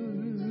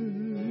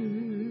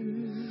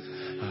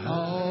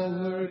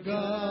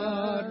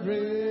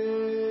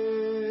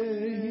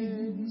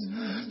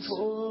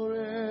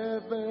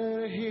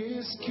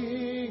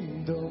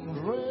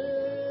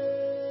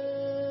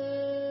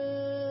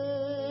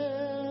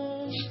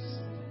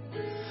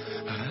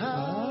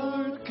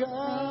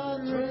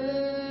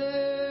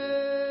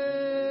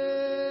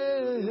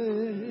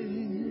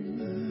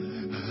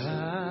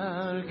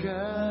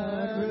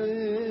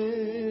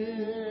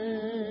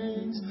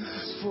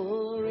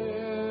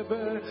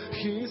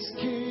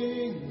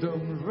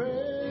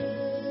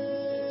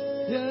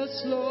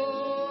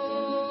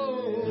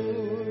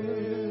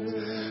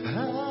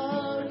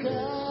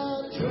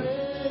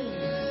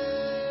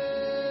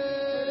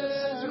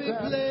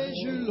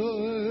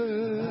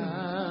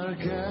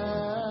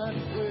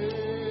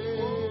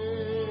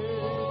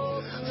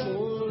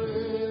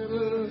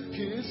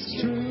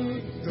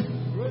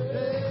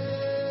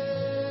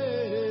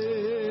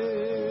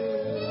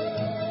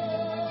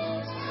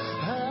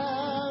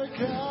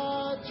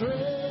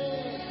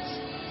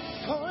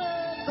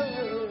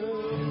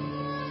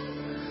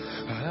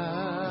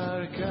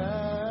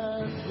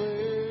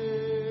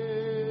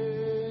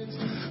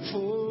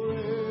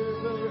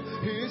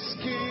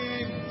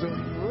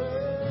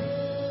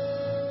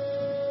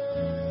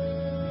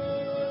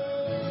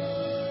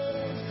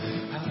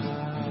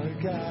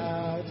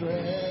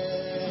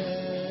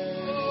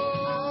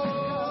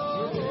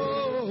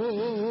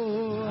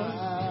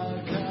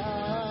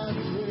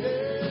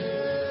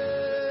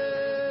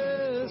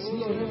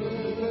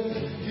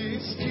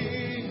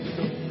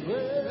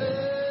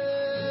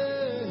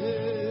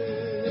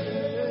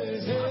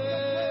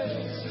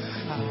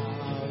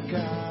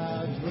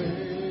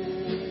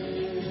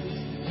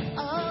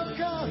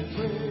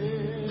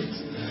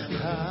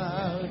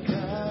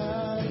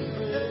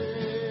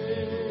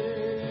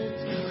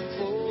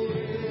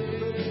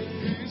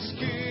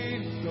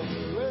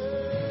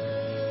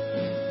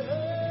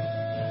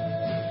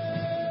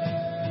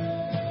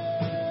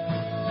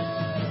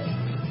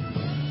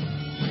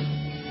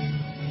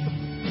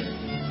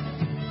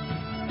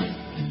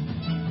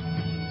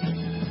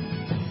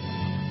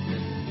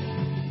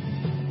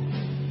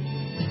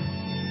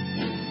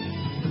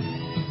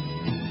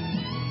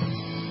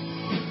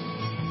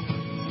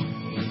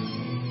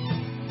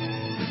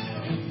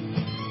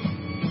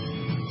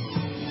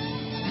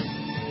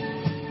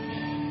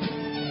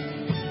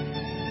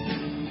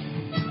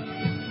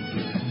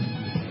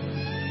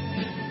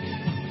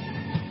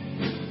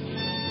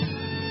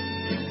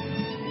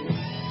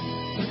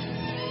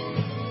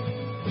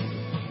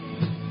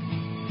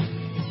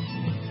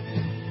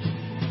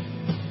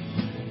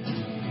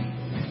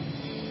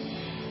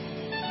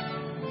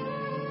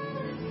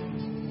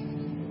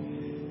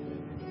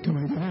 Come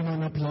on, give him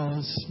an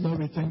applause. Lord,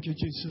 we thank you,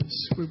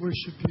 Jesus. We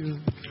worship you.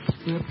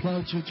 We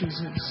applaud you,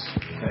 Jesus.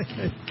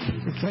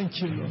 We thank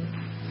you, Lord.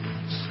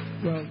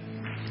 Well,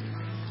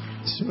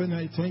 Sue and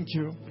I thank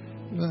you.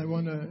 And I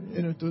want to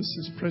introduce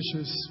these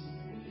precious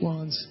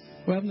ones.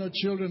 We have no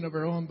children of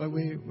our own, but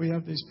we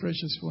have these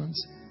precious ones.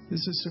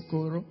 This is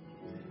Socorro.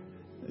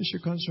 She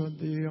comes from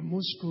the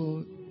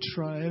Musco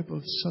tribe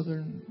of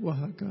southern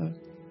Oaxaca.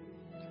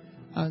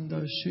 And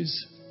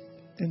she's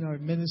in our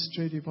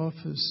administrative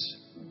office.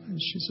 And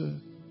she's a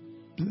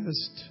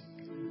blessed,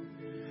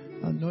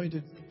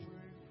 anointed.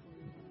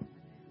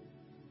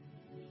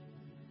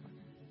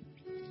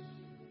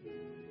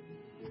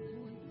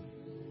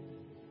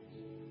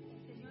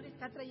 Señor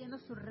está trayendo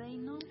su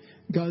reino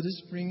God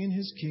is bringing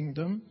His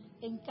kingdom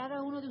en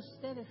cada uno de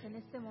ustedes en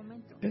este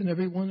momento. in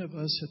every one of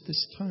us at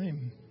this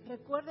time.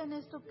 Recuerden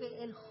esto, que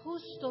el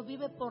justo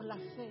vive por la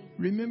fe.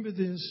 Remember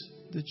this,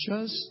 the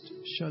just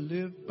shall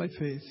live by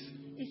faith.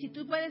 Y si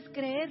tú puedes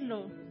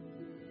creerlo,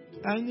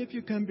 And if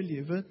you can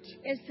believe it,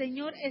 el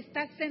Señor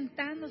está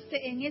sentándose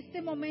en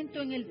este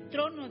momento en el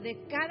trono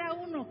de cada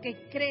uno que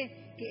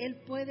cree que Él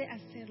puede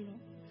hacerlo.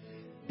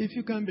 if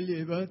you can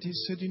believe it,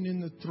 He's sitting in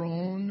the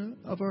throne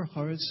of our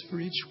hearts for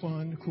each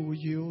one who will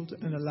yield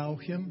and allow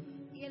Him.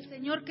 Y el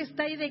Señor que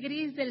está ahí de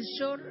gris del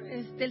short,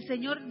 el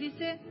Señor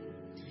dice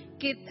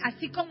que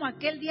así como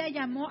aquel día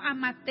llamó a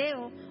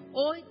Mateo,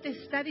 hoy te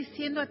está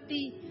diciendo a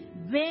ti,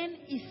 ven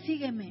y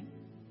sígueme.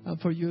 And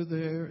for you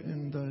there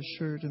in the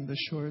shirt and the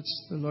shorts,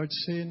 the Lord's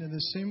saying in the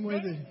same way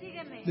Ven y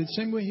sígueme. the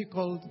same way He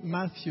called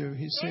Matthew,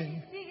 He's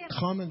saying,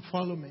 come and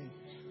follow me.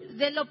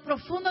 De lo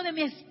profundo de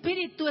mi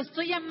espíritu,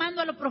 estoy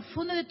llamando a lo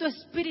profundo de tu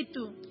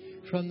espíritu.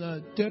 From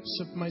the depths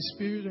of my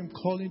spirit, I'm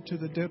calling to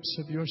the depths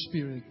of your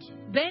spirit.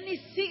 Ven y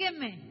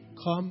sígueme.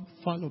 Come,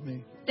 follow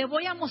me. Te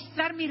voy a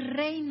mostrar mi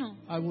reino.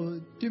 I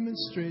will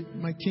demonstrate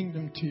my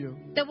kingdom to you.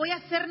 Te voy a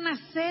hacer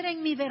nacer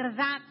en mi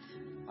verdad.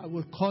 I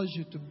will cause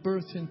you to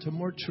birth into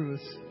more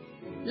truth,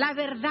 La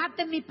verdad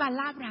de mi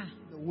palabra.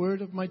 the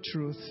word of my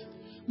truth.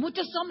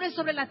 Muchos hombres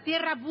sobre la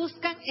tierra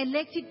buscan el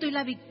éxito y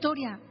la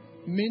victoria.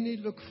 Many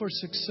look for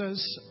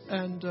success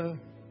and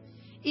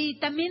Y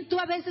también tú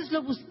a veces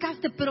lo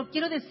buscaste, pero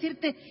quiero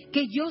decirte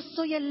que yo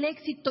soy el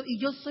éxito y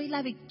yo soy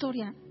la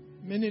victoria.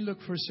 many look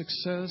for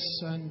success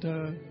and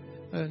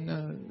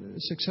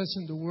success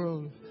in the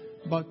world,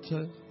 but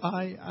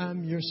I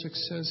am your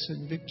success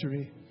and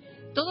victory.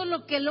 Todo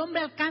lo que el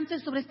hombre alcance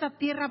sobre esta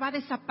tierra va a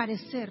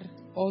desaparecer.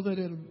 All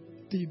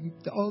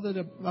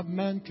that a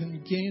man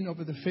can gain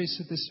over the face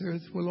of this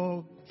earth will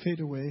all fade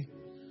away.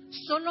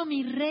 Solo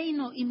mi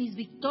reino y mis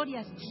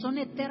victorias son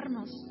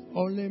eternos.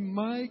 Only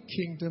my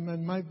kingdom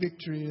and my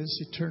victory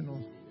is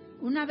eternal.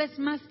 Una vez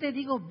más te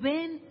digo,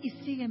 ven y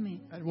sígueme.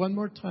 And one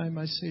more time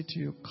I say to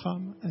you,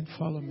 come and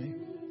follow me.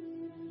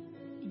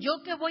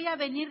 Yo que voy a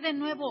venir de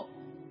nuevo,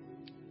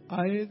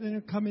 I then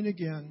am coming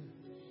again.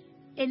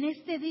 en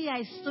este día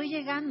estoy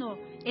llegando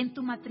en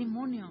tu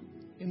matrimonio.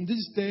 In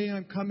this day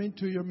I'm coming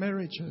to your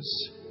marriages.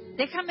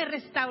 Déjame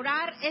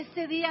restaurar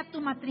ese día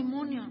tu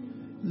matrimonio.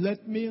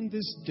 Let me in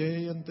this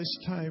day and this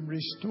time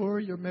restore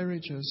your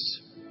marriages.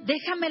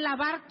 Déjame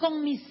lavar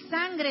con mi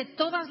sangre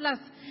todas las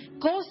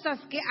cosas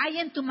que hay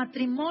en tu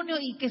matrimonio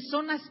y que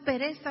son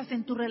asperezas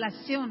en tu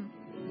relación.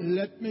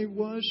 Let me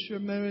wash your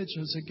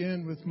marriages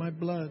again with my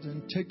blood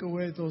and take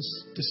away those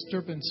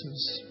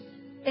disturbances.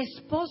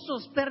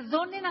 Esposos,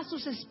 perdonen a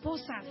sus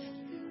esposas.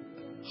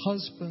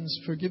 Husbands,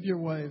 forgive your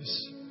wives.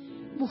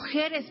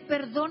 Mujeres,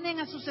 perdonen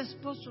a sus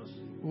esposos.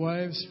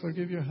 Wives,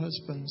 forgive your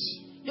husbands.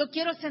 Yo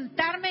quiero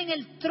sentarme en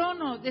el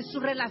trono de su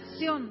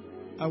relación,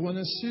 I want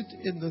to sit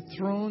in the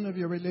throne of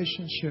your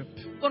relationship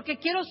porque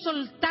quiero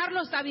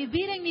soltarlos a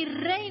vivir en mi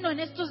reino en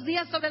estos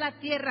días sobre la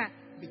tierra.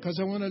 because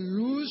I want to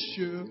lose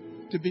you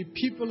to be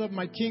people of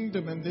my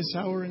kingdom in this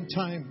hour and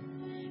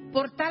time.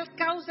 Por tal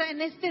causa, en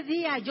este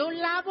día yo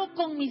lavo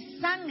con mi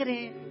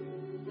sangre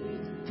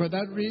For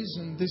that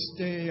reason, this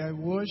day I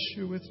wash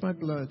you with my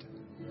blood.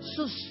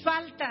 sus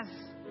faltas,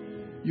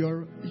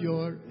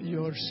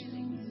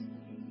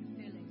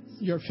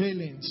 Your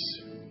failings.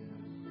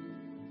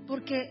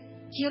 porque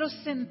quiero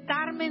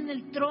sentarme en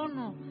el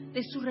trono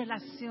de su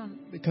relación.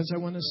 Because I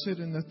want to sit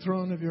in the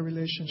throne of your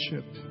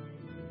relationship.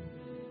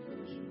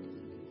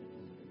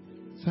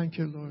 Thank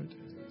you, Lord.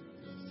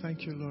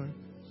 Thank you, Lord.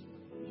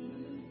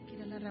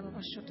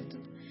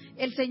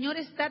 El Señor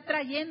está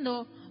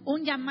trayendo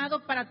un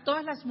llamado para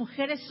todas las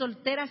mujeres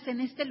solteras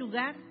en este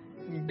lugar.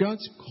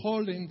 God's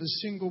calling the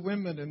single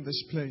women in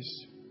this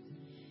place.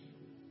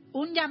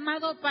 Un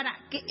llamado para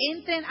que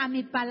entren a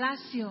mi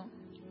palacio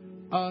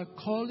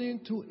Calling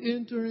to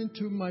enter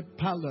into my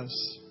palace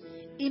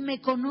y me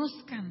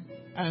conozcan.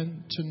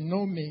 and to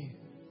know me.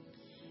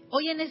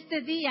 Hoy en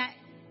este día,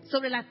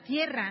 sobre la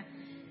tierra,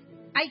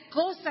 hay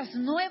cosas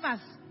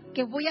nuevas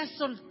que voy a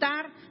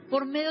soltar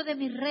por medio de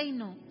mi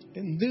reino.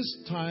 In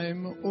this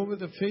time, over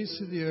the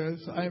face of the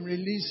earth, I am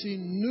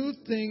releasing new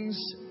things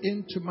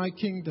into my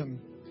kingdom.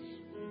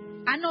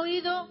 Han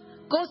oído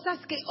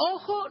cosas que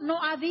ojo no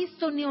ha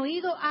visto ni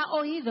oído ha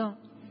oído.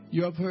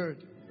 You have heard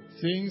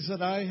things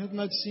that I have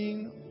not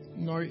seen,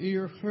 nor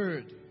ear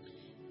heard.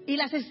 Y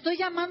las estoy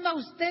llamando a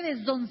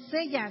ustedes,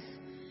 doncellas,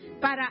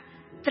 para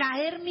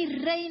traer mi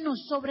reino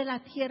sobre la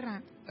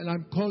tierra. And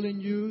I'm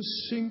calling you,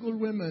 single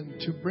women,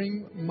 to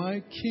bring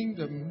my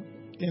kingdom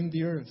in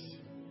the earth.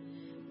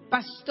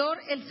 Pastor,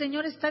 el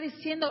Señor está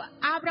diciendo,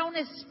 abra un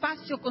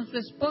espacio con su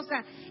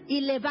esposa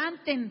y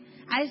levanten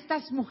a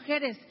estas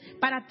mujeres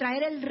para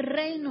traer el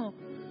reino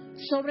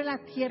sobre la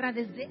tierra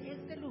desde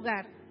este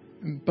lugar.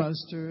 And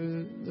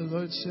Pastor, the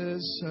Lord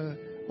says,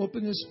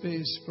 open a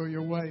space for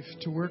your wife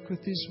to work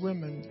with these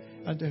women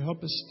and to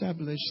help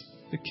establish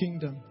the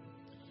kingdom.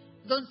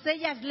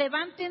 Doncellas,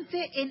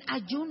 levántense en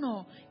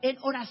ayuno, en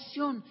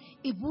oración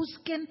y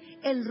busquen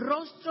el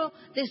rostro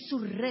de su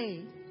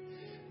rey.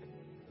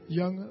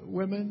 Young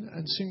women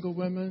and single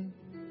women,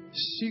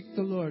 seek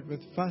the Lord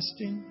with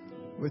fasting,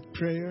 with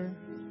prayer,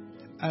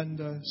 and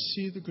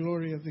see the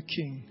glory of the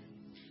King.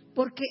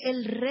 Porque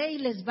el rey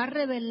les va a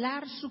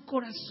revelar su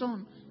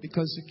corazón.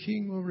 Because the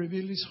King will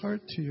reveal his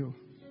heart to you.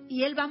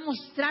 Y él va a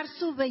mostrar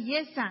su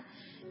belleza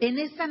en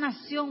esta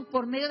nación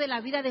por medio de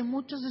la vida de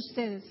muchos de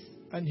ustedes.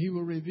 And he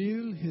will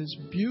reveal his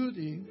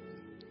beauty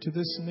to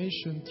this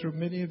nation through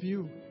many of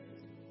you.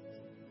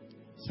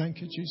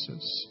 Thank you,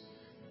 Jesus.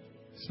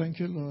 Thank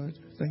you, Lord.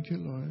 Thank you,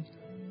 Lord.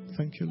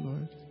 Thank you,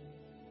 Lord.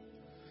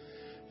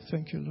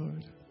 Thank you,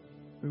 Lord.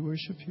 We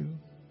worship you.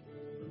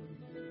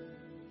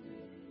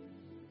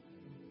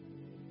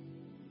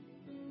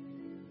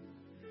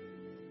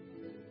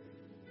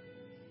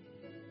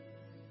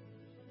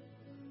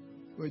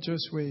 We're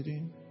just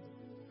waiting.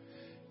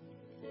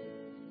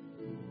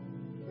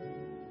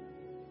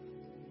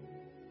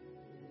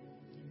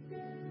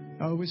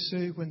 I always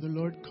say when the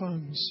Lord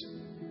comes,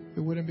 it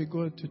wouldn't be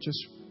good to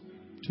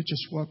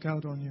just walk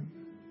out on him.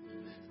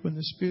 When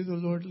the Spirit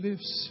of the Lord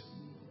lifts,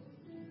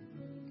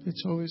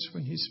 it's always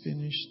when he's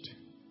finished.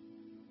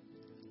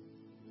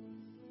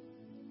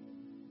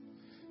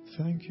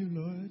 Thank you,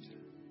 Lord.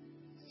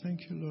 Thank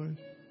you, Lord.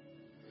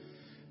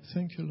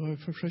 Thank you, Lord,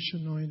 for fresh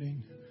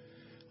anointing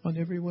on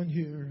everyone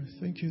here.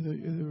 Thank you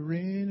that the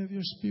rain of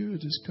your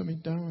Spirit is coming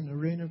down, a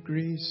rain of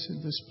grace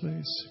in this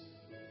place.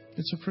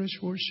 It's a fresh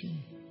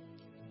washing.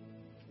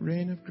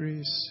 Rain of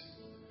grace.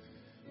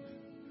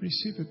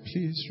 Receive it,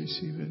 please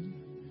receive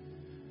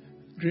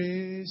it.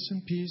 Grace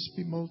and peace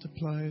be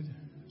multiplied.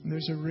 And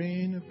there's a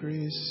rain of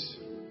grace.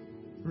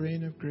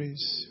 Rain of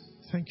grace.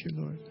 Thank you,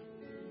 Lord.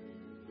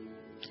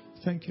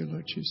 Thank you,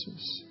 Lord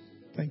Jesus.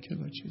 Thank you,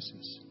 Lord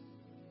Jesus.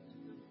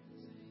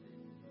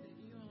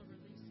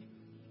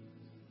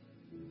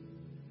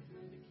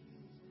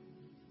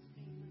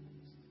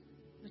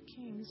 The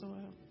King's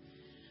oil.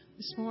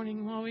 This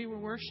morning while we were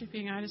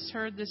worshiping, I just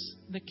heard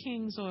the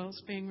King's oil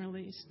is being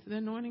released. The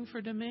anointing for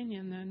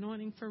dominion, the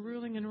anointing for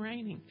ruling and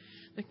reigning.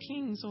 The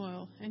King's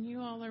oil. And you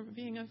all are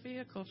being a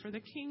vehicle for the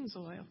King's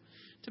oil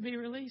to be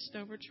released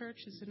over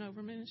churches and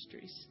over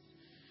ministries.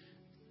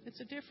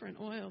 It's a different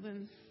oil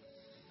than...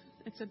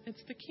 It's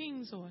the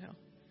King's oil.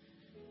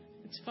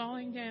 It's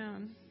falling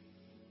down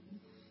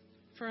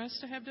for us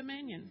to have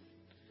dominion.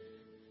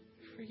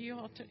 For you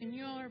all to, and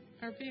you all are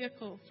our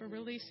vehicle for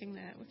releasing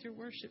that with your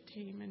worship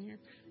team and your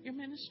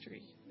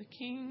ministry. The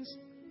King's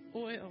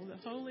oil, the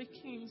Holy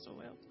King's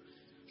oil.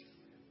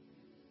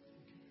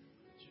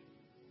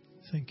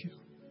 Thank you.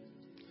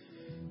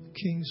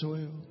 King's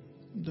oil,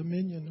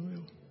 dominion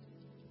oil.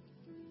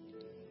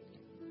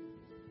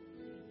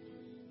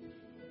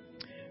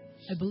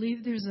 I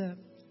believe there's a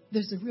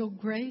real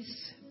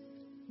grace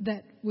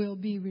that will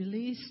be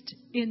released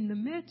in the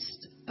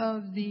midst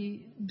of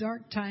the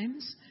dark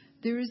times.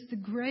 There is the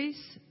grace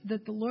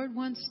that the Lord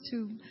wants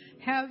to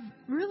have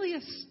really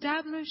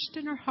established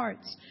in our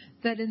hearts,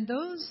 that in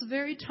those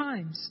very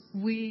times,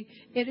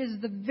 it is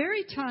the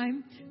very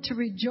time to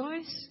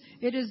rejoice.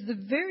 It is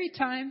the very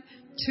time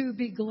to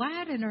be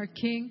glad in our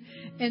King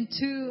and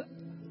to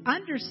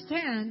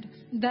understand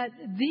that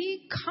the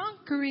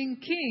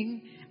conquering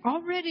King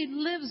already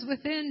lives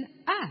within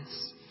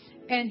us.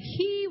 And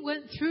he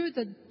went through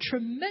the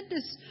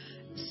tremendous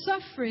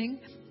suffering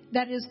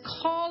that is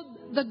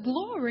called the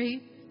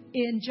glory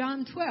in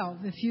John 12.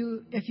 If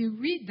you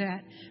read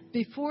that,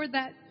 before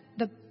that,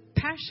 the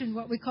passion,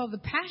 what we call the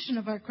passion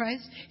of our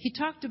Christ, he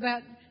talked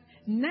about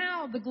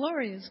now the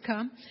glory has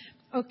come.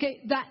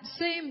 Okay, that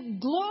same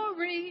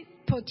glory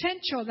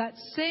potential, that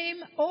same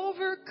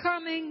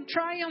overcoming,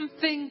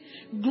 triumphing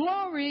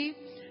glory,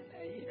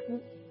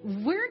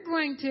 we're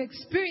going to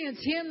experience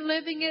him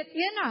living it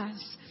in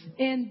us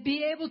and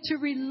be able to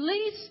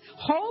release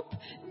hope,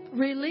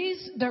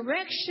 release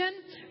direction,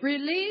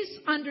 release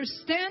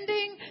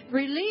understanding,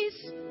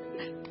 release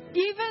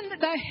even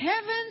the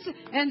heavens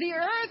and the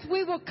earth.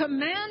 We will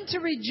command to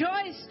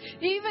rejoice.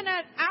 Even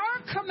at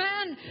our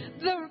command,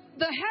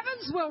 the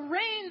heavens will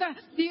reign,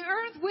 the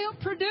earth will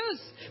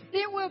produce.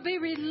 It will be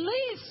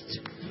released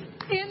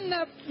in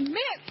the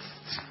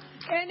midst,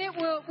 and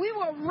we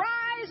will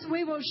rise,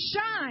 we will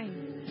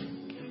shine.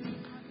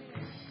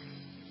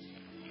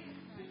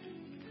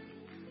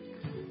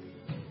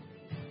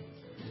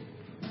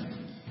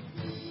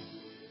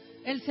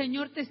 El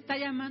Señor te está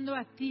llamando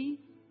a ti,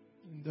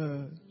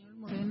 The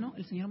Moreno,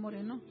 el señor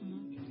Moreno.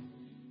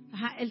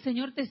 Ajá, el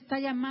Señor te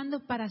está llamando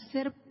para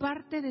ser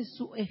parte de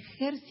su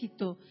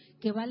ejército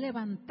que va a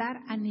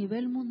levantar a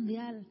nivel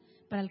mundial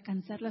para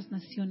alcanzar las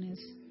naciones.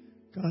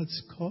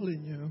 God's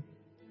calling you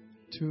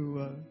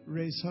to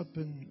raise up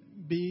and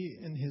be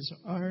in His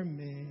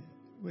army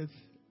with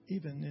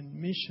even in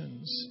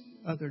missions,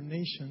 other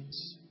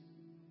nations.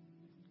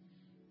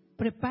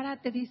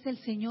 Prepárate, dice el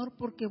Señor,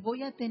 porque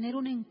voy a tener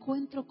un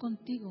encuentro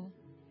contigo.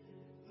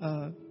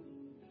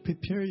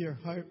 Prepare your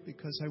heart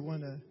because I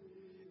want to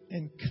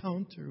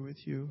encounter with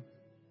you.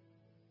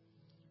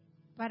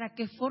 Para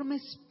que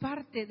formes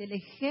parte del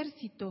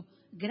ejército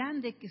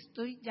grande que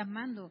estoy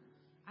llamando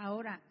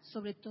ahora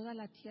sobre toda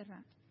la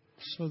tierra.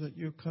 So that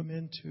you come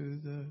into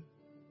the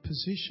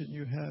position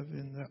you have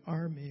in the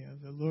army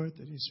of the Lord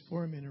that He's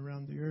forming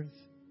around the earth.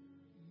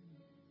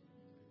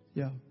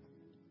 Yeah.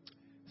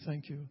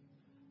 Thank you.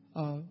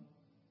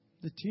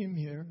 The team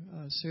here,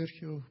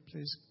 Sergio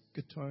plays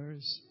guitar,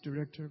 is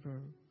director of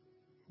our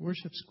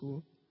worship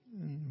school,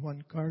 and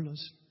Juan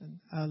Carlos and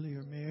Ali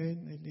or May,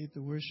 they lead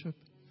the worship.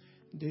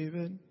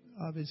 David,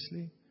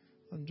 obviously,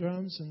 on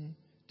drums and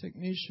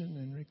technician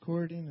and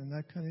recording and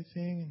that kind of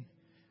thing. And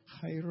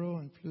Jairo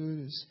on flute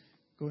is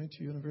going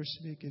to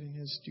university, getting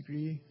his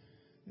degree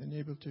and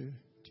able to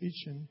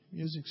teach in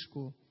music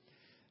school.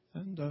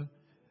 And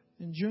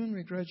in June,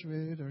 we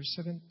graduated our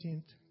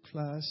 17th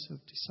class of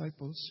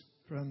disciples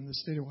from the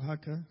state of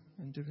Oaxaca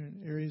and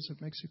different areas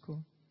of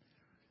Mexico.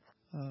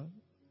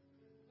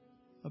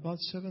 About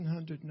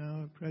 700 now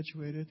have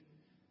graduated.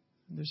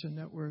 And there's a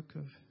network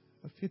of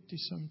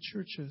 50-some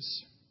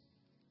churches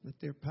that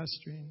they're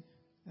pastoring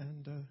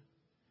and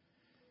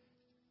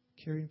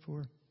caring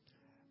for.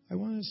 I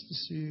want us to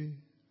see,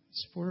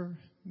 it's 4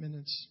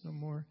 minutes, no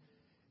more.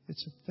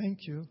 It's a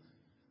thank you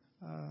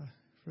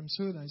from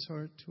Sudai's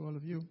heart to all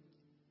of you.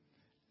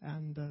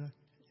 And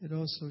it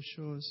also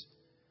shows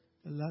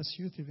the last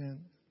youth event,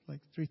 like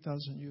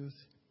 3,000 youth,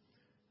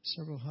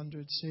 several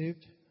hundred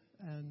saved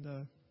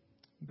and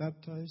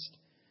baptized.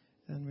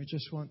 And we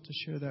just want to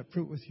share that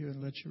fruit with you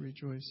and let you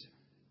rejoice.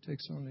 It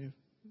takes only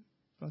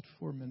about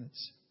 4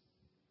 minutes.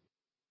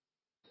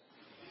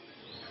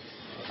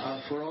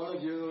 For all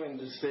of you in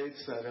the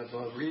States that have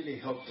really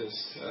helped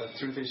us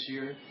through this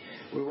year,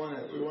 we want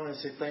to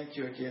say thank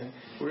you again.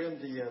 We're in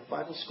the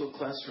Bible school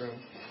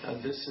classroom,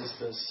 and this is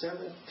the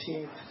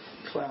 17th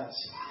class.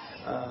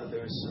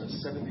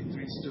 There's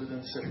 73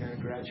 students that are going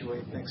to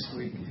graduate next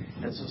week.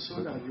 And so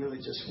soon I really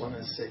just want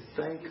to say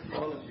thank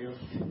all of you,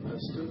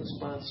 student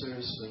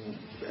sponsors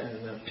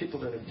and people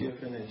that have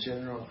given in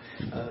general,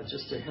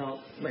 just to help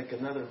make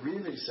another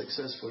really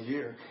successful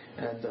year.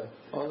 And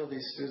all of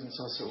these students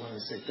also want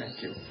to say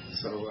thank you.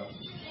 So,